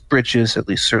big for his britches. At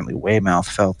least certainly Weymouth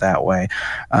felt that way.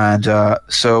 And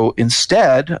so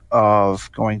instead of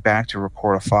going back to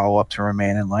record a follow-up to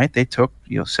Remain in Light, they took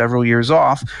several years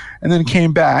off and then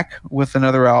came back with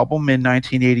another album in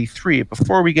 1983.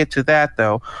 Before we get to that,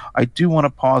 though, I do want to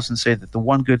pause and say that the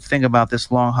one good thing about this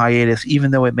long hiatus,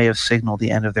 even though it may have signaled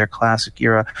the end of their classic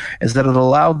era, is that it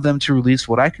allowed them to release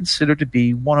what I consider to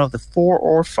be one of the 4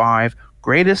 or 5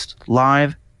 greatest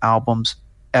live albums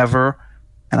ever.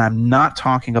 And I'm not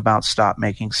talking about Stop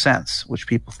Making Sense, which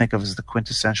people think of as the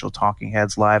quintessential Talking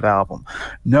Heads live album.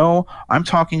 No, I'm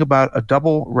talking about a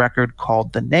double record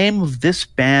called The Name of This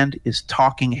Band is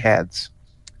Talking Heads.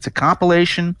 It's a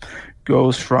compilation,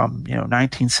 goes from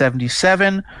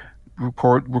 1977,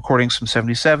 recordings from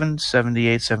 77,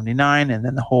 78, 79, and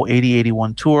then the whole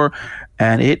 80-81 tour.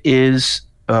 And it is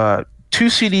 2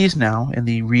 CDs now in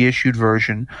the reissued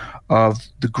version of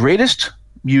the greatest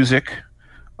music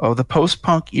of the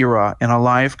post-punk era in a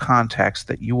live context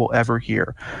that you will ever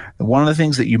hear. And one of the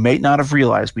things that you may not have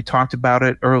realized, we talked about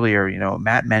it earlier,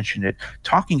 Matt mentioned it,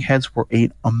 Talking Heads were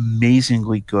an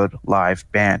amazingly good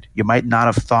live band. You might not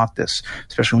have thought this,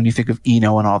 especially when you think of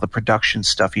Eno and all the production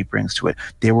stuff he brings to it.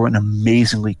 They were an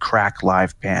amazingly crack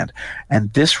live band.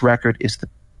 And this record is the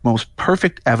most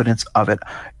perfect evidence of it.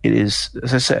 It is,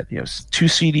 as I said, 2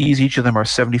 CDs, each of them are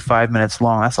 75 minutes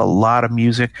long. That's a lot of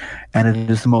music, and it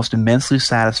is the most immensely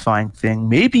satisfying thing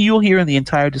maybe you'll hear in the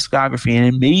entire discography, and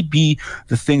it may be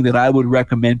the thing that I would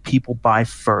recommend people buy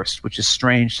first, which is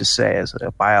strange to say, as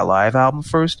buy a live album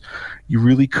first. You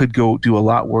really could go do a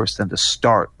lot worse than to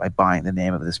start by buying The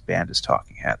Name of This Band is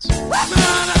Talking Heads.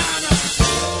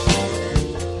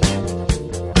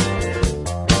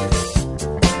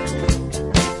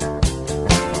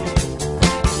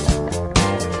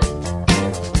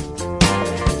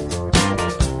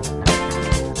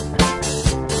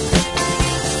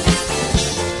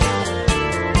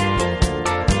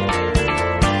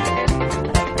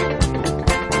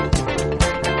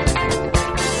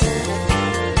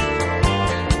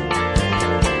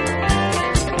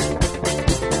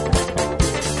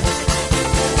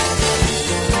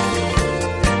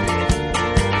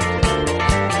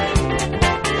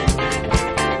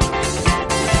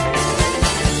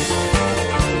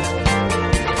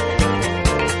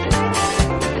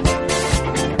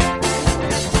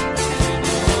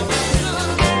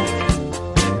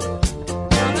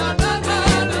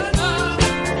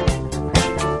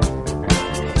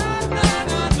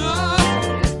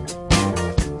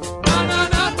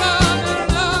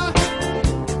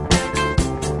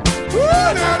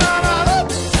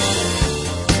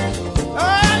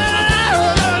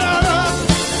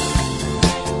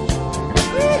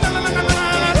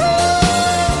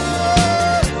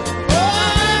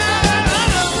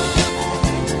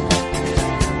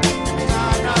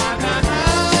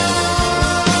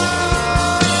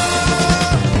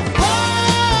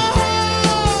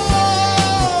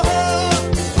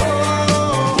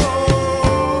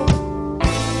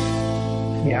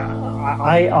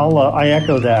 I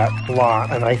echo that a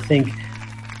lot, and I think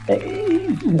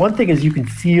one thing is you can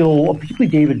feel, particularly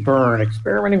David Byrne,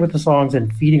 experimenting with the songs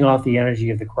and feeding off the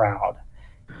energy of the crowd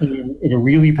in a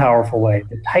really powerful way.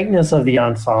 The tightness of the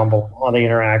ensemble, how they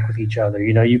interact with each other.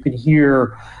 You can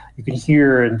hear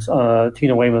in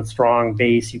Tina Weymouth's strong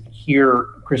bass. You can hear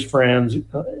Chris Friend's.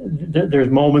 There's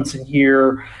moments in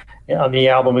here on the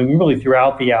album, and really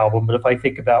throughout the album. But if I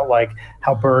think about like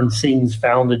how Byrne sings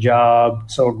 "Found a Job"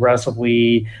 so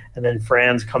aggressively, and then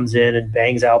Franz comes in and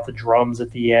bangs out the drums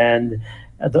at the end,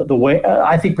 the way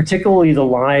I think particularly the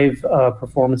live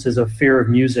performances of Fear of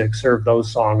Music serve those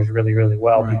songs really, really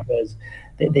well, right, because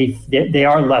they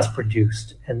are less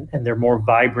produced and they're more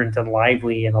vibrant and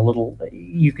lively, and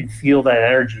you can feel that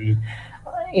energy.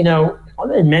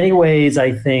 In many ways,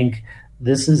 I think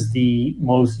this is the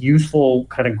most useful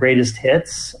kind of greatest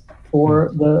hits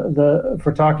for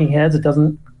for Talking Heads. It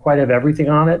doesn't quite have everything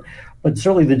on it, but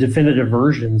certainly the definitive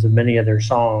versions of many of their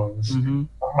songs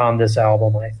are on this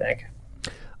album, I think.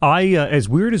 As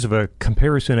weird as of a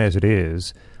comparison as it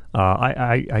is,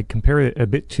 I compare it a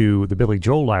bit to the Billy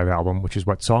Joel live album, which is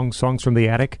Songs from the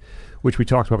Attic, which we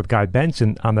talked about with Guy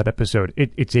Benson on that episode.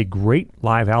 It's a great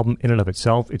live album in and of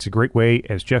itself. It's a great way,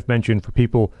 as Jeff mentioned, for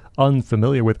people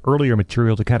unfamiliar with earlier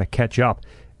material to kind of catch up,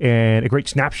 and a great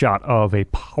snapshot of a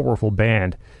powerful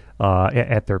band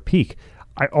at their peak.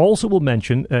 I also will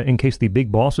mention, in case the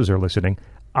big bosses are listening,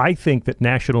 I think that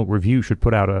National Review should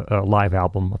put out a live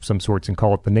album of some sorts and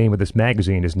call it, the name of this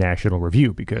magazine is National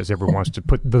Review, because everyone wants to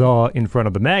put the in front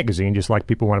of the magazine, just like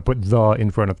people want to put the in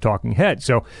front of Talking Heads.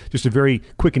 So just a very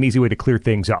quick and easy way to clear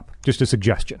things up. Just a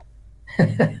suggestion.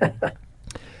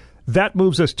 That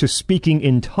moves us to Speaking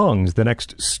in Tongues, the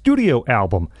next studio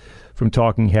album from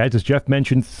Talking Heads. As Jeff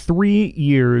mentioned, 3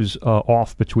 years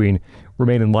off between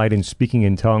Remain in Light and Speaking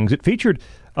in Tongues. It featured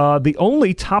the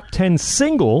only top 10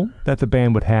 single that the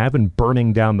band would have in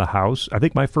Burning Down the House. I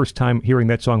think my first time hearing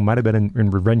that song might have been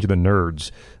in Revenge of the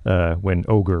Nerds, when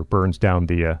Ogre burns down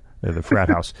the frat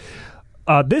house.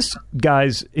 This,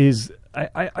 guys, is,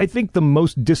 I think, the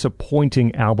most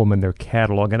disappointing album in their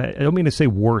catalog. And I don't mean to say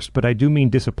worst, but I do mean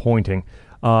disappointing.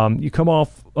 You come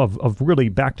off of really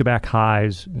back-to-back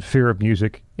highs, Fear of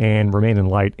Music and Remain in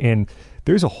Light, and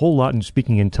there's a whole lot in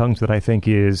Speaking in Tongues that I think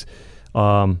is,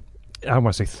 I don't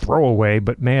want to say throwaway,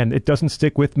 but man, it doesn't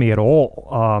stick with me at all.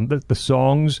 The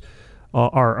songs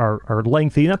are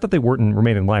lengthy. Not that they weren't in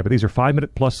Remain in Light, but these are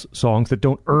 5-minute plus songs that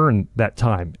don't earn that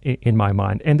time in my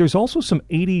mind. And there's also some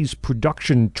 80s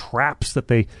production traps that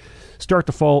they start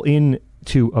to fall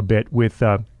into a bit with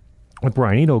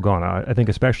Brian Eno gone. I think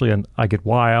especially on I Get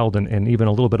Wild and even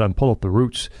a little bit on Pull Up the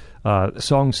Roots,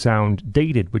 songs sound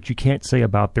dated, which you can't say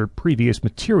about their previous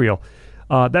material.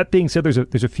 That being said,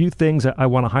 there's a few things I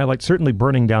want to highlight. Certainly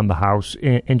Burning Down the House,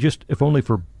 and just, if only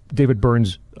for David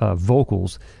Byrne's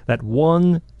vocals, that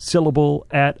one syllable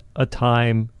at a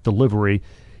time delivery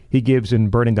he gives in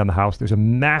Burning Down the House. There's a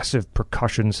massive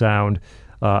percussion sound.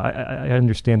 I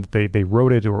understand that they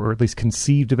wrote it, or at least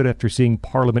conceived of it, after seeing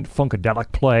Parliament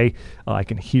Funkadelic play. I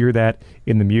can hear that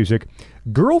in the music.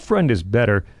 Girlfriend is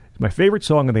Better. It's my favorite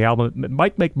song on the album. It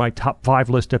might make my top 5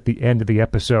 list at the end of the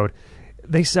episode.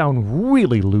 They sound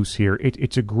really loose here.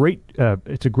 It's a great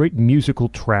musical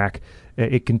track.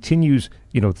 It continues,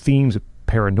 themes of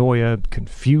paranoia,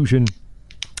 confusion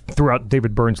throughout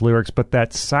David Byrne's lyrics, but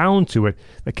that sound to it,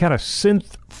 that kind of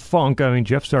synth funk. I mean,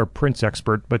 Jeff's our Prince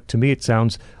expert, but to me it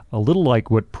sounds a little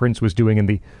like what Prince was doing in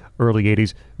the early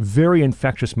 80s. Very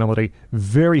infectious melody,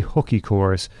 very hooky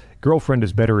chorus. Girlfriend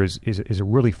is Better is a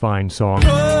really fine song.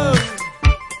 Down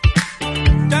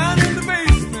in the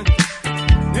basement,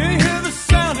 you hear the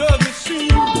sound of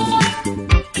machines.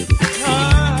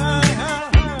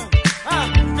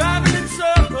 I'm driving in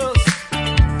circles,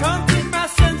 come to my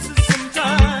senses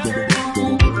sometimes.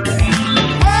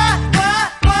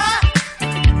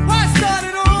 Why start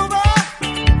it over?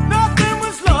 Nothing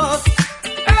was lost,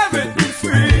 everything's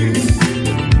free.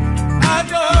 I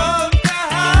don't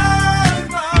behind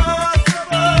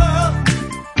possible.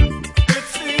 It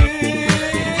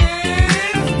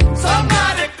seems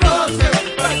somebody closer,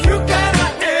 but you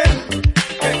cannot hear.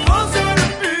 Get closer to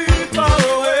be far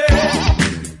away.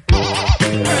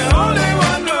 And only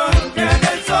one look, and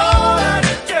it's all that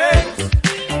it takes.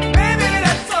 Maybe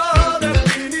that's all that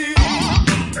we need.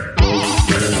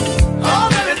 All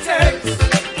that it takes.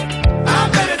 I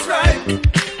bet it's right.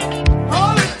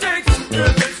 All it takes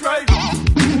is it's right.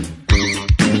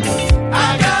 I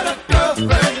got a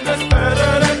girlfriend that's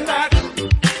better than that.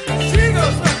 She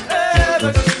goes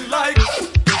wherever she likes.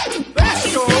 Let's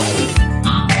go.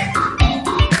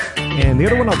 And the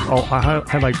other one I'll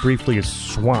highlight briefly is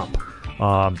Swamp.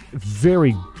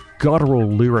 Very guttural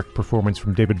lyric performance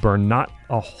from David Byrne. Not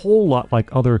a whole lot like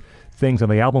other things on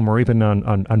the album, or even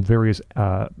on various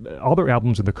other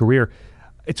albums in the career.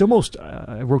 It's almost,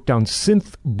 I wrote down,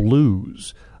 synth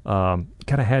blues. Kind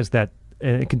of has that,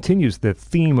 and it continues the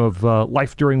theme of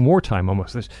life during wartime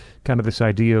almost. There's kind of this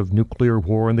idea of nuclear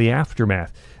war and the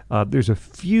aftermath. There's a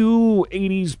few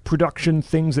 80s production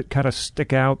things that kind of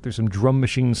stick out. There's some drum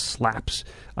machine slaps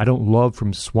I don't love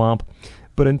from Swamp.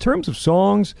 But in terms of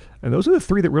songs, and those are the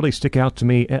 3 that really stick out to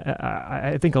me.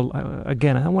 I think,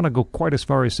 again, I don't want to go quite as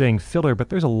far as saying filler, but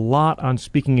there's a lot on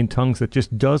Speaking in Tongues that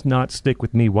just does not stick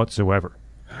with me whatsoever.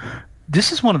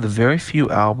 This is one of the very few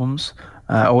albums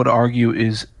I would argue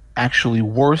is actually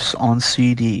worse on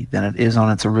CD than it is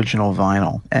on its original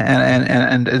vinyl.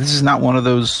 And this is not one of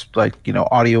those, like,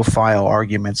 audiophile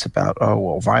arguments about, oh,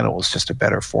 well, vinyl is just a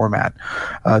better format.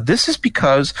 This is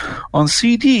because on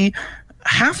CD,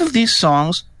 half of these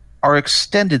songs are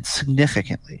extended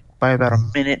significantly by about a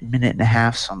minute and a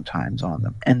half sometimes on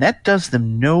them. And that does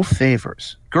them no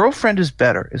favors. Girlfriend is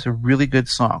Better is a really good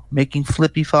song. Making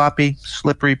Flippy Floppy,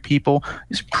 Slippery People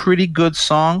is pretty good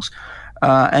songs.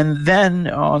 And then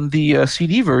on the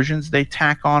CD versions, they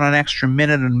tack on an extra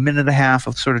minute and a half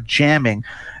of sort of jamming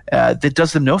that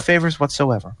does them no favors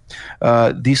whatsoever.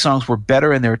 These songs were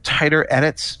better in their tighter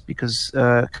edits because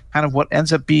kind of what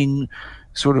ends up being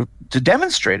sort of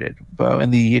demonstrated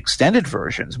in the extended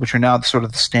versions, which are now sort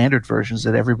of the standard versions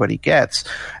that everybody gets,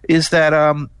 is that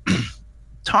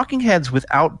Talking Heads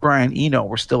without Brian Eno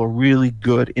were still a really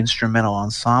good instrumental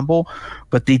ensemble,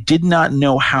 but they did not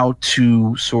know how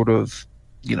to sort of,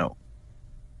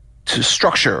 to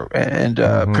structure and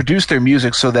produce their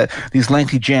music so that these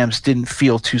lengthy jams didn't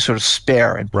feel too sort of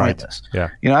spare and pointless. Right.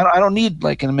 Yeah. I don't need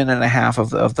like a minute and a half of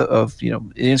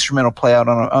the instrumental play out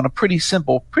on a pretty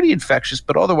simple, pretty infectious,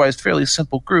 but otherwise fairly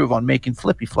simple groove on Making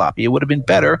Flippy Floppy. It would have been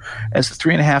better as the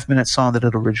 3.5 minute song that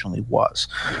it originally was.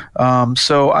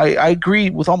 So I agree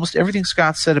with almost everything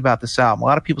Scott said about this album. A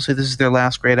lot of people say this is their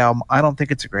last great album. I don't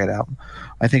think it's a great album.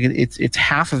 I think it's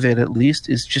half of it at least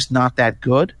is just not that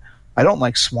good. I don't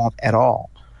like Swamp at all.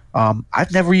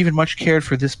 I've never even much cared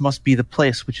for This Must Be the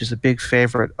Place, which is a big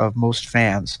favorite of most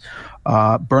fans.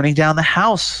 Burning Down the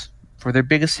House for their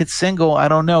biggest hit single, I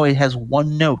don't know, it has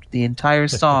one note. The entire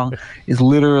song is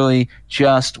literally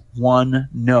just one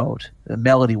note,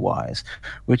 melody-wise,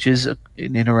 which is an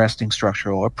interesting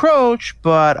structural approach,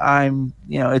 but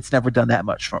it's never done that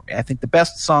much for me. I think the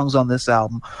best songs on this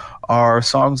album are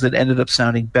songs that ended up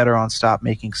sounding better on Stop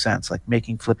Making Sense, like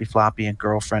Making Flippy Floppy and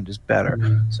Girlfriend is Better.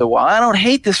 Mm-hmm. So while I don't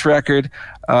hate this record,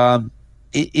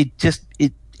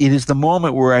 it is the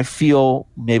moment where I feel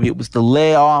maybe it was the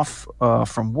layoff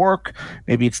from work,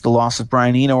 maybe it's the loss of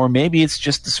Brian Eno, or maybe it's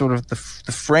just the sort of the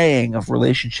fraying of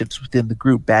relationships within the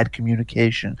group, bad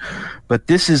communication. But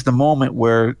this is the moment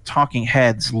where Talking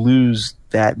Heads lose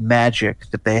that magic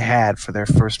that they had for their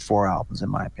first 4 albums, in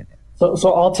my opinion. So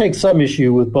I'll take some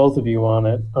issue with both of you on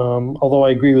it, although I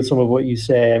agree with some of what you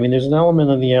say. I mean, there's an element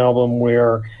in the album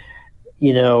where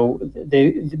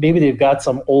they've got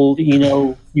some old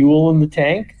Eno fuel in the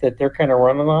tank that they're kind of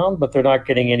running on, but they're not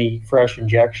getting any fresh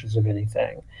injections of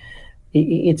anything.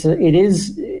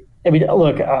 I mean,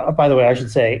 look, by the way, I should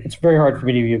say it's very hard for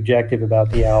me to be objective about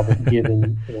the album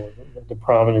given the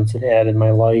prominence it had in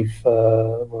my life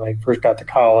when I first got to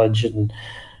college and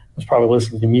was probably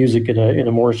listening to music in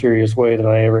a more serious way than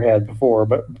I ever had before.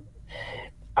 But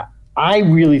I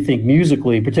really think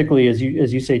musically, particularly as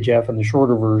you say, Jeff, in the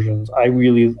shorter versions, I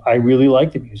really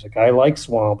like the music. I like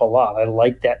Swamp a lot. I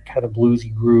like that kind of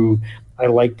bluesy groove. I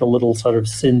like the little sort of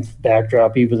synth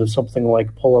backdrop, even of something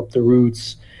like Pull Up the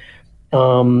Roots.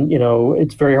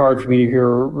 It's very hard for me to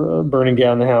hear Burning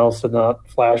Down the House and not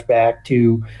flash back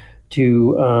to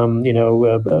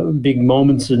big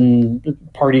moments and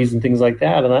parties and things like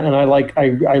that. And I like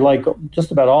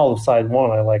just about all of side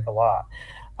one. I like a lot.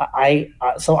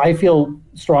 So I feel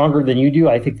stronger than you do.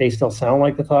 I think they still sound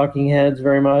like the Talking Heads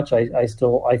very much. I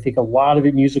think a lot of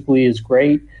it musically is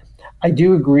great. I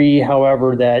do agree,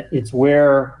 however, that it's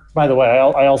where, by the way,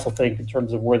 I also think in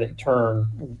terms of where they turn,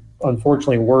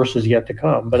 unfortunately, worse is yet to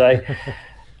come. But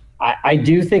I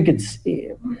do think it's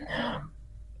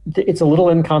a little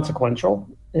inconsequential.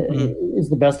 Is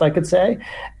the best I could say.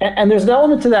 And there's an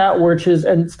element to that which is,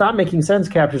 and Stop Making Sense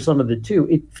captures some of it too.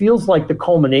 It feels like the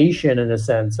culmination, in a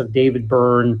sense, of David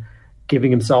Byrne giving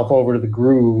himself over to the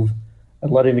groove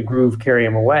and letting the groove carry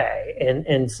him away.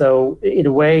 And so in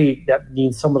a way that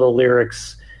means some of the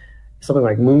lyrics, something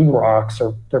like Moon Rocks,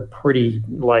 they're pretty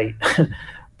light.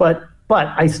 But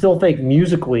I still think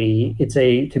musically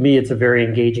to me it's a very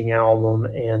engaging album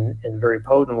and very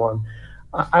potent one.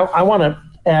 I want to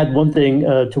add one thing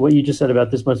to what you just said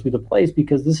about This Must Be the Place,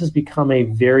 because this has become a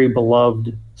very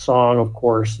beloved song, of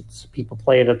course. It's people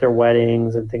play it at their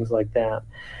weddings and things like that.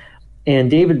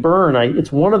 And David Byrne,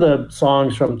 it's one of the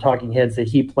songs from Talking Heads that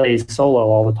he plays solo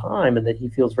all the time and that he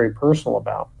feels very personal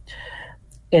about.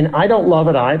 And I don't love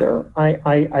it either.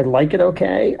 I like it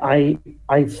okay.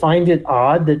 I find it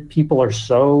odd that people are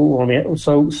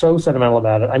so sentimental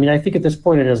about it. I mean, I think at this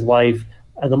point in his life,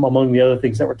 and among the other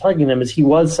things that were tugging him, is he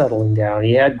was settling down.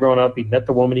 He had grown up. He'd met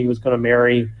the woman he was going to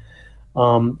marry.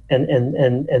 And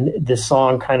this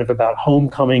song kind of about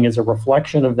homecoming is a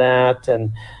reflection of that.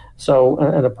 And So,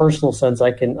 in a personal sense,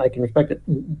 I can respect it.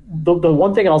 The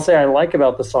one thing I'll say I like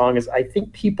about the song is I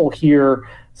think people hear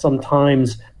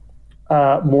sometimes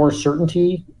more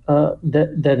certainty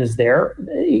than is there.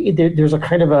 There's a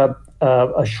kind of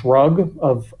a shrug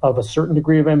of a certain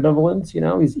degree of ambivalence. You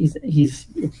know, he's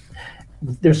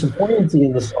there's some poignancy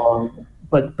in the song,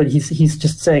 but he's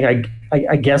just saying,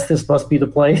 I guess this must be the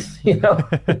place. You know,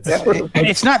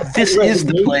 It's not this is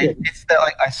the place. It's that,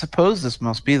 like, I suppose this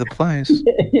must be the place.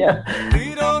 Yeah.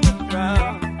 Feet on the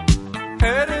ground,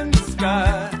 head in the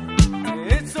sky.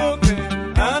 It's okay,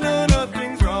 I know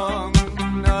nothing's wrong,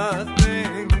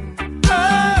 nothing. I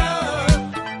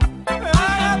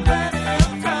have plenty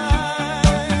of time.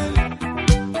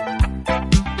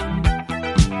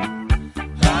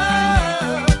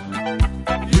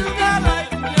 You got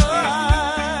light in your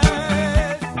eyes,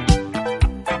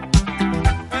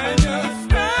 and you're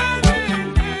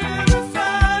standing here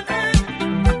beside me.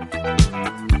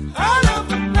 I love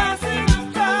the passing of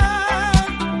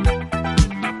time.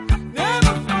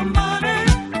 Never for money,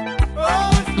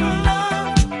 always for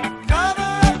love. Cover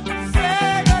up and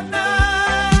say goodnight.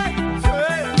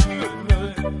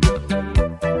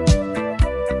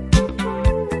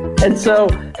 And so,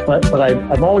 but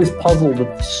I'm always puzzled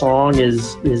that the song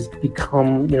is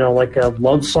become, you know, like a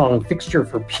love song fixture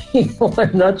for people.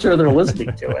 I'm not sure they're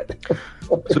listening to it.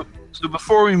 So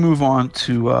before we move on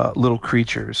to Little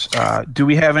Creatures, do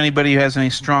we have anybody who has any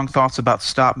strong thoughts about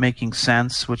Stop Making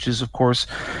Sense, which is, of course,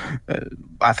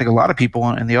 I think a lot of people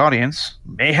in the audience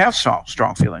may have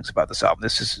strong feelings about this album.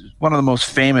 This is one of the most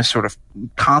famous sort of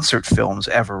concert films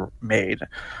ever made.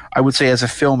 I would say as a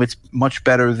film, it's much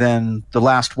better than The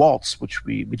Last Waltz, which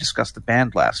we discussed the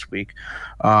band last week.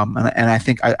 And I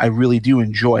think I really do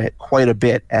enjoy it quite a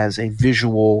bit as a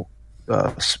visual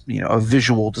a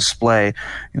visual display.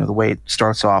 You know, the way it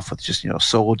starts off with just,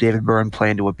 solo David Byrne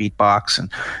playing to a beatbox, and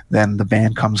then the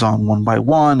band comes on one by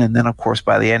one, and then of course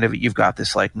by the end of it you've got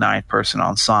this like 9-person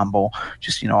ensemble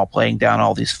just all playing down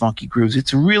all these funky grooves.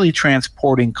 It's a really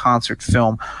transporting concert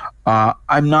film.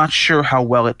 I'm not sure how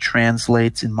well it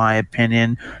translates, in my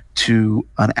opinion, to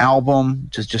an album,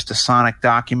 just a sonic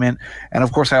document. And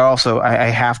of course, I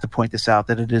have to point this out,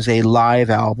 that it is a live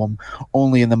album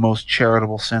only in the most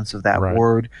charitable sense of that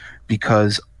word,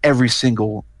 because every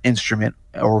single instrument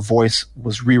or voice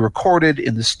was re-recorded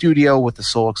in the studio with the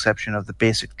sole exception of the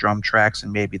basic drum tracks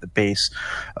and maybe the bass.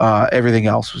 Everything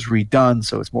else was redone,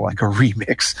 so it's more like a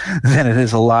remix than it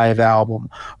is a live album.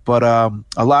 But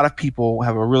a lot of people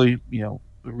have a really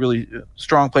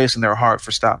strong place in their heart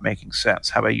for Stop Making Sense.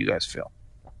 How about you guys feel?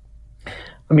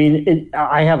 I mean,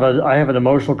 I have an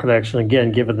emotional connection,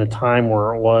 again, given the time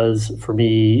where it was for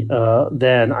me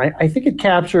then. I think it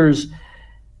captures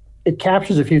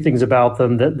a few things about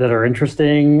them that are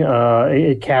interesting.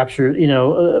 It captures,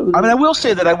 I will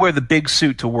say that I wear the big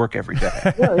suit to work every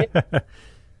day.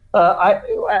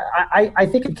 I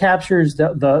think it captures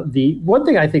the one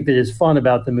thing I think that is fun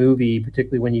about the movie,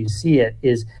 particularly when you see it,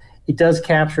 is it does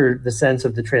capture the sense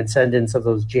of the transcendence of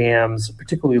those jams,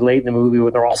 particularly late in the movie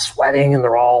when they're all sweating and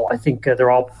they're all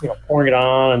pouring it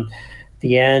on. And at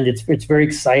the end, it's very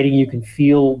exciting. You can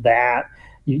feel that.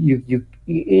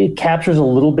 It captures a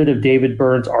little bit of David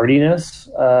Byrne's artiness,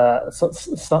 in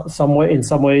some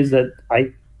ways that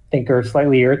I think are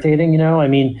slightly irritating. I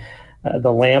mean,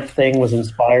 the lamp thing was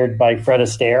inspired by Fred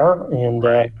Astaire, and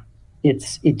it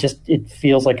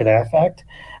feels like an affect.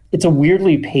 It's a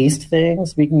weirdly paced thing.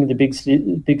 Speaking of the big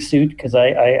suit, because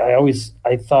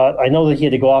I thought, I know that he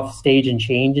had to go off stage and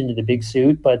change into the big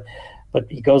suit, but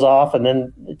he goes off, and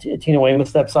then Tina Weymouth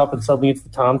steps up, and suddenly it's the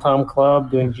Tom Tom Club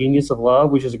doing "Genius of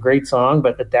Love," which is a great song,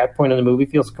 but at that point in the movie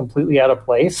feels completely out of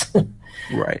place.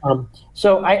 Right.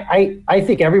 So I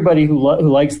think everybody who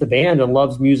likes the band and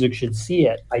loves music should see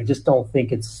it. I just don't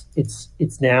think it's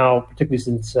now, particularly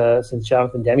since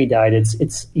Jonathan Demme died,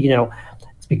 it's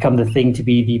become the thing to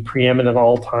be the preeminent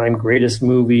all-time greatest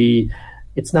movie.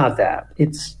 It's not that.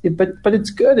 But it's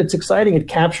good. It's exciting. It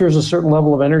captures a certain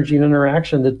level of energy and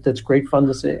interaction that's great fun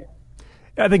to see.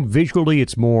 I think visually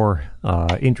it's more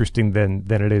interesting than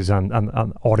it is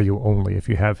on audio only. If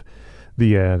you have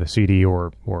the CD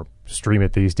or stream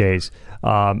it these days,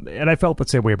 and I felt the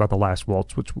same way about The Last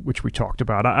Waltz, which we talked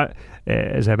about.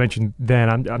 As I mentioned then,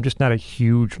 I'm just not a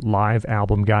huge live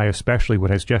album guy, especially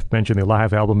when, as Jeff mentioned, the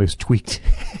live album is tweaked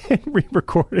and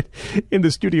re-recorded in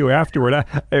the studio afterward. I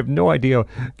have no idea,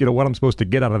 what I'm supposed to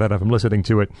get out of that if I'm listening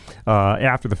to it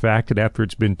after the fact and after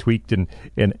it's been tweaked and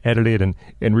edited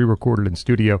and re-recorded in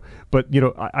studio. But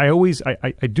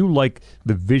I do like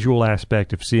the visual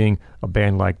aspect of seeing a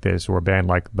band like this or a band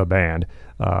like The Band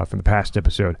from the past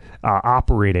episode,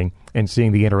 operating and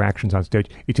seeing the interactions on stage.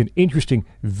 It's an interesting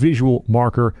visual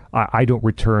marker. I don't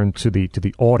return to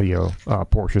the audio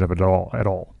portion of it at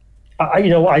all.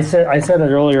 I said it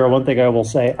earlier. One thing I will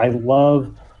say, I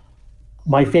love.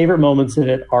 My favorite moments in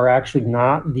it are actually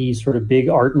not these sort of big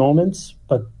art moments,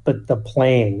 but the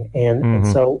playing. And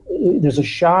so there's a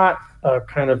shot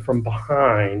kind of from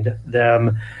behind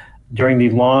them during the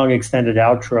long extended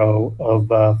outro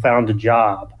of Found a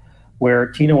Job, where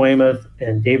Tina Weymouth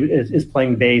and David is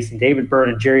playing bass, and David Byrne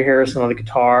and Jerry Harrison on the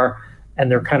guitar, and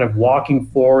they're kind of walking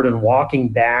forward and walking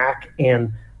back.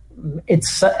 And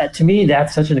it's, to me,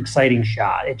 that's such an exciting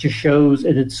shot. It just shows,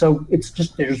 and it's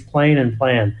just, they're just playing and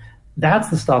playing. That's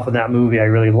the stuff in that movie I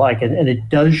really like, and it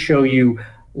does show you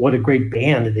what a great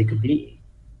band they could be.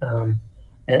 And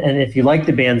if you like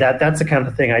the band, that's the kind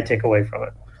of thing I take away from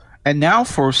it. And now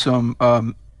for some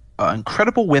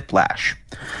incredible whiplash,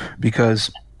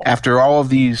 because after all of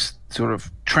these sort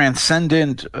of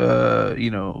transcendent,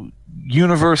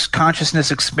 universe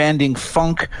consciousness expanding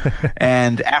funk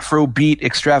and Afrobeat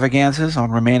extravaganzas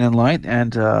on Remain in Light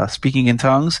and Speaking in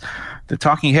Tongues, the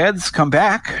Talking Heads come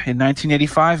back in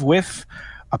 1985 with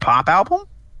a pop album,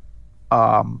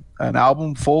 an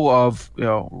album full of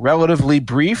relatively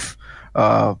brief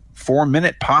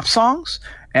 4-minute pop songs,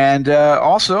 and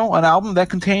also an album that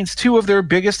contains 2 of their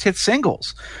biggest hit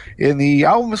singles. And the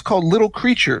album is called Little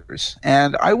Creatures,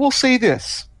 and I will say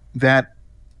this, that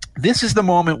this is the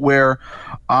moment where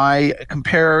I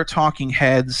compare Talking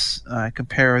Heads, I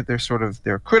compare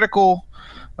their critical,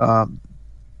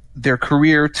 their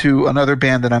career to another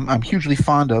band that I'm hugely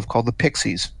fond of called the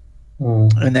Pixies.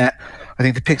 And that I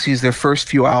think the Pixies, their first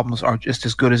few albums are just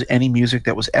as good as any music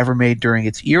that was ever made during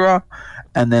its era.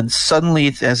 And then suddenly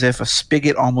it's as if a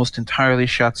spigot almost entirely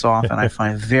shuts off, and I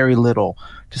find very little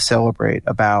to celebrate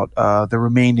about the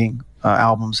remaining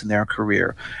albums in their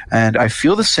career. And I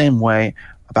feel the same way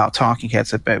about Talking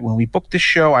Heads. When we booked this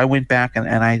show, I went back and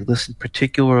I listened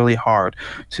particularly hard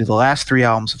to the last 3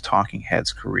 albums of Talking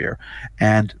Heads' career.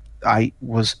 And I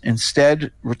was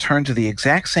instead returned to the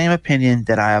exact same opinion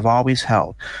that I have always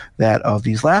held, that of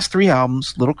these last 3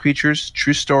 albums, Little Creatures,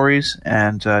 True Stories,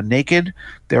 and Naked,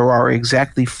 there are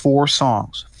exactly 4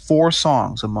 songs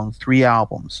among 3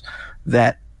 albums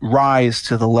that rise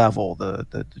to the level,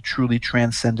 the truly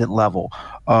transcendent level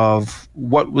of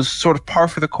what was sort of par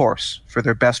for the course for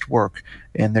their best work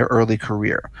in their early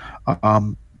career.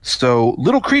 So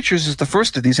Little Creatures is the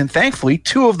first of these, and thankfully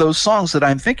 2 of those songs that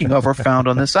I'm thinking of are found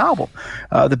on this album.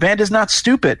 The band is not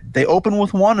stupid. They open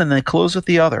with one and they close with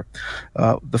the other.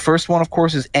 The first one, of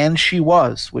course, is And She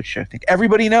Was, which I think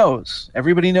everybody knows.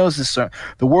 Everybody knows this song.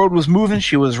 The world was moving.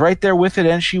 She was right there with it,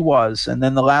 and she was. And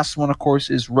then the last one, of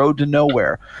course, is Road to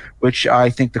Nowhere, which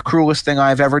I think the cruelest thing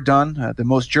I've ever done, the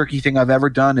most jerky thing I've ever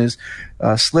done is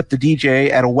slip the DJ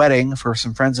at a wedding for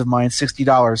some friends of mine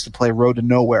 $60 to play Road to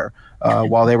Nowhere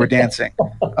while they were dancing.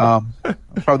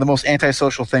 Probably the most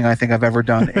antisocial thing I think I've ever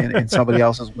done in somebody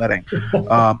else's wedding.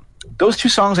 Those 2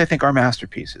 songs I think are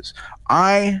masterpieces.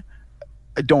 I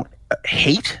don't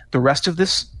hate the rest of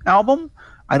this album.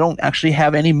 I don't actually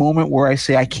have any moment where I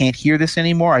say I can't hear this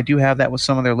anymore. I do have that with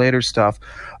some of their later stuff.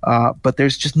 But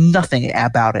there's just nothing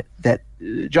about it that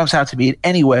jumps out to me in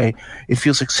any way. It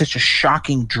feels like such a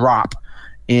shocking drop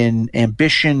in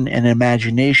ambition and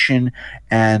imagination,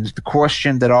 and the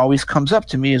question that always comes up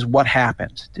to me is what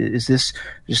happened? Is this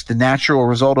just the natural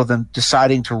result of them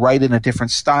deciding to write in a different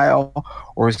style,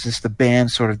 or is this the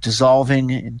band sort of dissolving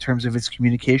in terms of its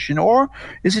communication, or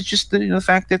is it just the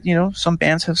fact that some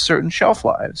bands have certain shelf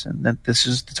lives, and that this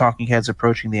is the Talking Heads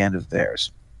approaching the end of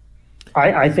theirs?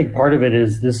 I think part of it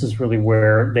is this is really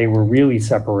where they were really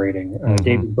separating.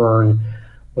 David Byrne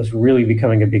was really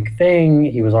becoming a big thing.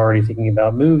 He was already thinking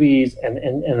about movies.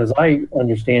 And as I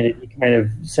understand it, he kind of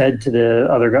said to the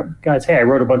other guys, hey, I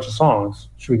wrote a bunch of songs.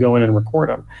 Should we go in and record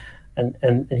them?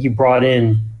 And he brought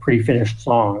in pretty finished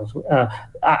songs.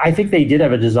 I think they did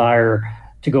have a desire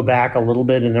to go back a little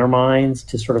bit in their minds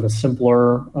to sort of a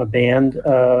simpler band,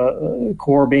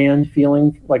 core band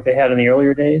feeling like they had in the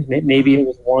earlier days. Maybe it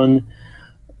was one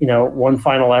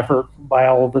final effort by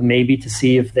all of them, maybe to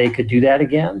see if they could do that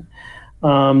again.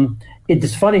 It's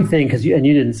this funny thing because you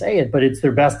didn't say it, but it's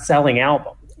their best-selling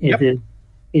album.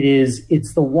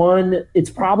 It's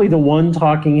probably the one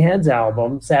Talking Heads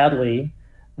album, sadly,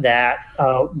 that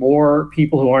more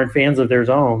people who aren't fans of theirs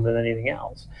own than anything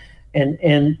else,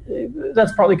 and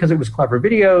that's partly because it was clever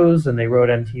videos and they wrote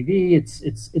MTV.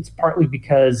 It's partly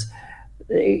because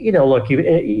look,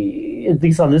 at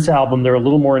least on this album, they're a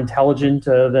little more intelligent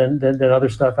than other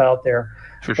stuff out there.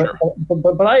 sure.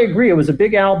 But I agree. It was a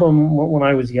big album when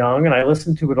I was young, and I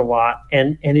listened to it a lot.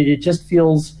 And it just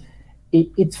feels,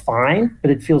 it's fine,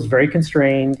 but it feels very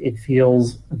constrained. It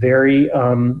feels very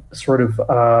sort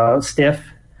of stiff.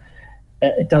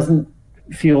 It doesn't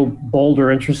feel bold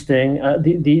or interesting.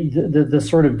 The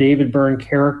sort of David Byrne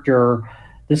character,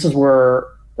 this is where,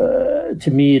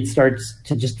 to me, it starts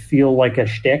to just feel like a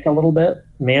shtick a little bit,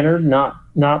 mannered, not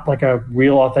like a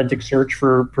real authentic search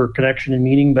for connection and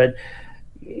meaning, but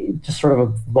just sort of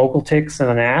a vocal tics and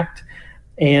an act.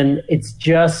 And it's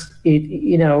just,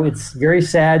 it's very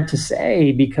sad to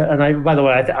say because, and by the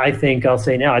way, I think I'll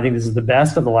say now, I think this is the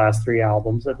best of the last three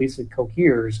albums, at least it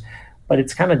coheres, but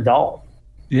it's kind of dull.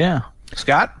 Yeah.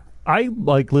 Scott? I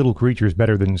like Little Creatures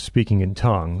better than Speaking in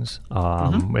Tongues,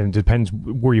 and it depends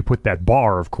where you put that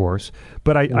bar, of course.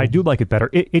 But I do like it better.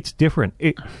 It's different.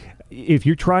 If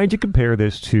you're trying to compare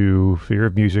this to Fear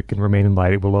of Music and Remain in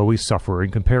Light, it will always suffer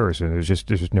in comparison. There's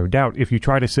just no doubt. If you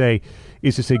try to say,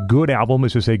 is this a good album?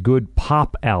 Is this a good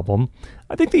pop album?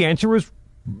 I think the answer is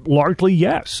largely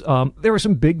yes. There are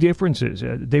some big differences.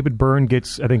 David Byrne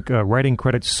gets, I think, writing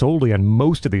credit solely on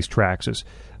most of these tracks, as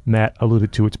Matt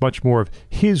alluded to. It's much more of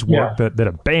his work than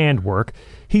a band work.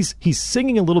 He's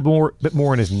singing a little bit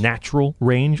more in his natural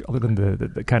range, other than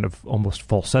the kind of almost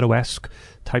falsetto-esque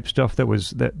type stuff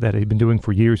that he'd been doing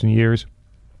for years and years.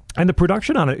 And the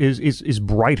production on it is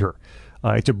brighter.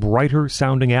 It's a brighter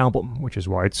sounding album, which is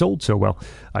why it sold so well,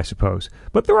 I suppose.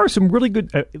 But there are some really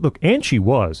good look. And She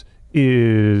Was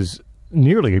is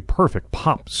nearly a perfect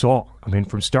pop song. I mean,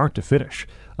 from start to finish.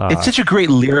 It's such a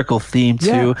great lyrical theme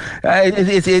too. Yeah.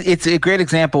 It's a great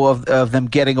example of them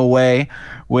getting away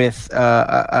with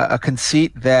a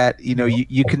conceit that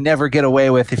you can never get away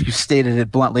with if you stated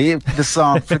it bluntly. The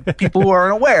song, for people who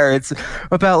aren't aware, it's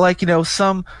about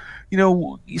some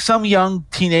young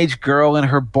teenage girl in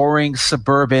her boring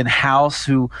suburban house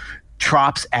who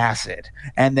drops acid,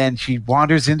 and then she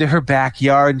wanders into her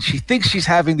backyard and she thinks she's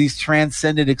having these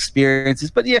transcendent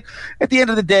experiences, but at the end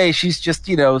of the day she's just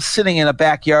sitting in a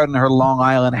backyard in her Long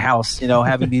Island house,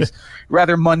 having these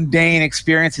rather mundane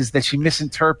experiences that she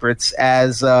misinterprets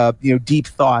as deep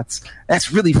thoughts.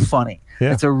 That's really funny.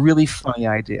 Yeah. It's a really funny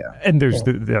idea. And there's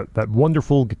that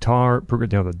wonderful guitar,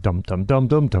 the dum dum dum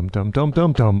dum dum dum dum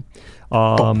dum dum.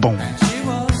 Boom, boom.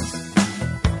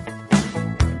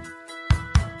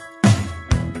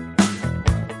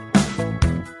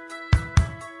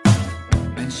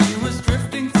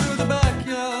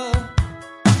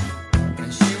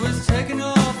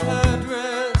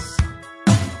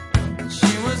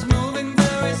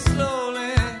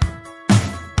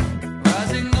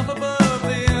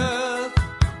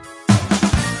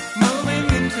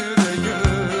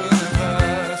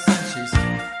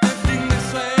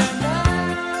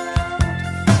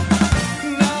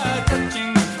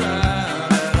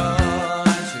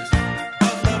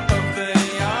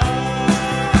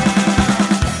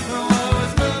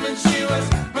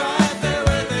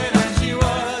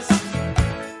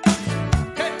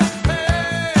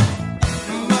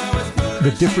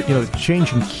 Different,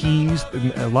 changing keys,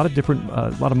 a lot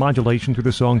of modulation through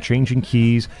the song, changing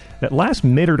keys. That last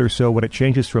minute or so, when it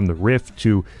changes from the riff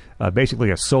to basically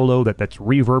a solo that's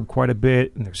reverb quite a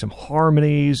bit, and there's some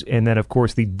harmonies, and then of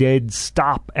course the dead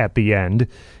stop at the end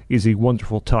is a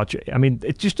wonderful touch. I mean,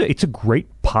 it's a great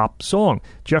pop song.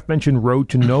 Jeff mentioned Road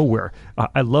to Nowhere.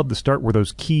 I love the start where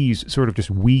those keys sort of just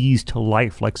wheeze to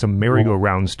life like some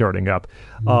merry-go-round starting up.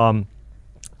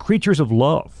 Creatures of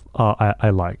Love, I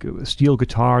like. Steel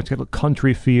guitar, it's got a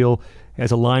country feel,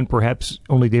 has a line perhaps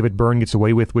only David Byrne gets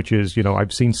away with, which is,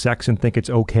 I've seen sex and think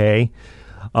it's okay.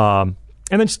 And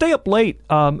then Stay Up Late.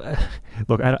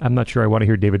 Look, I'm not sure I want to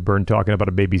hear David Byrne talking about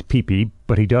a baby's pee-pee,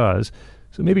 but he does.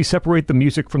 So maybe separate the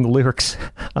music from the lyrics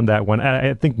on that one.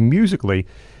 I think musically,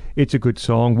 it's a good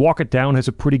song. Walk It Down has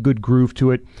a pretty good groove to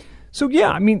it. So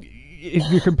yeah, I mean,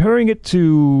 if you're comparing it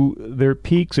to their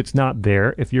peaks, it's not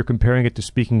there. If you're comparing it to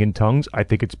Speaking in Tongues, I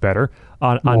think it's better.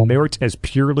 On merits as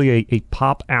purely a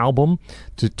pop album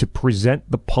to present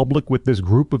the public with this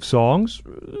group of songs,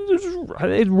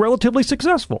 it's relatively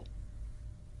successul.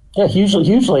 Yeah,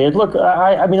 hugely. Look,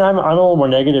 I mean, I'm a little more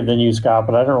negative than you, Scott,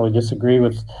 but I don't really disagree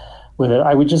with it.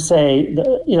 I would just say,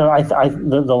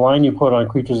 the line you quote on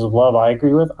Creatures of Love, I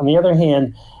agree with. On the other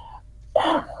hand,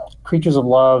 Creatures of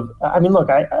Love, I mean, look,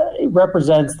 it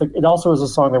represents it also is a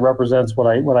song that represents what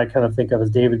I kind of think of as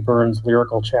David Byrne's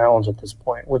lyrical challenge at this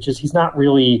point, which is he's not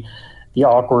really the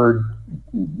awkward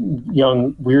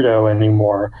young weirdo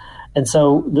anymore. And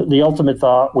so the ultimate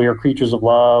thought, we are creatures of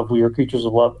love,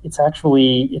 it's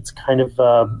kind of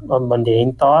a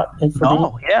mundane thought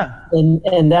for me. Yeah.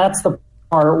 And that's the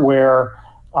part where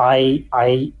I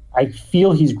I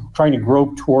feel he's trying to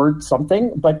grope toward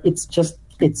something, but it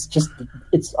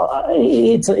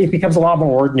becomes a lot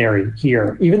more ordinary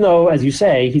here. Even though, as you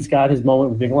say, he's got his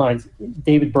moment with big lines,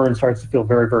 David Byrne starts to feel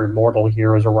very, very mortal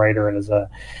here as a writer and as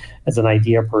an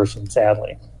idea person,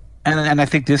 sadly. And I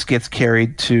think this gets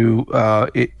carried to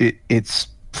its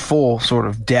full sort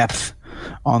of depth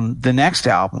on the next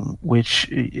album, which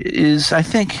is, I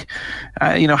think,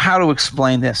 how to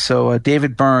explain this. So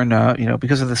David Byrne,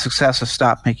 because of the success of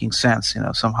Stop Making Sense,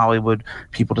 some Hollywood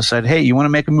people decided, hey, you want to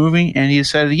make a movie? And he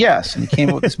decided yes. And he came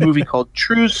up with this movie called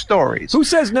True Stories. Who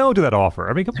says no to that offer?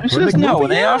 I mean, who says no?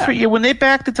 When they offer you, when they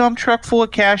back the dump truck full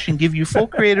of cash and give you full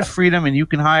creative freedom, and you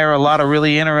can hire a lot of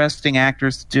really interesting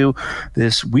actors to do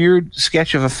this weird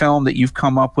sketch of a film that you've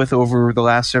come up with over the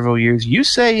last several years, you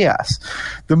say yes.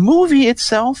 The movie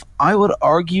itself, I would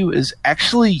argue, is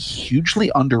actually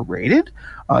hugely underrated,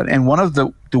 and one of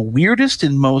the weirdest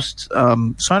and most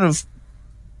sort of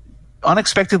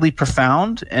unexpectedly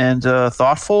profound and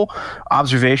thoughtful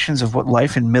observations of what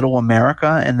life in middle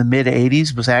America in the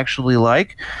mid-'80s was actually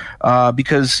like,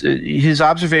 because his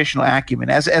observational acumen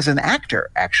as an actor,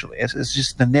 actually, as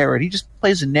just the narrator, he just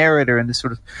plays a narrator in this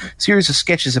sort of series of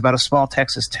sketches about a small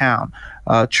Texas town.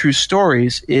 True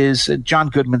Stories is John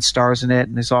Goodman stars in it,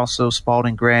 and there's also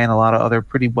Spalding Gray and a lot of other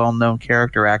pretty well-known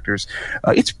character actors.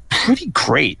 It's pretty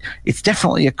great. It's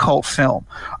definitely a cult film.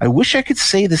 I wish I could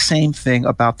say the same thing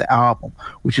about the album,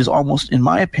 which is almost, in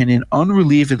my opinion,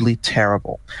 unrelievedly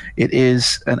terrible. It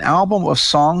is an album of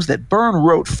songs that Byrne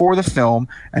wrote for the film,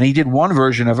 and he did one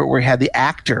version of it where he had the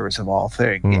actors of all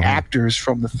things, the actors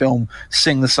from the film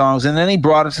sing the songs, and then he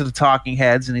brought it to the Talking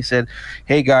Heads, and he said,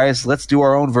 hey guys, let's do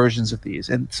our own versions of these.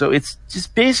 And so it's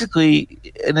just basically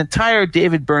an entire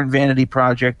David Byrne vanity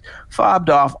project fobbed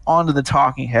off onto the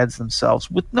Talking Heads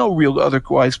themselves with no real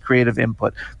otherwise creative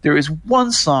input. There is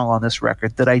one song on this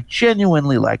record that I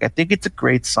genuinely like. I think it's a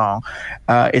great song.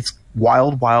 It's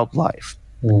Wild Wild Life.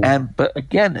 But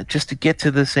again, just to get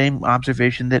to the same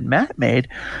observation that Matt made,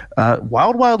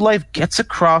 Wild Wild Life gets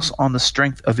across on the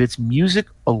strength of its music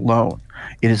alone.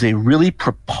 It is a really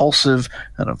propulsive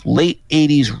kind of late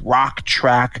 80s rock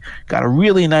track. Got a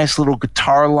really nice little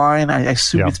guitar line. I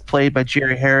assume it's played by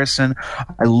Jerry Harrison.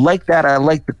 I like that. I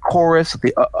like the chorus,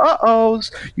 the uh-ohs.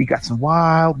 You got some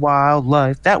Wild Wild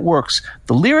Life. That works.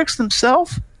 The lyrics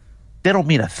themselves, they don't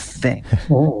mean a thing.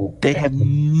 They have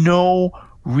no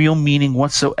real meaning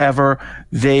whatsoever.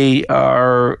 They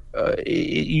are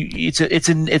it's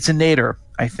a nadir,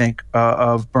 I think,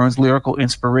 of Byrne's lyrical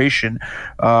inspiration,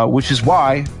 which is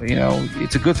why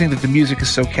it's a good thing that the music is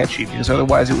so catchy, because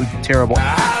otherwise it would be terrible.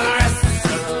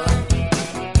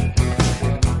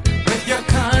 With your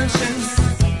conscience,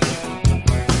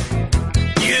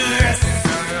 yes,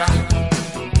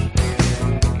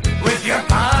 with your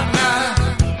partner,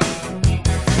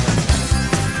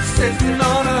 sitting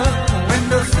on a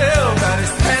windowsill, but he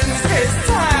spends his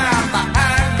time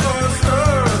behind closed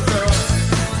doors.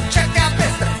 Check out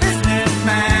this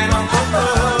businessman.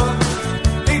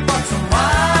 He bought some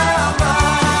wild,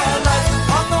 wild life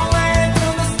on the way to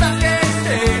the stock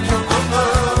stage.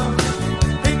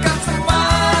 He got some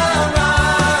wild,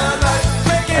 wild life.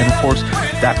 And of course,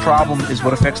 that problem is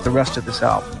what affects the rest of this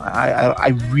album. I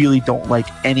really don't like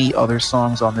any other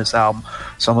songs on this album.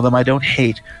 Some of them I don't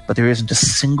hate, but there isn't a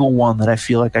single one that I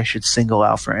feel like I should single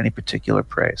out for any particular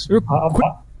praise.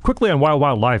 Quickly on Wild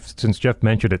Wild Life, since Jeff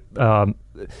mentioned it, I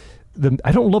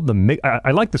don't love the mix. I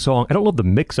like the song. I don't love the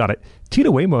mix on it. Tina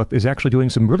Weymouth is actually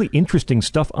doing some really interesting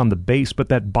stuff on the bass, but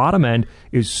that bottom end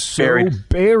is so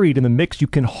buried in the mix you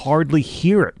can hardly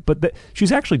hear it. But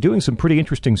she's actually doing some pretty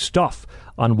interesting stuff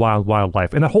on Wild Wild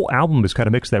Life, and the whole album is kind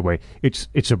of mixed that way. It's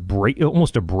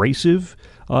almost abrasive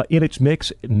in its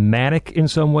mix, manic in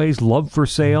some ways. Love for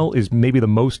Sale is maybe the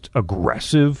most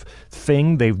aggressive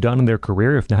thing they've done in their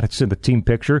career. If not, it's in the Team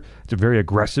Picture. It's a very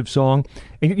aggressive song.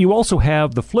 And you also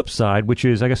have the flip side, which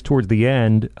is, I guess, towards the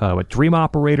end, Dream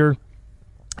Operator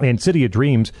and City of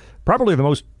Dreams, probably the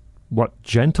most,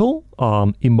 gentle,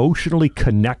 emotionally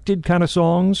connected kind of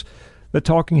songs that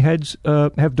Talking Heads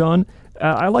have done.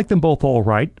 I like them both all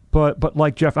right, but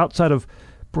like Jeff, outside of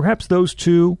perhaps those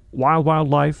two, Wild Wild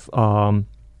Life, and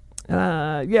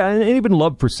even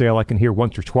Love for Sale I can hear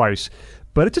once or twice.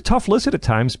 But it's a tough listen at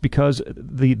times because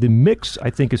the mix,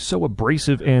 I think, is so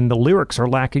abrasive and the lyrics are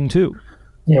lacking too.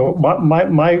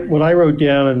 My what I wrote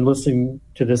down and listening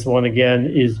to this one again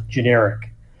is generic.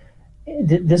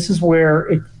 This is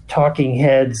where Talking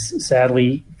Heads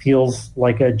sadly feels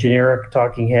like a generic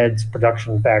Talking Heads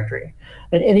production factory.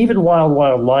 And even Wild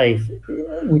Wild Life,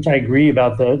 which I agree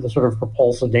about the sort of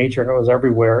propulsive nature and it was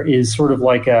everywhere, is sort of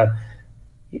like a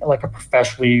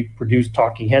professionally produced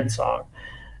Talking Head song.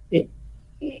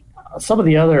 some of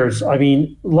the others, I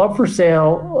mean, Love for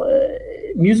Sale,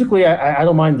 musically, I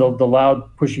don't mind the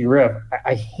loud, pushy riff.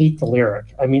 I hate the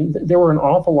lyric. I mean, there were an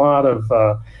awful lot of,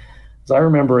 as I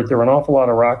remember it, there were an awful lot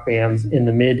of rock bands in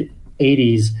the mid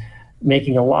 80s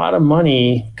making a lot of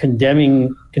money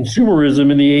condemning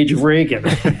consumerism in the age of Reagan,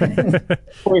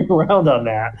 going around on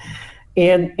that.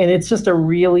 And it's just a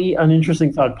really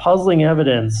uninteresting thought. Puzzling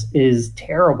Evidence is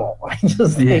terrible. I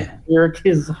just think the lyric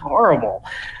is horrible.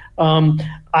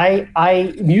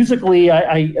 I musically,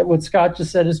 what Scott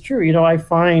just said is true. You know, I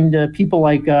find People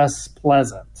Like Us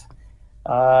pleasant.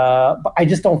 But I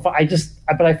just don't. But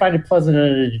I find it pleasant in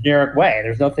a generic way.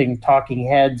 There's nothing Talking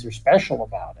Heads or special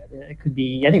about it. It could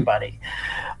be anybody.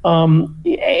 And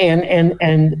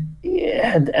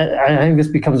I think this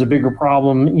becomes a bigger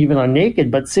problem even on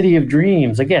Naked. But City of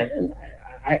Dreams, again,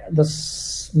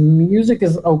 the music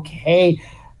is okay,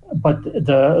 but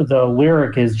the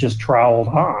lyric is just troweled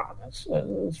on,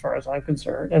 as far as I'm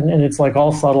concerned. And it's like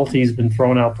all subtlety's been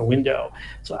thrown out the window.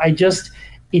 So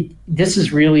this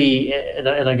is really, and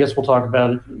I guess we'll talk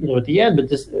about it, at the end.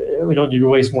 But we don't need to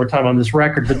waste more time on this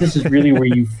record. But this is really where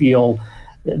you feel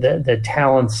the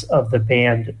talents of the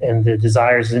band and the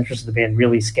desires and interests of the band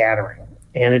really scattering,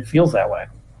 and it feels that way.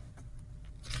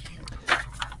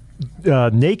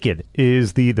 Naked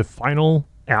is the final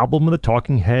album of the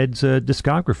Talking Heads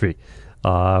discography.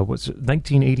 Was it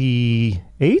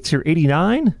 1988 or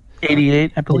 89?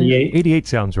 88, I believe. 88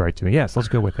 sounds right to me. Yes, let's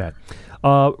go with that.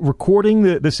 Recording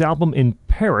this album in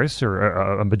Paris, or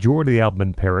a majority of the album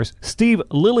in Paris, Steve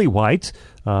Lillywhite,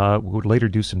 who would later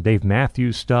do some Dave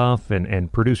Matthews stuff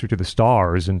and producer to the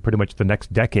Stars in pretty much the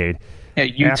next decade. Yeah,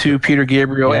 U2, Peter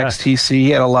Gabriel, XTC.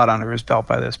 He had a lot under his belt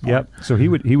by this point. Yep. So he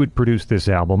would produce this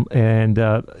album, and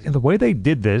the way they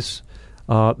did this,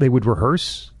 they would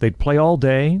rehearse. They'd play all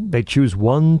day. They'd choose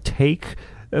one take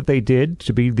that they did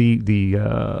to be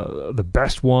the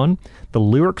best one. The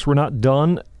lyrics were not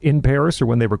done in Paris or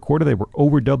when they recorded. They were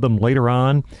overdubbed them later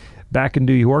on back in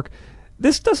New York.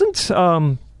 This doesn't...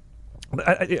 I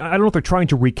don't know if they're trying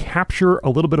to recapture a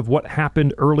little bit of what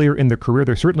happened earlier in their career.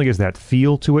 There certainly is that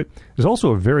feel to it. There's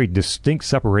also a very distinct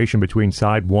separation between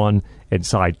side one and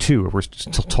side two, if we're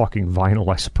still talking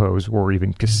vinyl, I suppose, or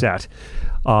even cassette.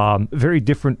 Very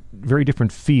different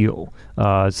feel.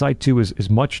 Side two is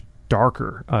much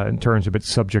darker in terms of its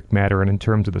subject matter and in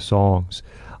terms of the songs.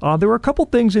 There were a couple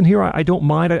things in here I don't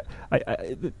mind.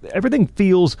 Everything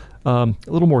feels a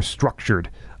little more structured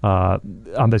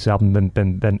on this album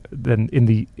than in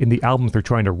the albums they're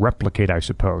trying to replicate, I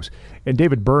suppose. And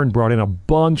David Byrne brought in a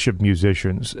bunch of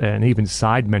musicians and even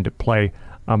sidemen to play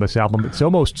on this album. It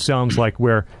almost sounds like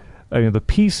where the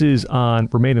pieces on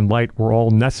Remain in Light were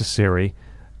all necessary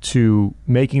to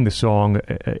making the song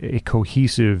a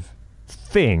cohesive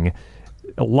thing.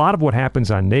 A lot of what happens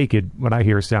on Naked, when I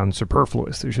hear, sounds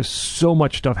superfluous. There's just so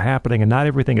much stuff happening, and not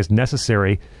everything is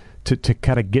necessary to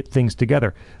kind of get things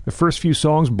together. The first few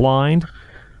songs, Blind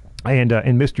and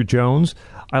Mr. Jones,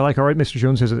 I like. All right, Mr.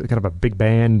 Jones has a kind of a big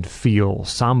band feel,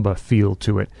 samba feel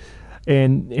to it.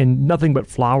 And Nothing But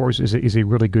Flowers is a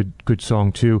really good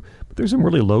song too. But there's some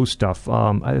really low stuff.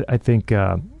 I think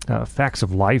Facts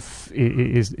of Life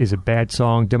is a bad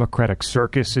song. Democratic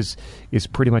Circus is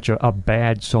pretty much a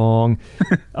bad song.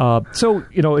 So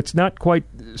it's not quite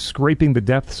scraping the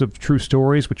depths of True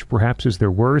Stories, which perhaps is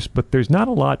their worst. But there's not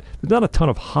a ton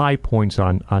of high points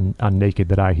on Naked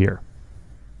that I hear.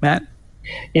 Matt?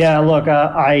 Yeah, look,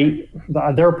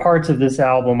 there are parts of this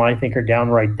album I think are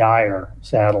downright dire,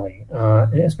 sadly,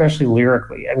 especially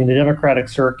lyrically. I mean, the Democratic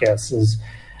Circus is,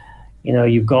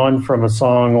 you've gone from a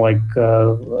song like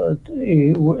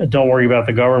Don't Worry About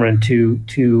the Government to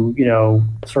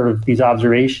sort of these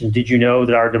observations. Did you know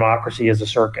that our democracy is a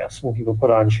circus when people put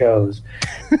on shows?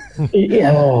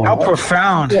 How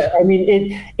profound. Yeah, I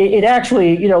mean, it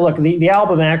actually, look, the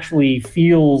album actually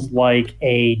feels like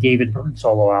a David Byrne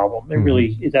solo album. It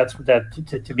really, that's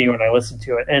to me when I listen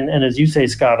to it. And as you say,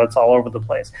 Scott, it's all over the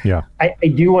place. Yeah. I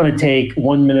do want to take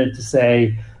 1 minute to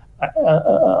say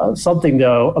something,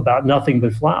 though, about Nothing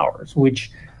But Flowers,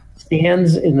 which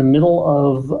stands in the middle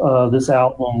of this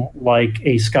album like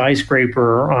a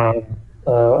skyscraper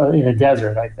in a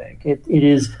desert, I think. It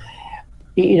is...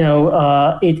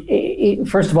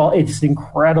 first of all, it's an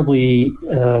incredibly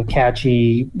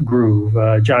catchy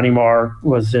groove. Johnny Marr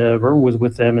was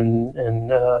with them,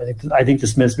 and I think the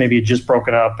Smiths maybe had just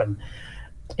broken up,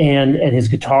 and his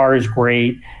guitar is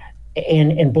great,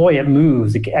 and boy, it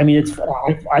moves. I mean,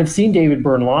 I've seen David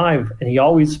Byrne live, and he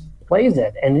always plays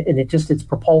it, and it's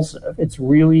propulsive. It's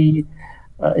really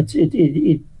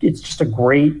it's just a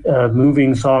great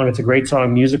moving song. It's a great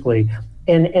song musically,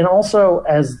 and also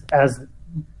as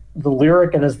the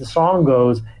lyric and as the song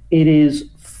goes, it is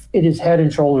head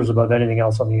and shoulders above anything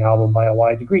else on the album by a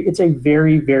wide degree. It's a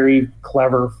very, very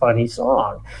clever, funny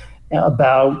song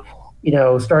about,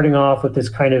 starting off with this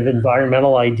kind of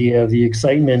environmental idea of the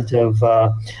excitement of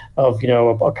a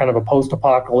kind of a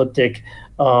post-apocalyptic,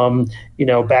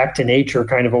 back to nature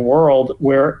kind of a world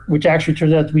which actually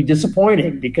turns out to be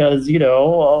disappointing because,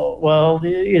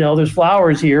 there's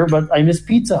flowers here, but I miss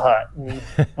Pizza Hut. And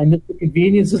I miss the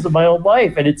conveniences of my old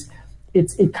life. And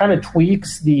it kind of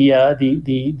tweaks the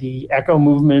echo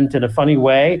movement in a funny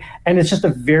way. And it's just a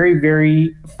very,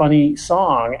 very funny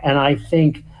song. And I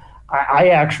think I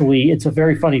actually, it's a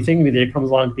very funny thing to me that it comes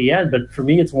along at the end, but for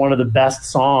me, it's one of the best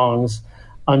songs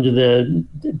under the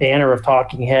banner of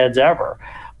Talking Heads ever.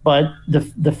 But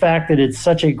the fact that it's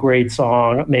such a great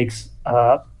song makes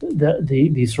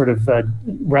the sort of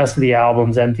rest of the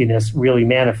album's emptiness really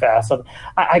manifest. And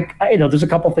I there's a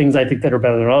couple things I think that are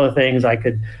better than other things. I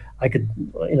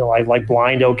like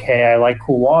Blind okay, I like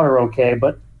Cool Water okay,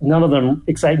 but none of them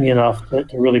excite me enough to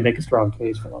really make a strong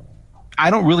case for them. I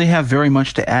don't really have very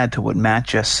much to add to what Matt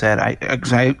just said.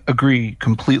 I agree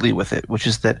completely with it, which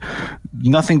is that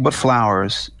Nothing But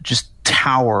Flowers just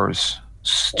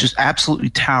absolutely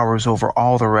towers over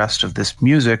all the rest of this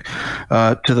music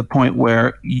to the point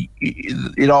where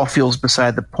it all feels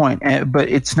beside the point. But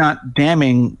it's not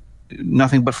damning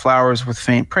Nothing But Flowers with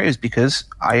faint praise, because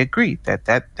I agree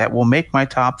that will make my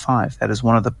top 5. That is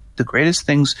one of the greatest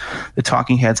things the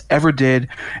Talking Heads ever did.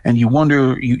 And you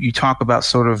wonder, you talk about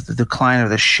sort of the decline or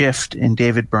the shift in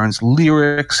David Byrne's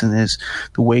lyrics and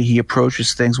the way he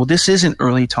approaches things. Well, this isn't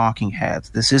early Talking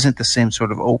Heads. This isn't the same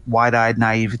sort of wide-eyed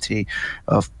naivety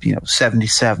of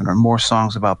 77 or more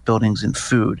songs about buildings and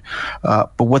food. But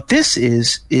what this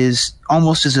is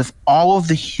almost as if all of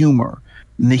the humor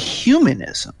and the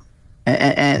humanism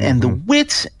and the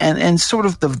wit and sort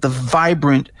of the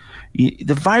vibrant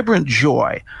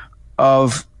joy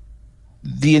of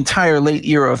the entire late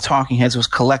era of Talking Heads was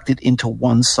collected into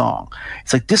one song.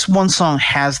 It's like this one song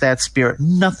has that spirit.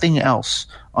 Nothing else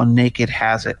on Naked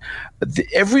has it.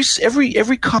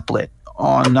 Every couplet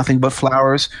on Nothing But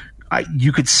Flowers,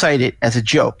 you could cite it as a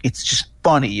joke. It's just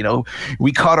funny,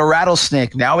 we caught a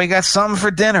rattlesnake, now we got something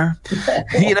for dinner.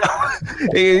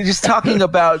 Just talking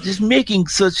about just making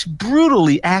such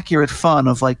brutally accurate fun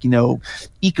of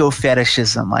eco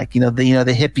fetishism,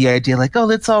 the hippie idea,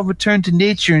 let's all return to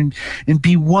nature and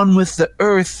be one with the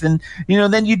earth. And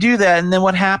then you do that, and then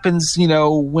what happens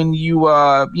when you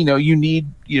need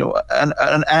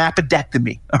an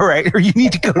appendectomy, all right, or you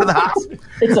need to go to the hospital.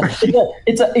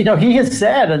 He has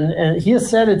said, and he has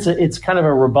said it's kind of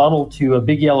a rebuttal to a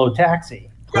Big Yellow Taxi.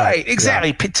 Right,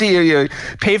 exactly. Yeah.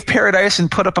 Pave paradise and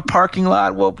put up a parking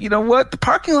lot. Well, you know what? The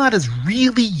parking lot is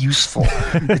really useful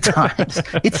at times.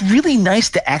 It's really nice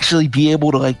to actually be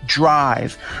able to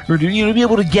drive or to, be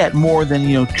able to get more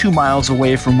than 2 miles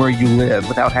away from where you live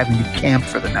without having to camp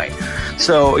for the night.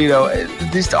 So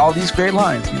all these great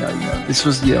lines. This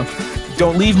was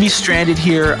don't leave me stranded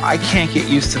here. I can't get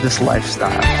used to this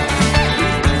lifestyle.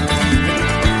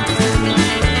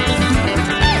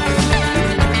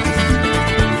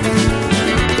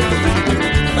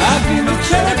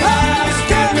 Cherry pies,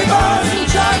 candy bars, and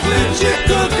chocolate chip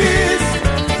cookies.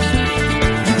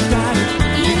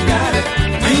 You got it.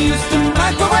 We used to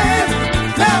microwave,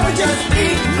 now we just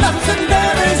eat nuts and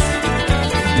berries.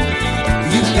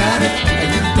 You got it.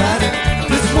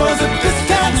 This was a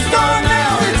discount store,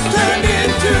 now it's turned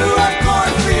into a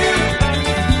cornfield.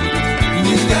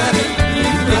 You got it.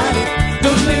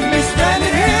 Don't leave me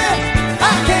stranded here.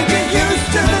 I can't get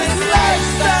used to this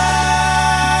lifestyle.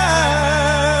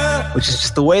 Which is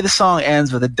just the way the song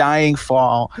ends with a dying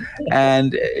fall.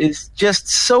 And it's just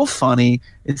so funny.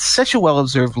 It's such a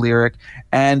well-observed lyric.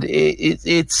 And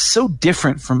it's so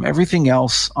different from everything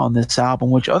else on this album,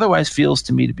 which otherwise feels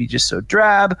to me to be just so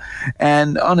drab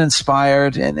and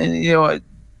uninspired. And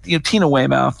Tina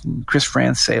Weymouth and Chris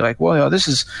France say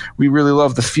we really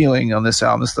love the feeling on this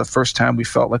album. This is the first time we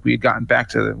felt like we had gotten back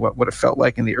to what it felt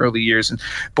like in the early years. And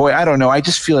boy, I don't know. I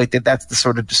just feel like that's the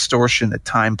sort of distortion that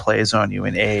time plays on you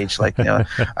in age. I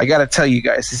got to tell you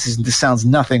guys, this sounds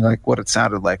nothing like what it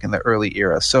sounded like in the early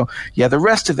era. So yeah, the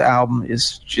rest of the album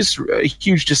is just a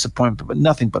huge disappointment, but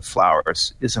Nothing But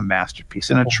Flowers is a masterpiece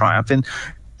and a triumph. And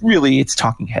really, it's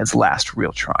Talking Heads' last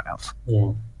real triumph.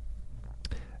 Yeah.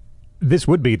 This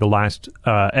would be the last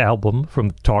album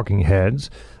from Talking Heads.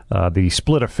 The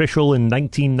split official in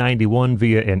 1991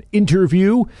 via an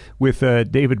interview with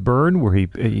David Byrne, where he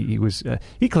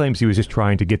claims he was just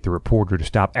trying to get the reporter to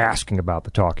stop asking about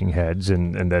the Talking Heads,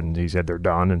 and then he said they're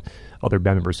done, and other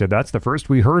members said that's the first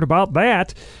we heard about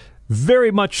that.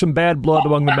 Very much some bad blood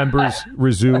among the members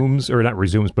remains.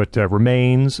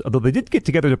 Although they did get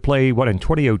together to play, in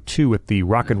 2002 at the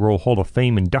Rock and Roll Hall of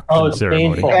Fame induction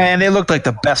ceremony. Painful. And they looked like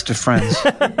the best of friends.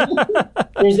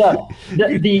 There's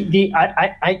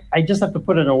I just have to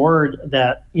put in a word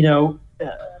that,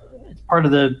 it's part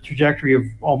of the trajectory of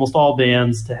almost all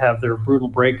bands to have their brutal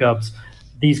breakups.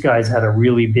 These guys had a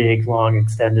really big, long,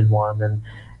 extended one.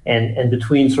 And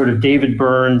between sort of David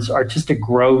Byrne's artistic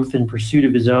growth in pursuit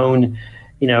of his own,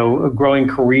 growing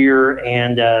career,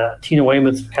 and Tina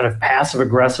Weymouth's kind of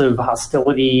passive-aggressive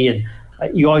hostility, and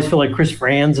you always feel like Chris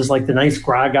Franz is like the nice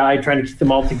guy trying to keep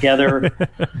them all together.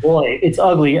 Boy, it's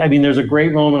ugly. I mean, there's a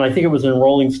great moment. I think it was in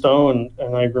Rolling Stone,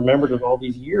 and I remembered it all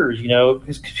these years,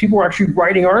 because people were actually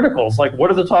writing articles like,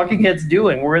 what are the Talking Heads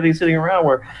doing? Where are they sitting around?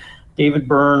 Where David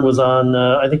Byrne was on,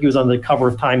 I think he was on the cover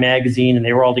of Time magazine, and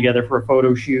they were all together for a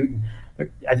photo shoot.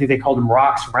 I think they called him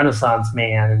Rock's Renaissance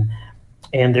Man.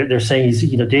 And they're saying he's,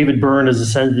 David Byrne has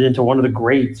ascended into one of the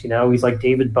greats. He's like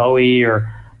David Bowie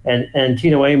and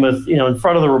Tina Weymouth, in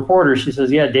front of the reporter, she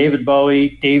says, yeah, David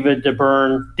Bowie, David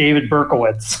Byrne, David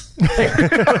Berkowitz.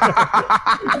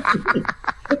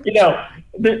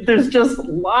 There's just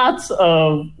lots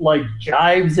of like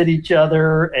jibes at each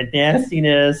other and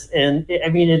nastiness, and I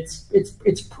mean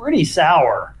it's pretty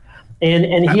sour. And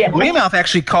Weymouth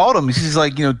actually called him. He's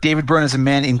like, David Byrne is a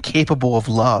man incapable of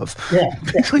love. Yeah.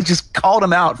 Actually, just called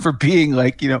him out for being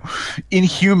like,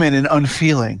 inhuman and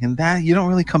unfeeling, and that you don't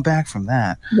really come back from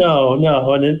that. No,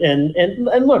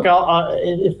 and look,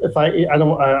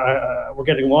 we're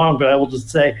getting long, but I will just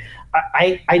say,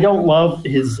 I don't love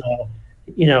his.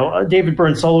 David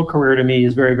Byrne's solo career to me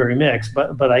is very, very mixed.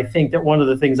 But I think that one of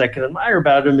the things I can admire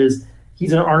about him is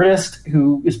he's an artist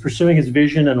who is pursuing his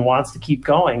vision and wants to keep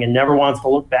going and never wants to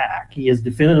look back. He has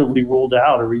definitively ruled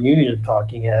out a reunion of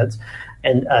Talking Heads.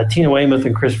 And Tina Weymouth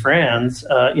and Chris Franz,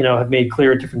 have made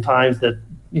clear at different times that,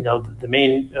 the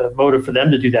main motive for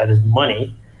them to do that is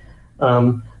money.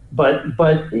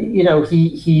 But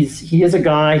he is a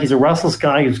guy. He's a restless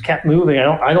guy who's kept moving.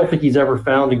 I don't think he's ever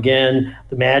found again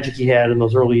the magic he had in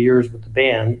those early years with the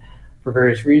band for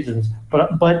various reasons.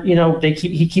 But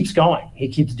he keeps going. He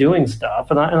keeps doing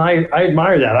stuff, and I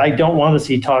admire that. I don't want to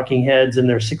see Talking Heads in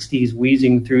their 60s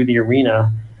wheezing through the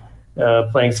arena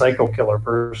playing Psycho Killer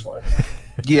personally.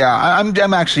 Yeah,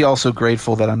 I'm actually also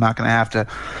grateful that I'm not going to have to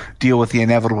deal with the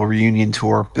inevitable reunion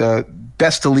tour.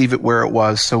 Best to leave it where it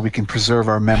was so we can preserve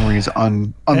our memories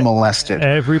unmolested.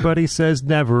 Everybody says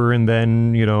never, and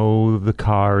then, the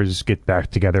Cars get back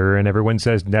together, and everyone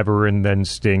says never, and then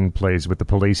Sting plays with the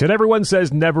Police, and everyone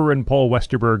says never, and Paul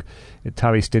Westerberg and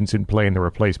Tommy Stinson playing the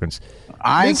Replacements.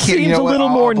 It seems a little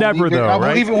more never, though, right? I'll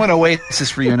believe it when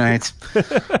Oasis reunites.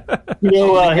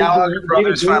 David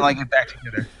brothers finally get back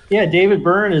together. Yeah, David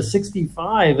Byrne is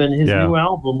 65, and his new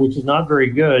album, which is not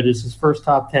very good, is his first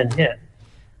top 10 hit.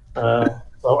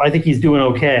 So I think he's doing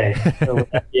okay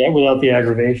without the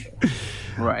aggravation.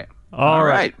 Right. All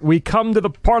right. We come to the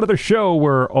part of the show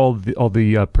where all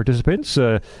the participants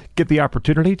get the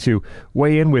opportunity to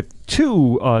weigh in with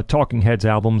 2 Talking Heads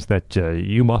albums that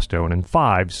you must own and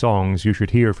 5 songs you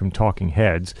should hear from Talking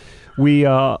Heads. We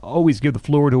always give the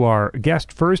floor to our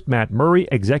guest first, Matt Murray,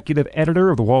 executive editor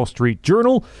of the Wall Street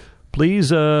Journal.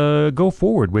 Please go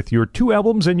forward with your 2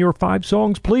 albums and your 5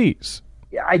 songs, please.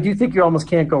 Yeah, I do think you almost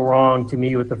can't go wrong to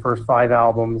me with the first 5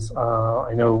 albums.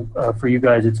 I know for you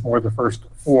guys it's more the first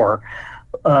 4,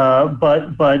 and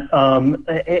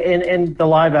the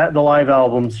live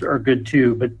albums are good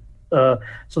too. But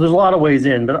so there's a lot of ways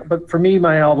in. But for me,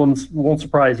 my albums won't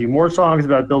surprise you. More songs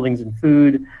about buildings and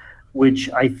food, which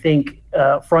I think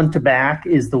front to back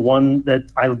is the one that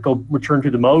I return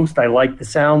to the most. I like the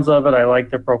sounds of it. I like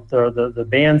the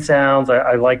band sounds.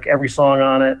 I like every song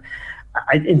on it.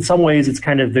 In some ways, it's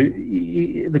kind of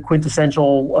the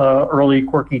quintessential early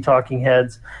quirky Talking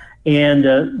Heads.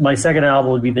 And my second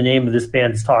album would be the name of this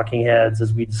band is Talking Heads,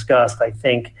 as we discussed. I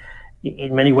think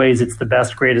in many ways it's the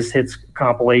best greatest hits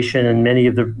compilation, and many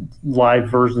of the live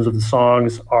versions of the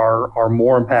songs are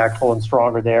more impactful and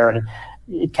stronger there. And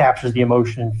it captures the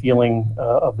emotion and feeling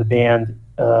of the band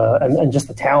and just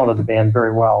the talent of the band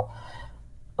very well.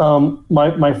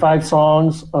 My 5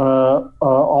 songs,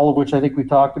 all of which I think we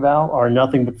talked about, are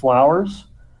Nothing But Flowers,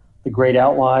 the great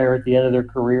outlier at the end of their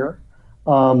career.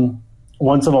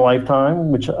 Once in a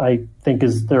Lifetime, which I think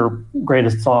is their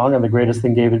greatest song and the greatest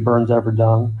thing David Byrne's ever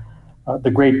done. The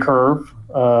Great Curve,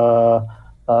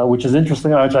 which is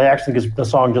interesting, which I actually think is the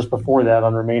song just before that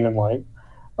on Remain in Light.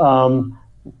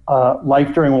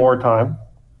 Life During Wartime,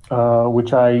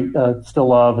 which I still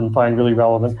love and find really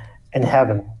relevant, and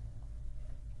Heaven.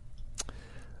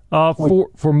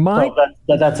 For my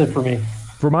so that's it for me.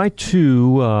 For my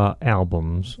two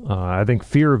albums, I think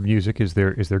Fear of Music is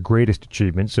their greatest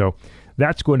achievement. So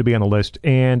that's going to be on the list.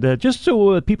 And just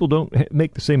so people don't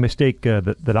make the same mistake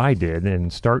that I did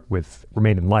and start with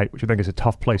Remain in Light, which I think is a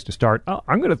tough place to start,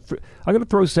 I'm going to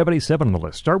throw 77 on the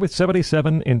list. Start with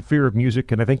 77 and Fear of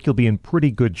Music, and I think you'll be in pretty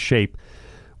good shape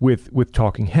with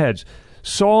Talking Heads.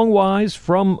 Song-wise,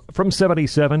 from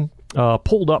 77,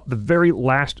 pulled up the very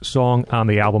last song on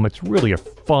the album. It's really a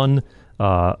fun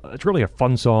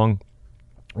song.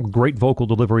 Great vocal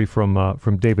delivery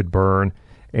from David Byrne,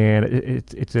 and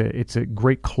it's a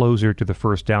great closer to the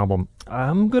first album.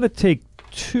 I'm going to take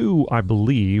two, I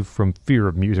believe, from Fear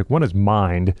of Music. One is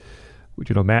Mind,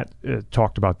 which, Matt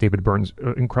talked about David Byrne's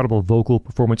incredible vocal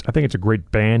performance. I think it's a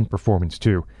great band performance,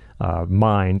 too.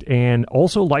 Mind, and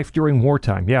also Life During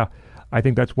Wartime. Yeah, I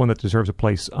think that's one that deserves a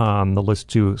place on the list,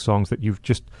 too. Songs that you've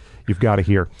got to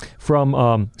hear.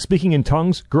 From Speaking in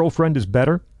Tongues, Girlfriend is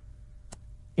Better.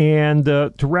 And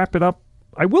to wrap it up,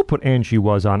 I will put And She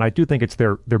Was on. I do think it's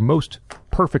their most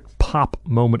perfect pop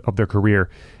moment of their career.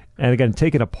 And again,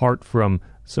 taken apart from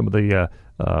some of the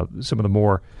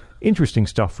more interesting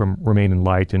stuff from Remain in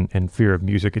Light and Fear of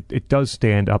Music, it does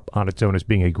stand up on its own as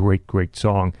being a great, great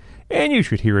song. And you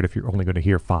should hear it if you're only going to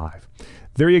hear 5.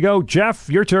 There you go. Jeff,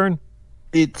 your turn.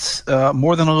 It's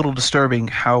more than a little disturbing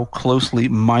how closely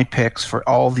my picks for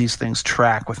all of these things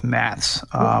track with Matt's.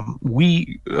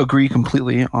 We agree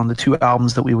completely on the two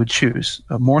albums that we would choose.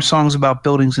 More Songs About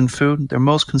Buildings and Food. They're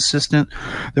most consistent.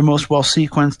 They're most well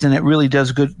sequenced, and it really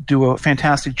does do a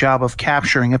fantastic job of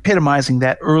epitomizing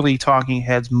that early Talking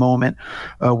Heads moment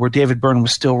where David Byrne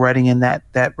was still writing in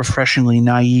that refreshingly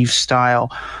naive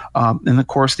style. And of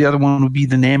course, the other one would be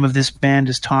the name of this band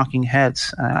is Talking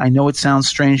Heads. I know it sounds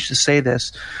strange to say this,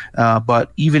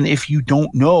 but even if you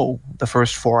don't know the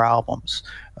first 4 albums,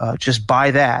 just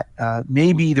buy that.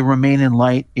 Maybe the Remain in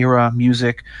Light era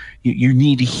music, you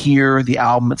need to hear the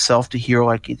album itself to hear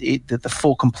the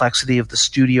full complexity of the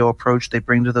studio approach they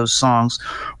bring to those songs.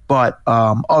 But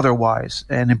otherwise,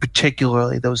 and in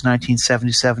particularly those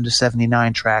 1977 to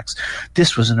 79 tracks,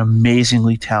 this was an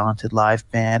amazingly talented live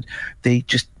band.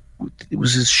 It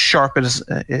was as sharp as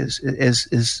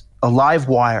a live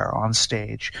wire on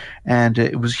stage, and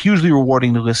it was hugely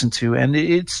rewarding to listen to. And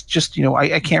it's just,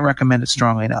 I can't recommend it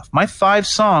strongly enough. My 5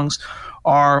 songs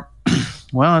are,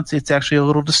 well, it's actually a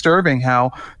little disturbing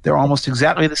how they're almost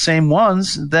exactly the same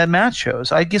ones that Matt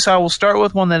chose. I guess I will start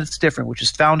with one that is different, which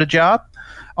is Found a Job,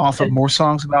 off of More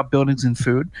Songs About Buildings and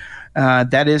Food.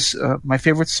 That is my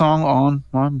favorite song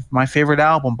on my favorite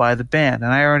album by the band,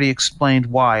 and I already explained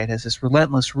why. It has this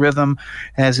relentless rhythm,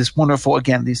 it has this wonderful,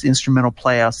 again, these instrumental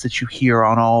playouts that you hear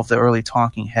on all of the early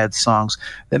Talking Heads songs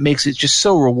that makes it just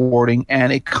so rewarding,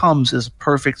 and it comes as a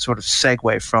perfect sort of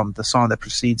segue from the song that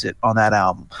precedes it on that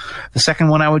album. The second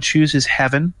one I would choose is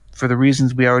Heaven, for the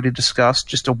reasons we already discussed.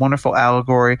 Just a wonderful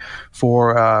allegory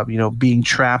for being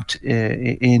trapped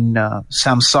in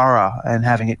samsara and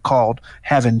having it called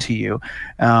heaven to you.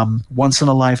 Once in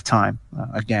a lifetime.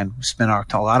 Again, we spent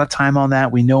a lot of time on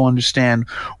that. We understand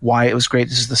why it was great.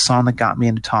 This is the song that got me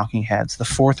into Talking Heads. The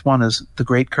fourth one is The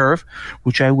Great Curve,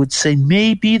 which I would say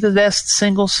may be the best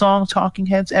single song Talking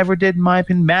Heads ever did, in my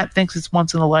opinion. Matt thinks it's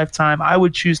once in a lifetime. I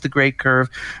would choose The Great Curve.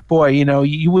 Boy,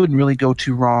 you wouldn't really go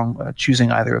too wrong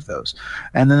choosing either of those.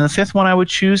 And then the fifth one I would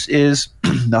choose is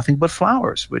Nothing But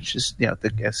Flowers, which is,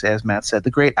 as Matt said, the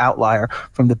great outlier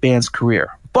from the band's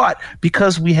career. But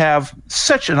because we have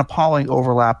such an appalling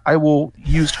overlap, I will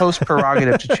use host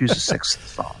prerogative to choose a sixth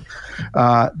song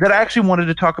that I actually wanted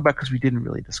to talk about because we didn't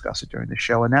really discuss it during the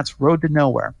show, and that's Road to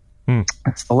Nowhere.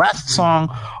 It's the last song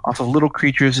off of Little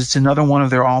Creatures. It's another one of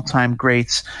their all-time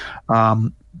greats.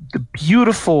 The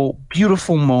beautiful,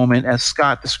 beautiful moment, as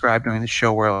Scott described during the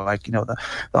show, where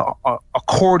the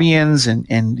accordions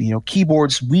and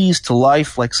keyboards wheeze to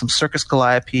life like some Circus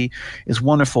Calliope is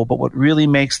wonderful. But what really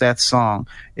makes that song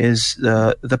is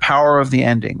the power of the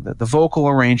ending, the vocal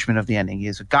arrangement of the ending.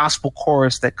 Is a gospel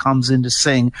chorus that comes in to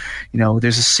sing,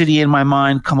 there's a city in my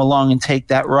mind, come along and take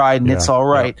that ride, and it's all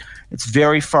right. Yeah. It's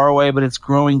very far away, but it's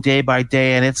growing day by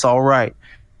day, and it's all right.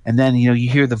 And then, you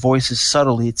hear the voices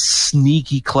subtly. It's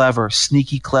sneaky clever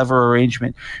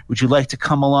arrangement. Would you like to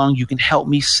come along? You can help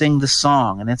me sing the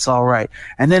song, and it's all right.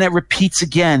 And then it repeats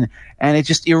again, and it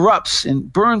just erupts.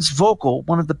 And Byrne's vocal,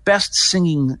 one of the best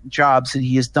singing jobs that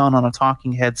he has done on a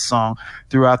Talking Heads song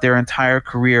throughout their entire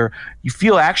career. You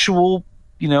feel actual,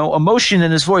 emotion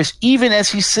in his voice, even as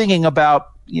he's singing about,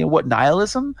 what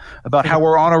nihilism, about how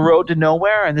we're on a road to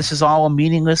nowhere, and this is all a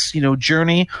meaningless,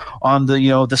 journey on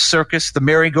the, the circus, the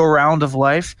merry-go-round of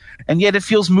life, and yet it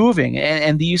feels moving,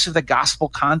 and the use of the gospel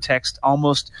context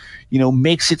almost,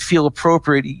 makes it feel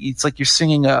appropriate. It's like you're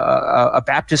singing a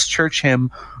Baptist church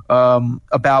hymn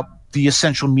about the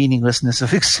essential meaninglessness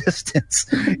of existence.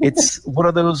 It's one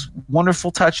of those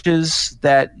wonderful touches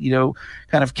that,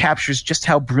 kind of captures just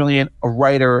how brilliant a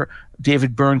writer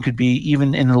David Byrne could be,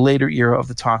 even in the later era of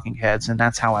the Talking Heads, and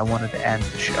that's how I wanted to end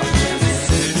the show.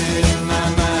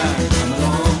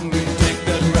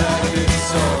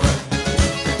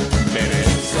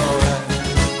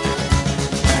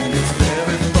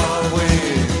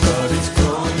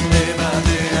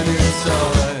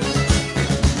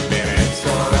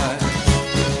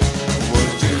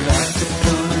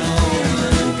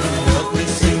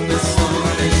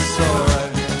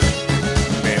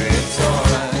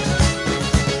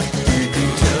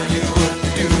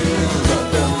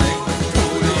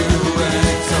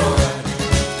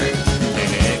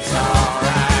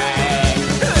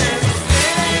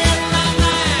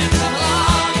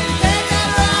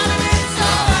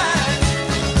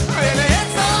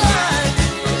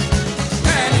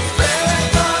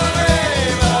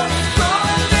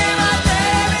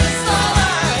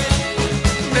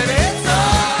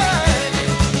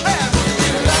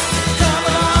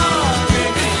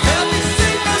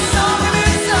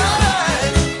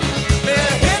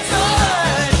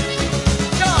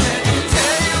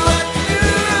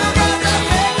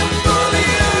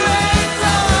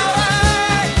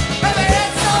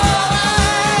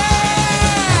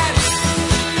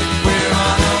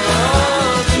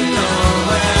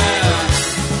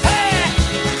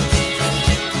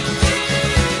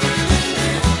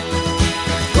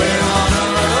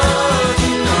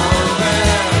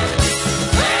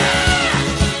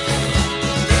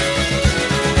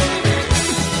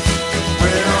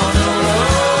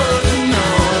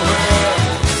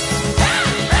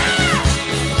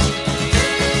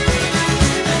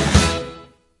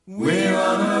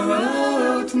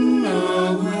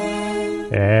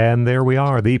 And there we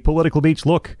are, the Political Beats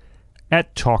look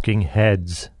at Talking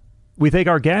Heads. We thank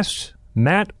our guest,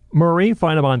 Matt Murray.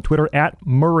 Find him on Twitter at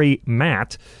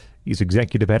MurrayMatt. He's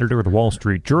executive editor of the Wall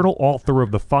Street Journal, author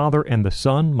of The Father and the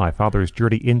Son, My Father's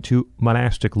Journey into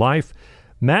Monastic Life.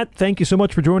 Matt, thank you so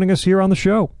much for joining us here on the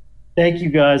show. Thank you,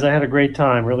 guys. I had a great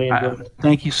time. Really enjoyed it.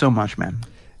 Thank you so much, man.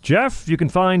 Jeff, you can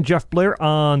find Jeff Blair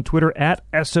on Twitter at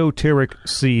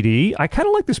EsotericCD. I kind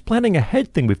of like this planning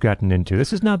ahead thing we've gotten into.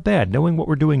 This is not bad, knowing what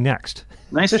we're doing next.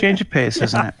 Nice change of pace,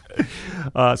 isn't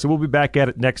it? So we'll be back at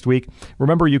it next week.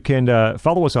 Remember, you can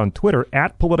follow us on Twitter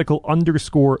at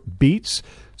political_beats.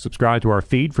 Subscribe to our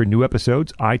feed for new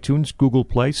episodes, iTunes, Google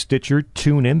Play, Stitcher,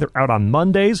 TuneIn. They're out on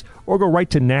Mondays, or go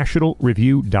right to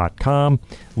nationalreview.com.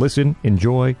 Listen,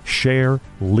 enjoy, share,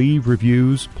 leave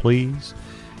reviews, please.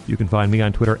 You can find me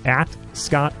on Twitter at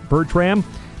Scott Bertram.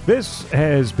 This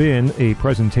has been a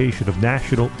presentation of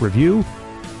National Review.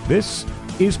 This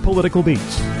is Political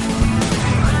Beats.